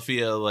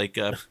Philadelphia, like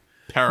a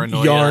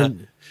paranoia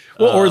Yarn.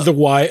 Or the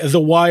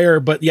wire,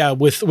 but yeah,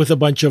 with a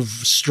bunch of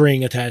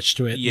string attached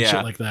to it and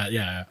shit like that.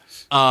 Yeah.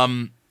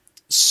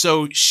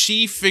 So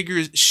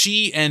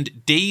she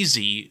and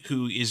Daisy,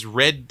 who is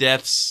Red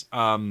Death's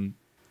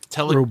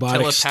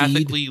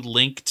telepathically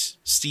linked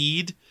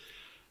steed,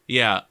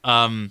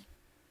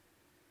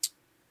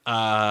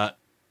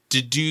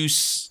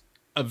 deduce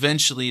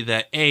eventually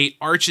that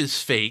Arch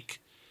is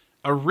fake.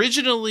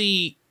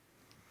 Originally,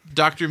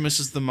 Dr. and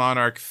Mrs. the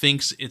Monarch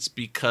thinks it's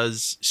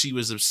because she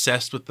was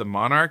obsessed with the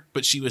Monarch,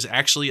 but she was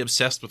actually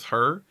obsessed with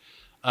her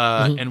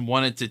and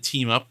wanted to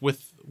team up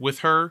with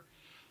her.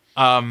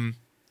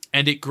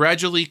 And it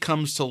gradually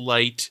comes to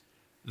light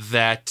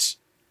that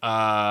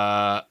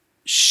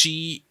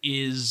she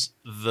is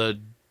the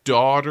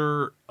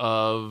daughter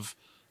of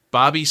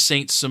Bobby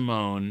St.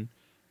 Simone,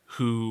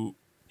 who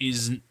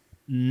is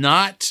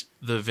not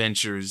the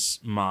Venture's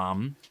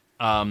mom,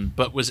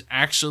 but was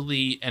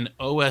actually an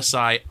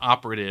OSI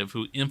operative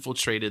who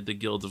infiltrated the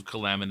Guild of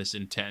Calamitous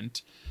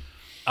Intent,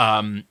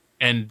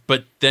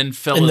 but then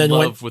fell in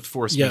love with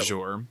Force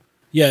Majeure.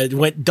 Yeah, it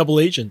went double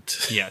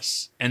agent.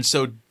 Yes. And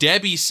so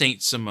Debbie St.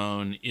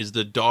 Simone is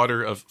the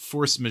daughter of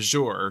Force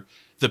Majeure,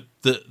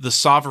 the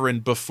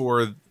sovereign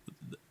before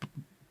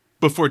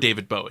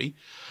David Bowie,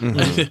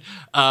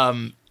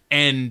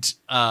 and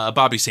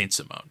Bobby St.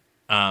 Simone.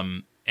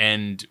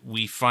 And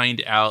we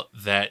find out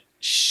that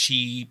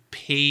she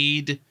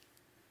paid,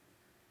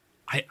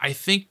 I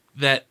think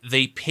that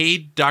they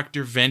paid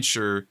Dr.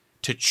 Venture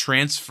to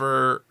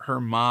transfer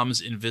her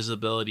mom's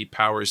invisibility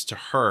powers to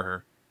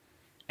her.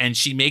 And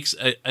she makes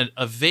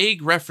a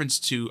vague reference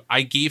to,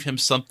 I gave him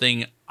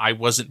something I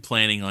wasn't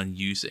planning on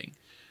using,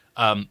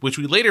 which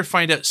we later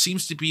find out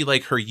seems to be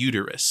like her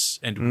uterus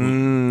and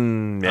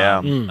womb.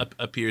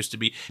 Appears to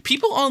be.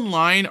 People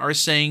online are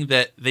saying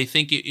that they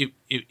think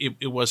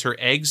it was her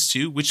eggs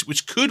too,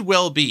 which could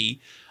well be.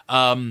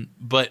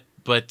 But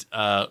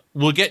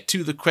we'll get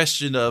to the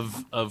question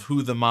of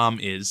who the mom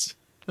is,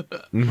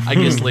 I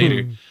guess,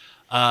 later.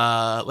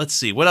 Let's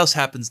see. What else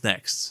happens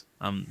next?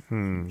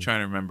 I'm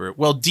trying to remember.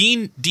 Well,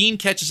 Dean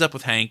catches up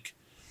with Hank.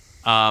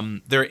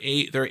 They're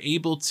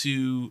able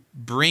to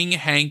bring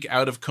Hank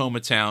out of Coma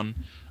Town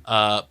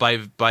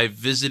by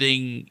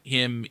visiting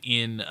him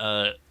in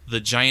the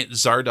giant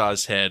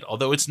Zardoz head.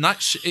 Although it's not,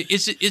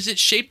 is it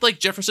shaped like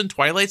Jefferson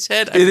Twilight's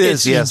head? It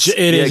is, yes, it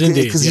is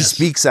indeed, because he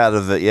speaks out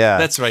of it. Yeah,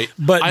 that's right.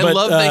 But I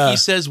love that he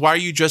says, "Why are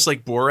you dressed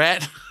like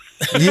Borat?"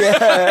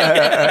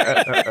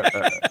 Yeah.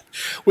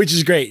 Which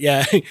is great.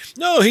 Yeah.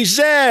 No, he's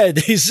Zed.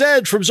 He's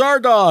Zed from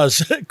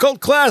Zardoz. Cult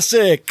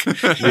classic.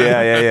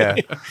 Yeah.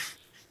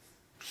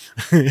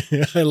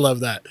 I love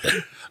that.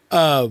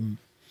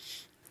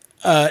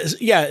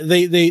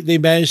 They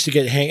managed to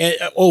get Hank.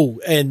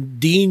 And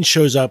Dean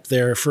shows up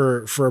there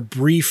for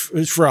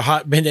a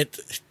hot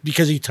minute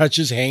because he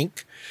touches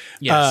Hank.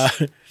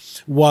 Yes.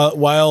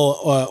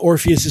 While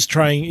Orpheus is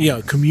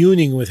trying,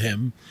 communing with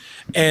him,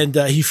 and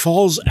he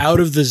falls out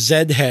of the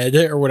Zed head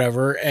or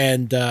whatever,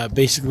 and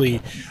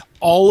basically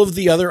all of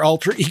the other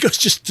alter egos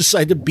just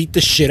decide to beat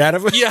the shit out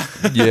of him. Yeah.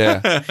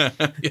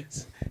 Yeah.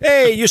 Yes.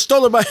 Hey, you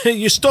stole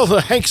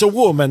Hank's a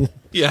woman.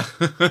 Yeah.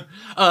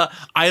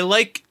 I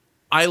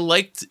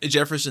liked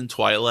Jefferson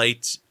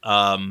Twilight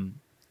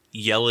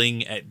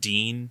yelling at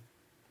Dean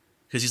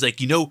because he's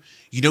like, you know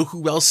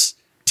who else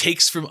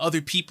takes from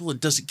other people and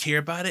doesn't care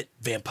about it?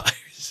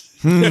 Vampires.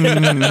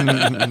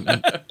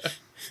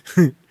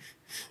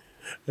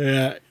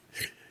 Yeah.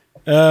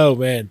 Oh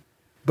man.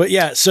 But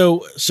yeah,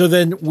 so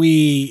then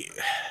the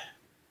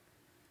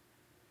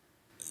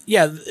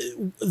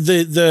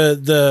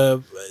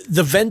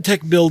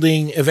Ventec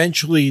building,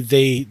 eventually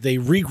they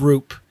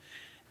regroup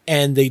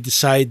and they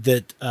decide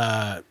that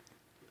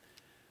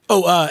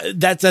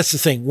that's the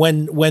thing.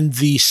 When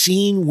the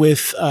scene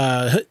with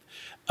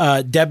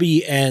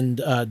Debbie and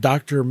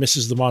Dr.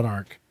 Mrs. the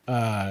Monarch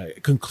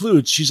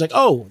concludes, she's like,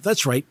 "Oh,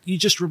 that's right. You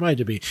just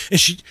reminded me." And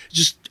she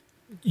just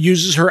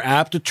uses her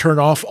app to turn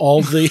off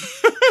all the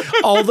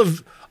all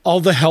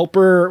the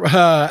helper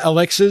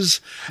Alexas.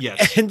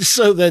 Yes. And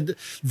so that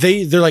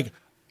they're like,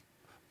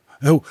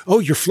 "Oh,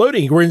 you're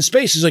floating. We're in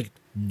space." He's like,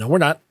 "No, we're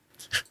not.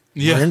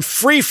 Yeah. We're in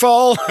free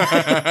fall."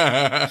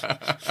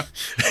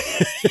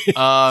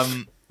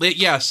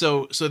 Yeah,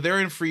 so they're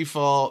in free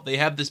fall. They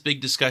have this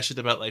big discussion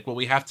about like, well,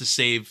 we have to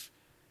save,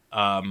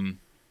 we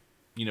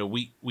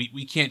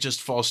can't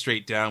just fall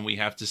straight down. We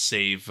have to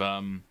save,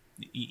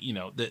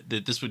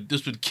 this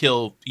would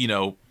kill,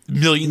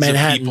 millions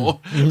Manhattan.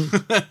 of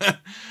people.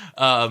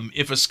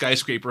 If a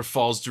skyscraper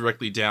falls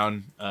directly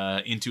down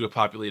into a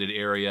populated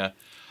area.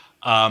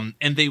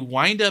 And they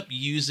wind up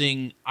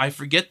using, I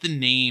forget the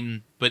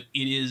name, but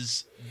it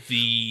is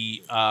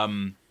the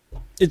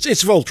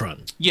It's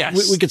Voltron.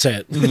 Yes, we could say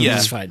it. Yeah,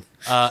 It's fine.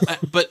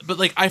 But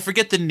like I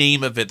forget the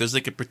name of it. There's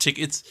like a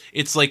particular.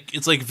 It's like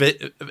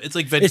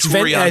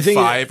Venturion I think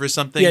 5 or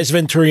something. Yeah, it's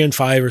Venturion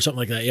 5 or something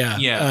like that. Yeah.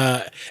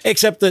 Yeah.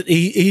 Except that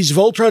he's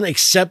Voltron,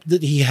 except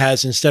that he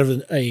has, instead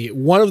of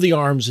one of the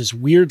arms is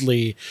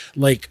weirdly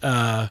like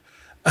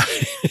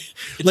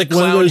It's like a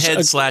one of clown those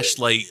head slash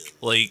like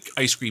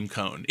ice cream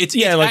cone. It's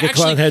like actually, a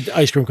clown head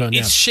ice cream cone.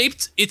 Yeah. It's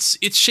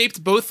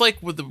shaped both like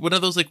with one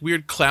of those like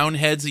weird clown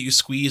heads that you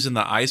squeeze and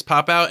the eyes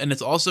pop out, and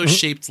it's also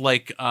shaped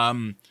like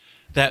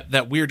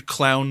that weird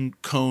clown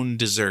cone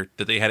dessert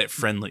that they had at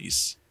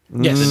Friendly's.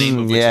 Yes. The name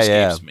of which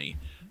yeah. escapes me.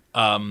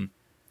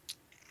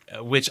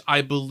 Which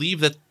I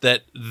believe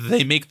that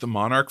they make the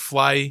Monarch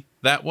fly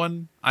that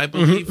one, I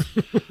believe.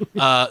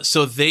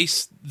 So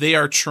they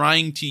are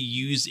trying to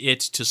use it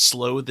to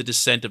slow the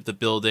descent of the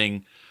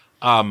building.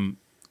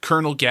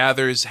 Colonel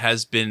Gathers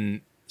has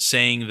been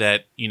saying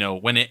that,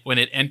 when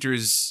it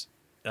enters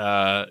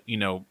US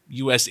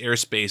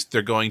airspace,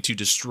 they're going to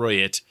destroy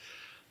it.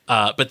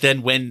 But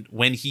then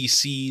when he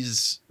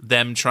sees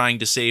them trying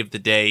to save the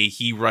day,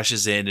 he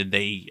rushes in and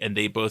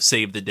they both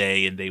save the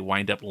day, and they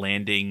wind up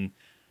landing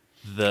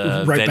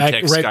the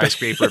Ventec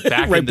skyscraper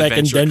back in the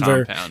Venture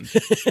Denver compound.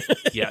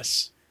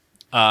 Yes.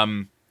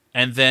 And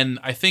then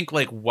I think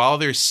like while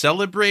they're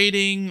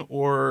celebrating,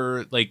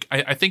 or like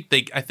I think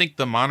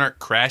the Monarch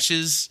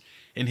crashes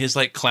in his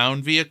like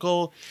clown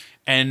vehicle,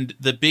 and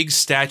the big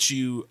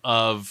statue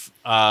of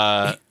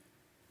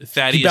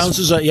Thaddeus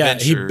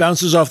he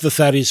bounces off the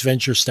Thaddeus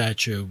Venture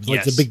statue,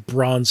 like the Yes. big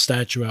bronze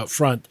statue out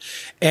front.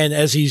 And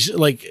as he's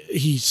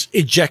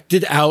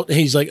ejected out, and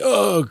he's like,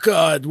 "Oh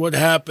God, what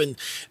happened?"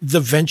 The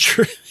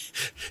Venture,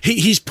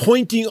 he's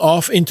pointing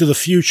off into the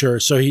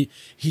future, so he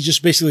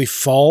just basically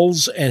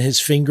falls, and his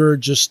finger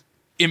just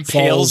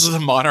impales falls. the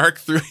Monarch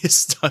through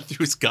his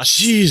guts.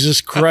 Jesus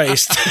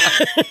Christ!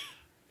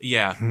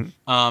 Yeah.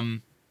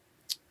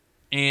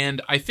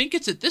 And I think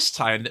it's at this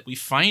time that we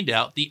find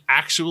out the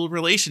actual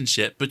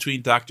relationship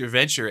between Dr.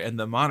 Venture and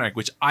the Monarch,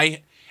 which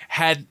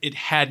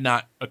had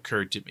not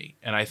occurred to me.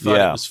 And I thought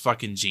it was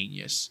fucking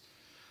genius.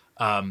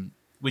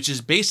 Which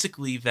is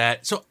basically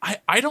that. So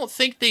I don't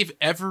think they've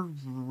ever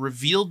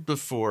revealed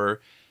before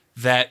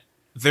that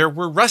there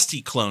were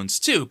Rusty clones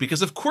too,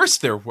 because of course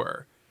there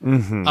were.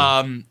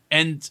 Mm-hmm.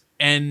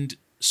 And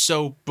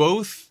so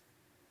both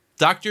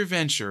Dr.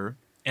 Venture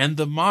and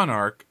the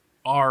Monarch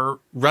are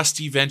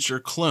Rusty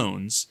Venture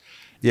clones,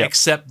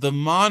 except the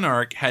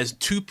Monarch has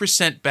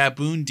 2%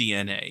 Baboon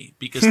DNA,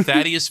 because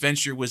Thaddeus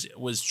Venture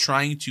was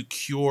trying to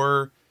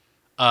cure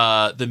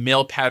the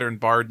male pattern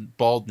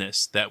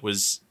baldness that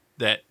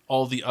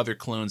all the other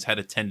clones had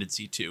a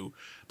tendency to,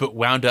 but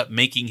wound up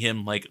making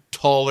him like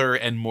taller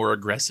and more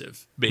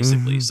aggressive,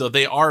 basically. So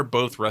they are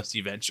both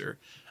Rusty Venture,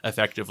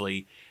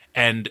 effectively,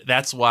 and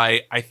that's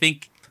why I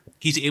think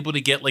he's able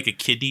to get like a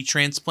kidney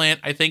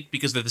transplant, I think,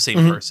 because they're the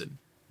same person.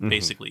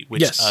 basically,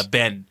 which Yes.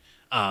 Ben,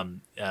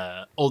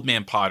 Old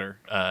Man Potter,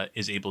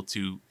 is able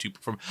to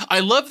perform. I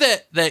love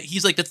that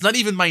he's like, that's not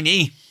even my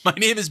name. My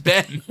name is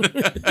Ben,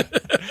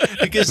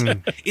 because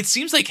it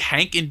seems like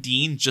Hank and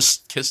Dean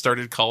just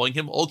started calling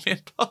him Old Man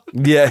Potter.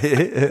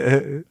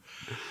 Yeah.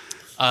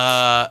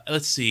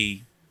 Let's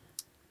see.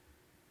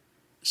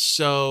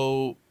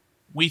 So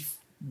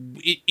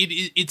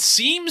it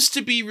seems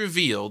to be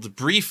revealed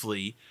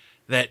briefly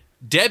that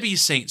Debbie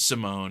Saint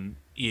Simone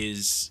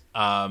is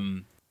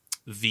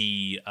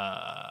the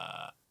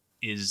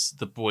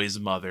boy's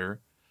mother,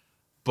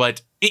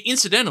 but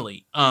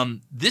incidentally,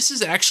 this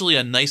is actually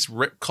a nice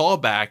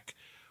callback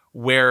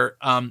where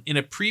in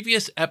a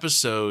previous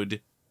episode,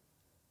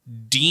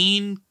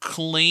 Dean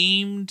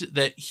claimed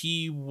that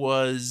he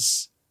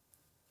was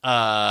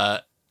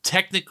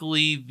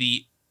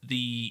technically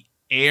the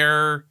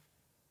heir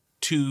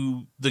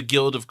to the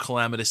Guild of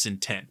Calamitous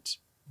Intent,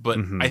 but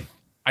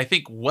I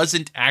think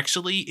wasn't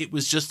actually. It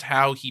was just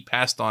how he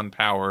passed on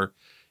power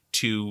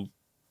to,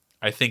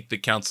 I think, the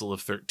Council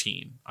of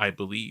 13, I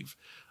believe.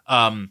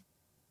 But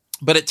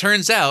it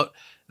turns out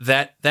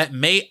that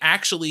may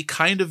actually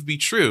kind of be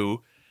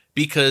true,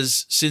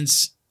 because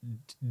since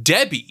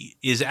Debbie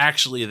is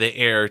actually the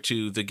heir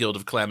to the Guild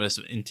of Calamitous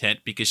Intent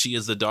because she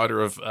is the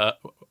daughter of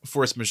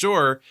Force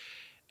Majeure,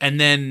 and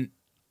then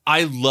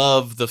I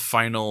love the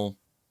final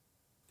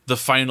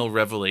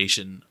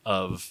revelation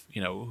of,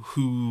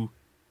 who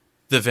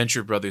the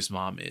Venture Brothers'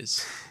 mom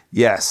is.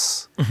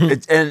 Yes.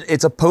 And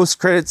it's a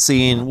post-credit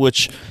scene,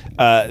 which,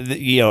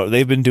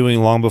 they've been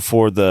doing long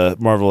before the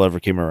Marvel ever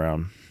came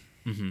around.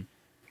 Mm-hmm.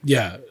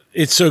 Yeah,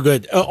 it's so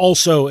good.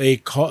 Also, a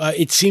call.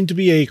 It seemed to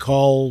be a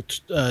call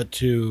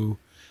to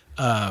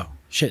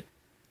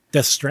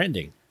Death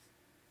Stranding.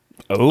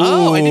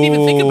 Oh, I didn't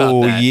even think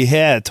about that.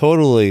 Yeah,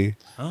 totally.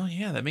 Oh,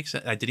 yeah, that makes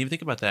sense. I didn't even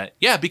think about that.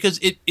 Yeah, because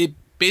it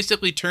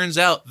basically turns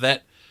out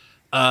that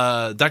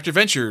Dr.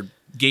 Venture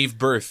gave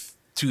birth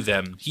to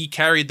them. He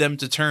carried them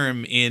to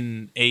term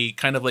in a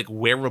kind of like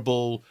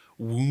wearable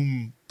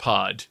womb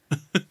pod,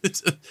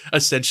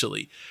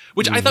 essentially,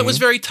 which I thought was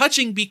very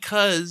touching,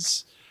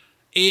 because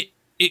it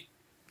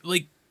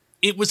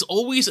was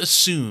always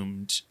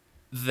assumed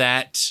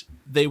that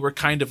they were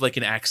kind of like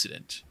an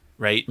accident,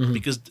 right?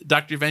 Because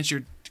Dr.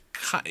 Venture,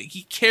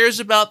 he cares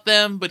about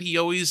them, but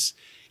he's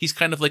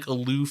kind of like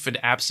aloof and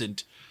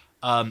absent.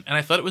 And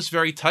I thought it was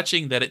very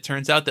touching that it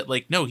turns out that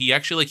no, he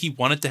actually he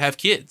wanted to have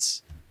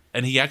kids,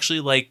 and he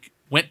actually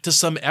went to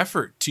some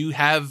effort to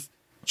have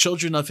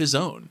children of his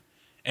own.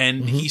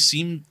 And he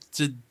seemed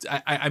to,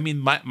 I mean,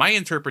 my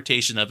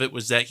interpretation of it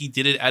was that he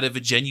did it out of a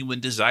genuine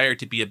desire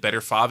to be a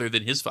better father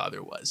than his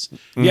father was.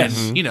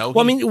 Yes. And, Well,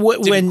 I mean,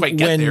 didn't quite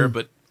get there,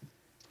 but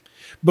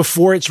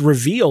before it's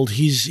revealed,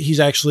 he's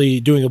actually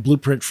doing a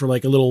blueprint for a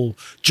little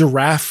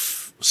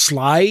giraffe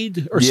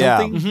slide or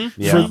something.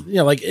 Yeah. For,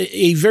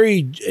 a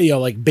very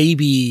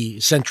baby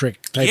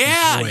centric type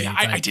of way. Yeah,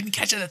 I didn't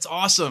catch it. That's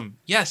awesome.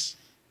 Yes.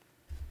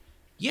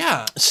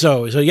 Yeah.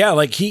 So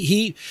yeah,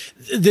 he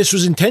this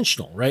was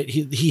intentional, right?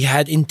 He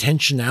had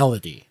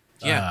intentionality.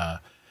 Yeah.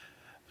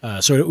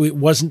 So it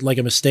wasn't like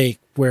a mistake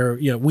where,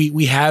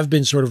 we have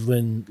been sort of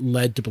been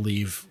led to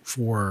believe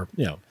for,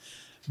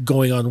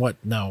 going on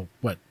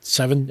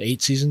 7,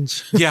 8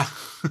 seasons? Yeah.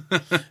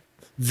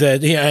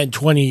 That in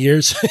 20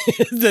 years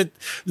that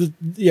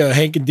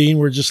Hank and Dean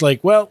were just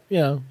a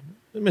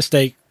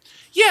mistake.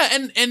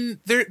 Yeah, and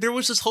there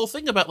was this whole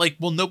thing about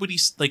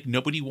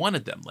nobody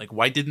wanted them.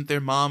 Why didn't their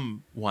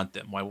mom want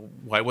them?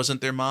 Why wasn't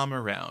their mom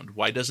around?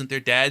 Why doesn't their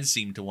dad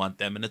seem to want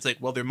them? And it's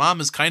their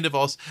mom is kind of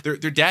also their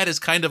dad is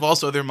kind of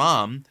also their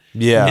mom.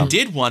 Yeah. And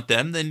did want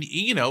them, then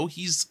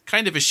he's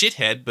kind of a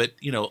shithead, but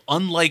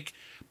unlike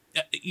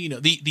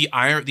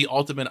the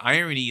ultimate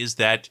irony is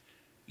that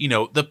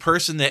the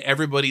person that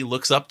everybody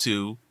looks up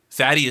to,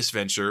 Thaddeus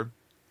Venture,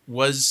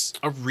 was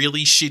a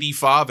really shitty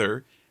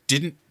father.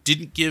 Didn't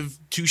give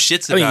two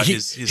shits about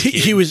his kid.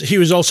 He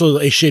was also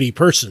a shitty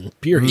person.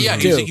 Period. Yeah,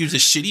 he was a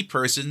shitty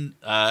person,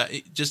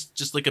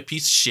 just like a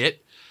piece of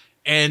shit.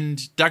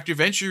 And Dr.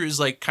 Venture is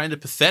kind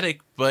of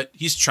pathetic, but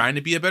he's trying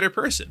to be a better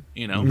person,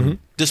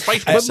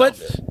 despite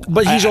himself.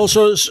 But he's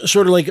also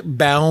sort of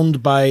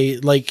bound by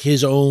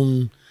his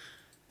own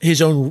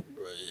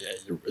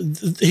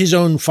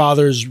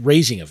father's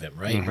raising of him,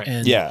 right? Mm-hmm.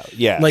 And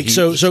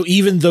so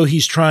even though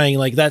he's trying,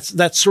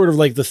 that's sort of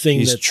the thing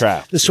he's that's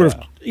trapped. It's sort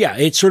of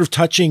it's sort of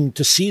touching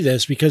to see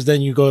this, because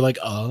then you go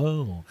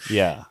oh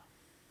yeah.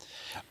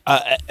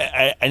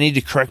 I need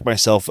to correct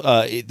myself.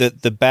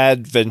 The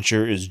bad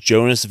Venture is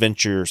Jonas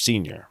Venture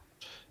Senior.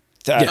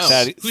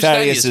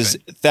 Thaddeus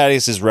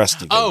is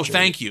Rusty. Oh, Venture.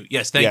 thank you.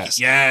 Yes, thank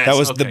you. Yes, that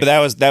was okay.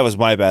 that was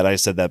my bad. I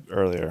said that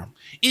earlier.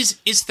 Is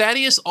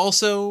Thaddeus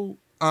also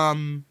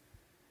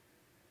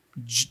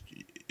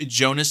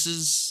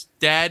Jonas's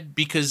dad?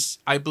 Because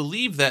I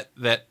believe that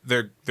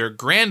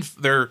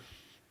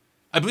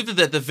I believe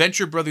that the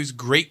Venture Brothers'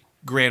 great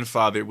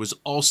grandfather was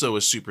also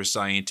a super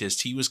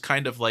scientist. He was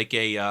kind of like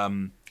a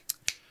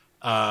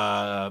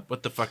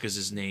what the fuck is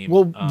his name?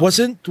 Well,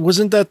 wasn't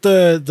that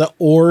the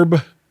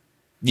orb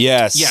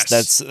Yes.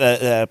 That's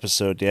that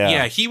episode. Yeah.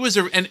 Yeah, he was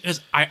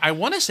I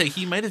want to say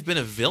he might have been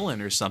a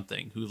villain or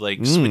something who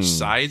like switched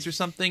sides or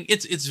something.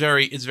 It's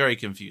very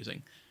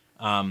confusing.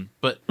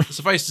 But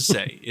suffice to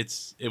say,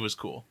 it was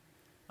cool.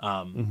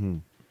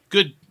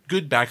 Good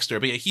backstory.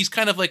 But yeah, he's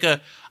kind of like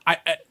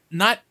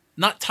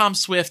not Tom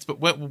Swift, but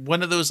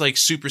one of those like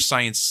super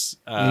science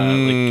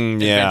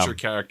adventure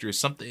characters.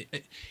 Something.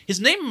 His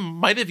name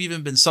might have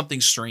even been something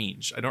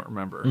strange. I don't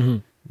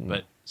remember.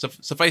 But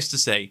suffice to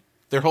say,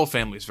 their whole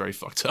family is very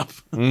fucked up.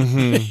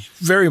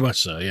 Very much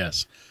so.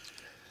 Yes.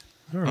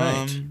 All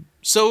right.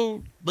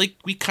 So like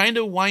we kind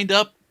of wind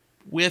up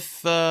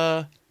with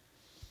they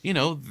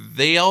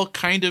all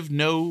kind of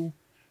know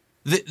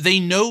they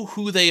know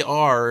who they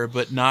are,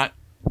 but not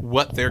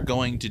what they're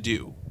going to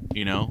do.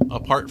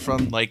 Apart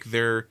from like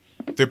they're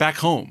back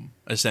home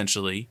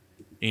essentially.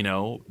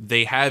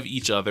 They have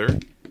each other.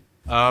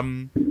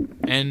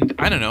 And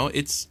I don't know.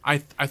 I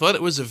thought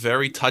it was a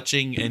very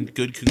touching and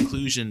good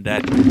conclusion.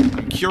 That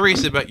I'm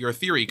curious about your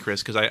theory,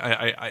 Chris, because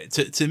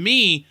to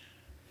me,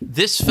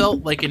 this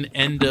felt like an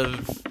end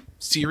of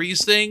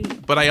series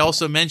thing. But I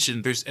also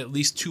mentioned there's at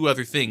least two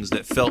other things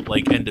that felt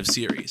like end of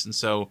series, and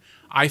so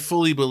I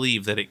fully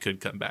believe that it could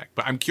come back.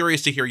 But I'm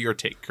curious to hear your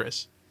take,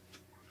 Chris.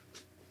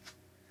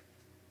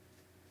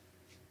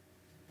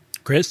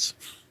 Chris,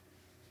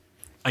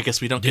 I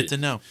guess we don't get to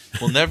know.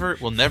 We'll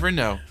never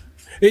know.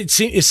 It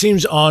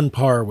seems on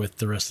par with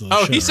the rest of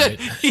the show. He said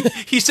right?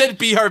 he said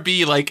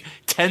BRB like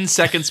 10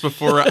 seconds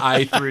before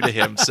I threw to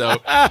him. So,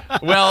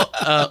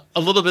 a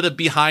little bit of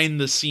behind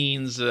the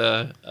scenes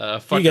fuck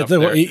you get up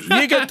there.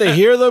 You get to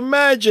hear the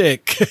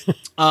magic.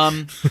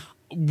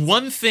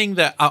 One thing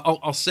that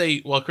I'll say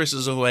while Chris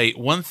is away,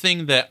 one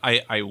thing that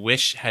I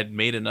wish had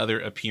made another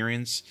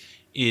appearance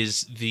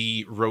is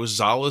the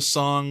Rosala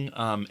song,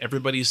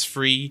 Everybody's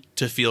Free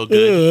to Feel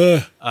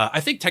Good. I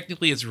think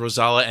technically it's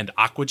Rosala and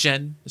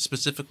Aquagen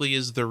specifically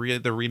is the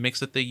remix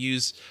that they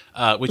use,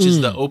 which is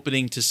the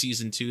opening to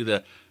season 2,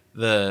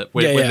 where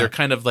they're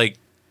kind of like,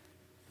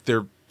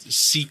 they're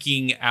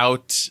seeking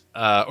out,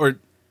 or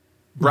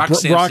Brock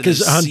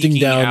is hunting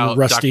down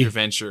Rusty. Dr.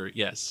 Venture,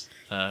 yes,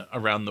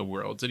 around the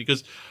world. And he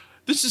goes,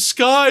 "This is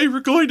Sky, we're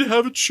going to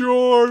have a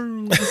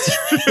child."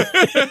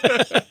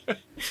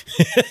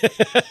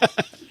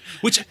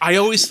 Which I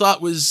always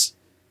thought was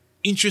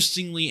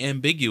interestingly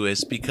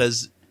ambiguous,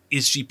 because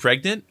is she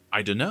pregnant?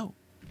 I don't know.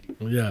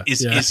 Yeah.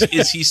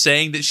 Is he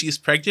saying that she's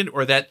pregnant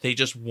or that they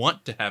just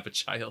want to have a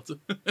child?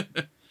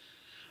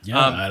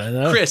 I don't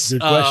know. Chris,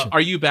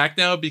 are you back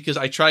now? Because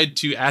I tried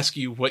to ask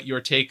you what your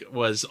take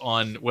was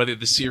on whether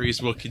the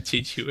series will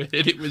continue, and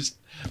it was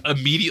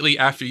immediately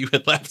after you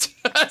had left.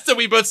 So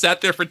we both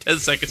sat there for 10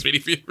 seconds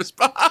waiting for you to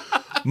respond.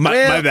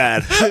 My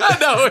bad.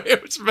 No,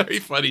 it was very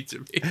funny to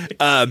me.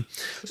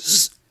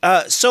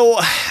 So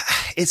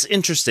it's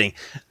interesting.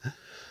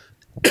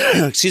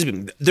 Excuse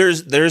me.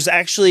 There's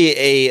actually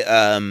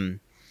a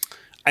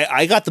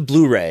I got the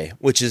Blu-ray,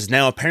 which is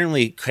now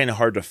apparently kind of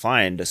hard to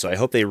find. So I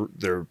hope they're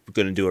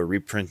going to do a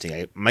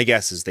reprinting. My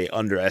guess is they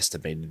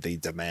underestimated the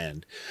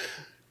demand.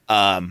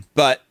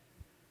 But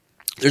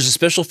there's a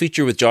special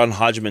feature with John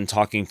Hodgman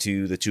talking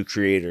to the two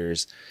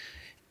creators,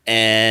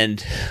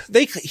 and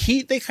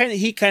he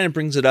kind of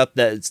brings it up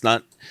that it's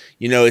not,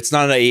 it's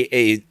not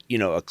a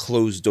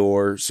closed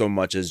door so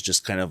much as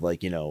just kind of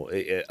like,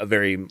 a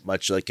very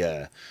much like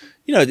a,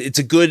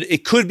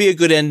 it could be a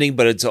good ending,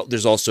 but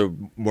there's also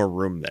more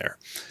room there.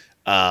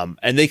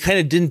 And they kind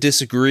of didn't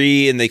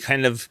disagree, and they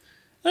kind of,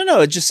 I don't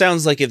know, it just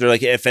sounds like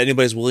if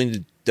anybody's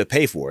willing to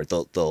pay for it,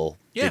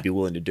 they'd be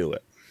willing to do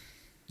it.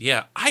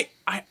 Yeah, I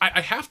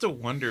have to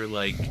wonder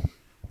like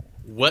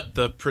what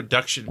the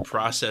production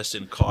process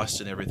and cost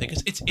and everything,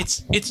 because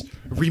it's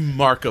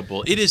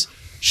remarkable. It is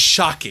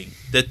shocking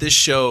that this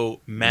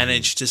show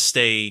managed to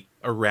stay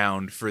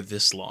around for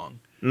this long.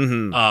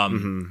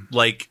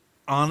 Like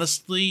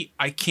honestly,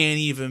 I can't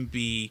even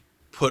be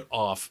put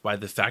off by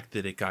the fact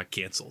that it got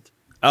canceled.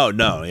 Oh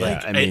no,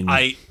 yeah.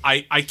 Like,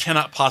 I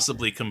cannot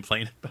possibly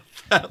complain about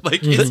that.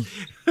 Like it's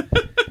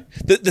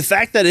the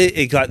fact that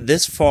it got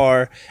this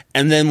far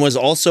and then was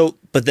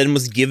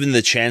given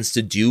the chance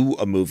to do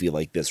a movie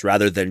like this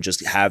rather than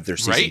just have their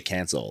season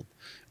canceled,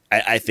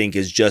 I think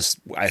is just,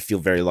 I feel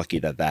very lucky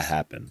that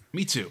happened.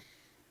 Me too.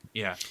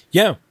 Yeah.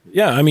 Yeah.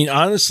 I mean,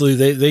 honestly,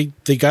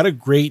 they got a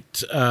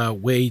great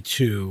way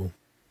to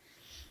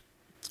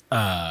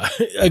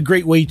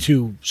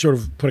sort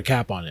of put a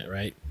cap on it,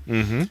 right?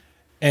 Mm-hmm.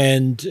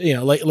 And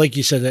like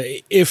you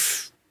said,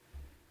 if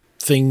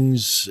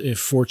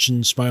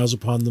fortune smiles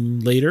upon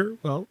them later,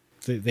 well,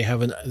 they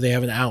have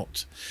an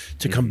out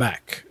to come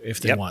back if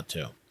they want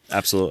to.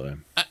 Absolutely.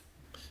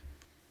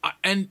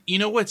 And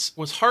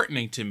what's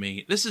heartening to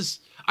me,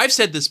 I've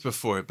said this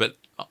before, but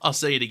I'll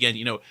say it again.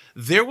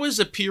 There was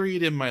a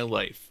period in my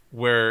life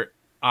where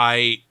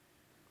I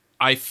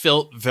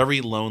felt very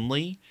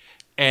lonely,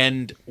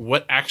 and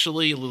what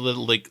actually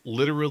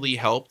literally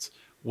helped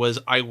was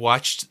I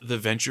watched the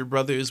Venture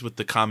Brothers with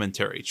the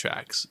commentary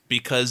tracks,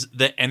 because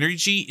the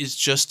energy is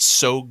just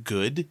so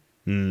good.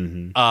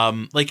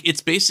 Mm-hmm. Like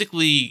it's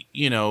basically,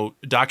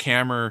 Doc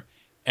Hammer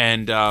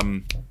and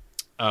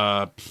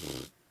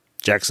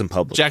Jackson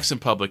Public. Jackson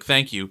Public,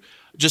 thank you.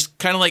 Just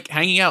kind of like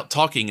hanging out,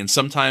 talking, and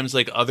sometimes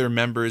like other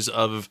members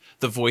of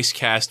the voice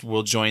cast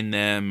will join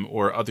them,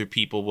 or other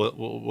people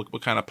will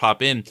kind of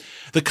pop in.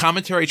 The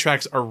commentary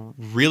tracks are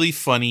really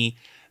funny.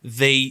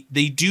 They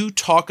do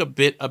talk a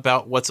bit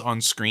about what's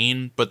on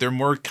screen, but they're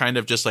more kind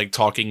of just like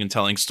talking and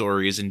telling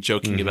stories and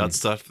joking about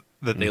stuff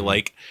that they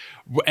like.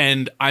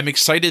 And I'm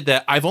excited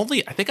that I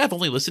think I've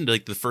only listened to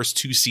like the first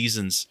 2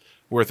 seasons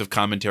worth of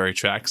commentary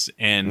tracks,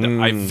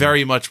 and I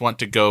very much want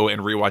to go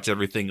and rewatch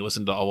everything,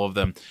 listen to all of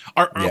them.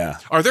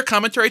 Are there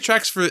commentary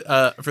tracks for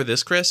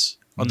this, Chris?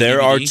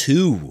 There are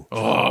 2.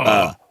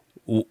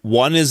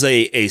 One is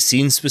a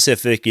scene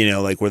specific,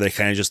 like where they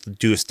kind of just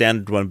do a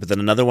standard one, but then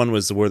another one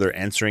was where they're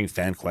answering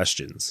fan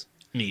questions.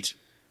 Neat.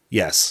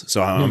 Yes,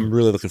 so I'm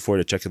really looking forward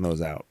to checking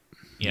those out.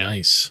 Yeah.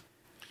 Nice.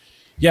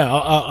 Yeah,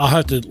 I'll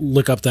have to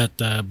look up that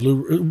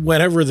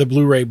whenever the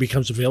Blu-ray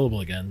becomes available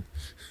again.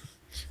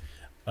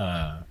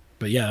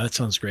 But yeah, that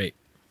sounds great.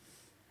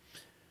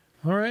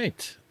 All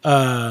right.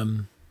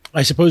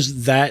 I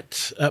suppose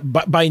that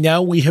by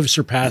now we have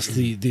surpassed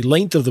the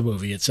length of the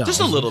movie itself. Just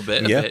a little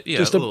bit.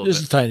 Just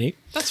a tiny.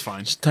 That's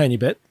fine. Just a tiny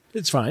bit.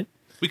 It's fine.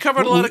 We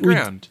covered a lot of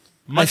ground.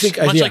 Much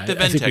like the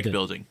Ventec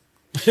building.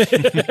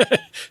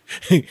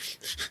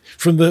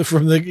 From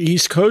the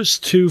East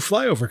Coast to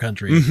flyover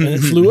country, and it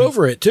flew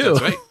over it too.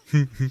 That's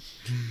right.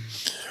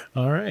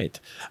 All right.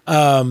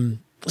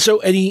 So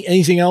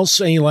anything else?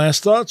 Any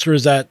last thoughts, or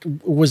was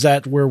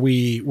that where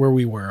we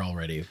were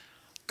already?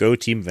 Go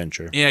Team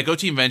Venture. Yeah, go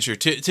Team Venture.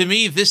 To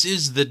me, this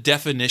is the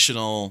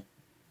definitional,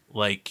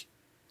 like,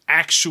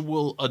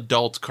 actual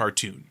adult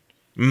cartoon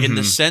in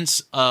the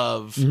sense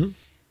of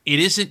it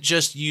isn't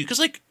just you, because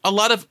like a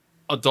lot of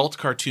adult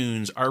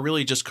cartoons are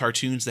really just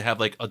cartoons that have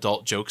like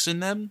adult jokes in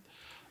them.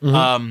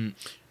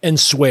 And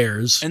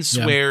swears and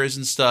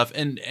stuff,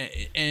 and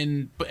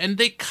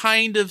they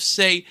kind of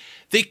say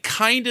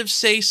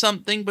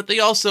something, but they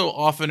also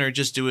often are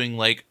just doing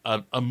like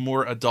a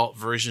more adult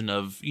version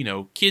of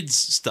kids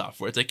stuff,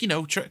 where it's like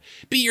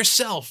be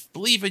yourself,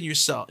 believe in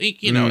yourself,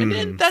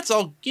 and that's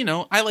all.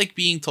 I like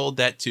being told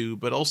that too,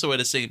 but also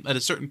at a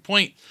certain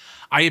point,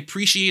 I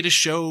appreciate a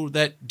show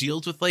that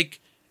deals with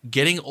like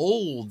getting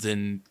old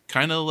and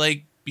kind of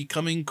like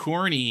becoming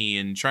corny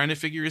and trying to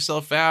figure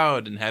yourself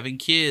out and having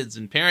kids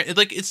and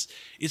it's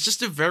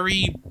just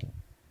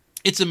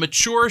it's a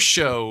mature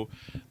show,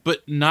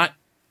 but not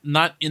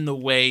in the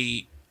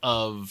way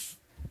of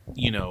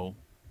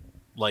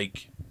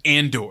like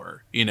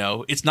Andor.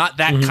 It's not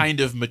that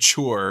kind of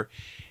mature.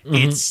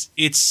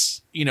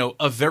 It's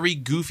a very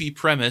goofy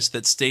premise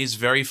that stays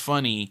very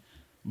funny,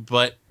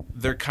 but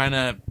they're kind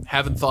of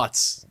having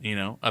thoughts,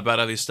 about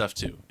other stuff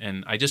too.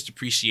 And I just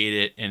appreciate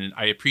it. And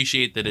I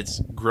appreciate that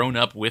it's grown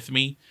up with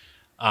me.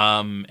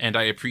 And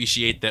I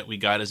appreciate that we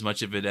got as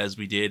much of it as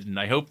we did. And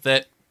I hope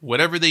that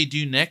whatever they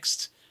do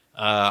next,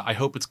 I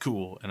hope it's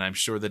cool. And I'm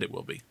sure that it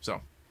will be.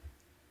 So.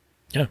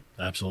 Yeah,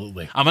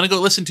 absolutely. I'm going to go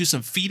listen to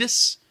some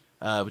Fetus,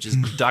 which is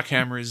Doc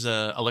Hammer's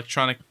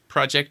electronic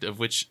project, of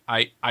which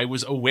I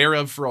was aware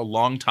of for a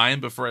long time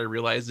before I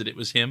realized that it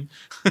was him.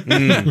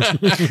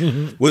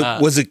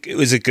 Was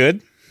it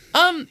good?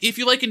 If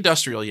you like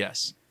industrial,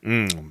 yes.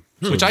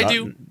 Which I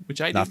do.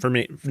 Not for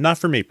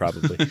me,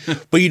 probably.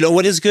 But you know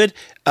what is good?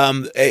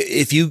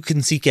 If you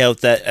can seek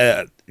out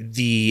that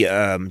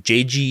the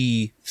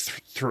J.G.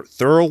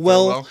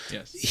 Thirlwell,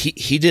 yes.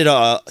 he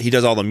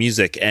does all the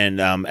music, and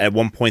at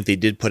one point they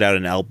did put out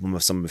an album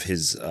of some of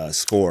his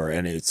score,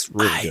 and it's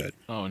really good.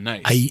 Oh,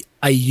 nice.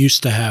 I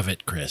used to have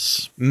it,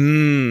 Chris.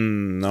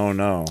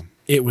 No.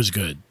 It was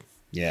good.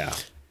 Yeah.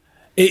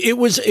 It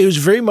was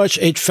very much.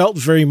 It felt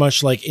very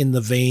much like in the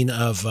vein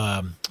of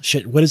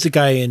what is the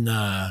guy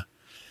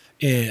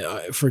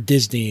for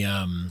Disney?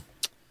 I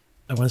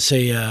want to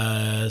say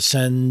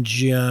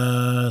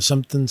Sanjia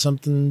something.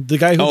 The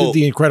guy who did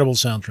the Incredible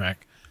soundtrack.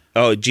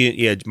 Oh,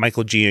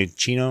 Michael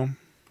Giacchino.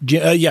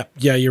 Yeah,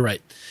 you're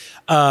right.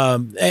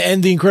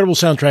 And the Incredible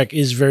soundtrack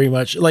is very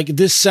much like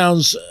this.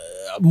 Sounds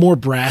more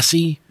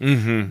brassy,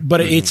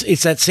 but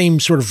it's that same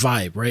sort of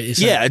vibe, right?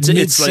 It's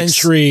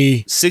mid-century,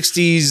 like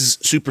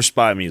 60s super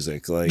spy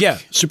music,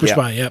 super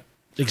spy. Yep,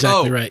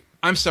 exactly right.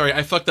 I'm sorry,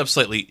 I fucked up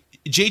slightly.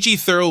 J.G.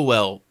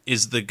 Thirlwell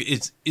is the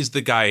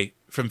guy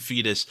from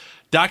Fetus.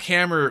 Doc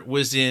Hammer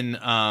was in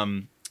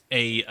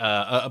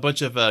a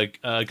bunch of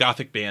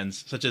gothic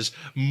bands such as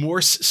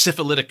Morse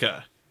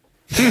Syphilitica.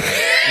 was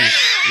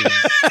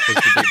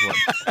the big one.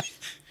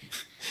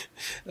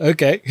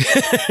 Okay.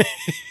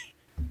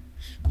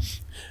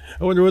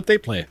 I wonder what they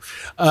play.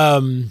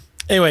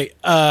 Anyway,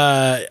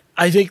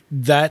 I think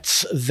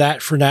that's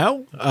that for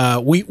now.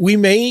 We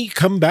may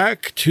come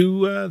back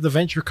to the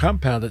Venture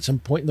Compound at some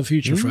point in the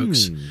future,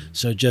 folks.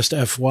 So just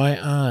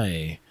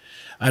FYI,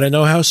 I don't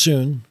know how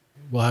soon.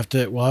 We'll have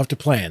to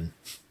plan.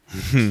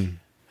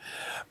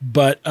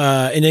 But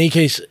in any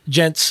case,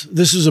 gents,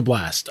 this was a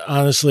blast.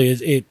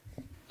 Honestly,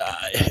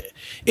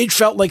 it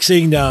felt like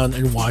sitting down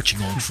and watching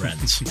old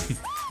friends.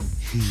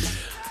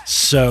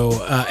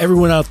 So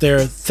everyone out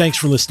there, thanks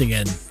for listening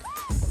in.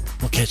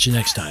 We'll catch you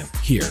next time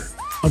here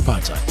on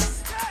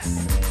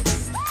Podside.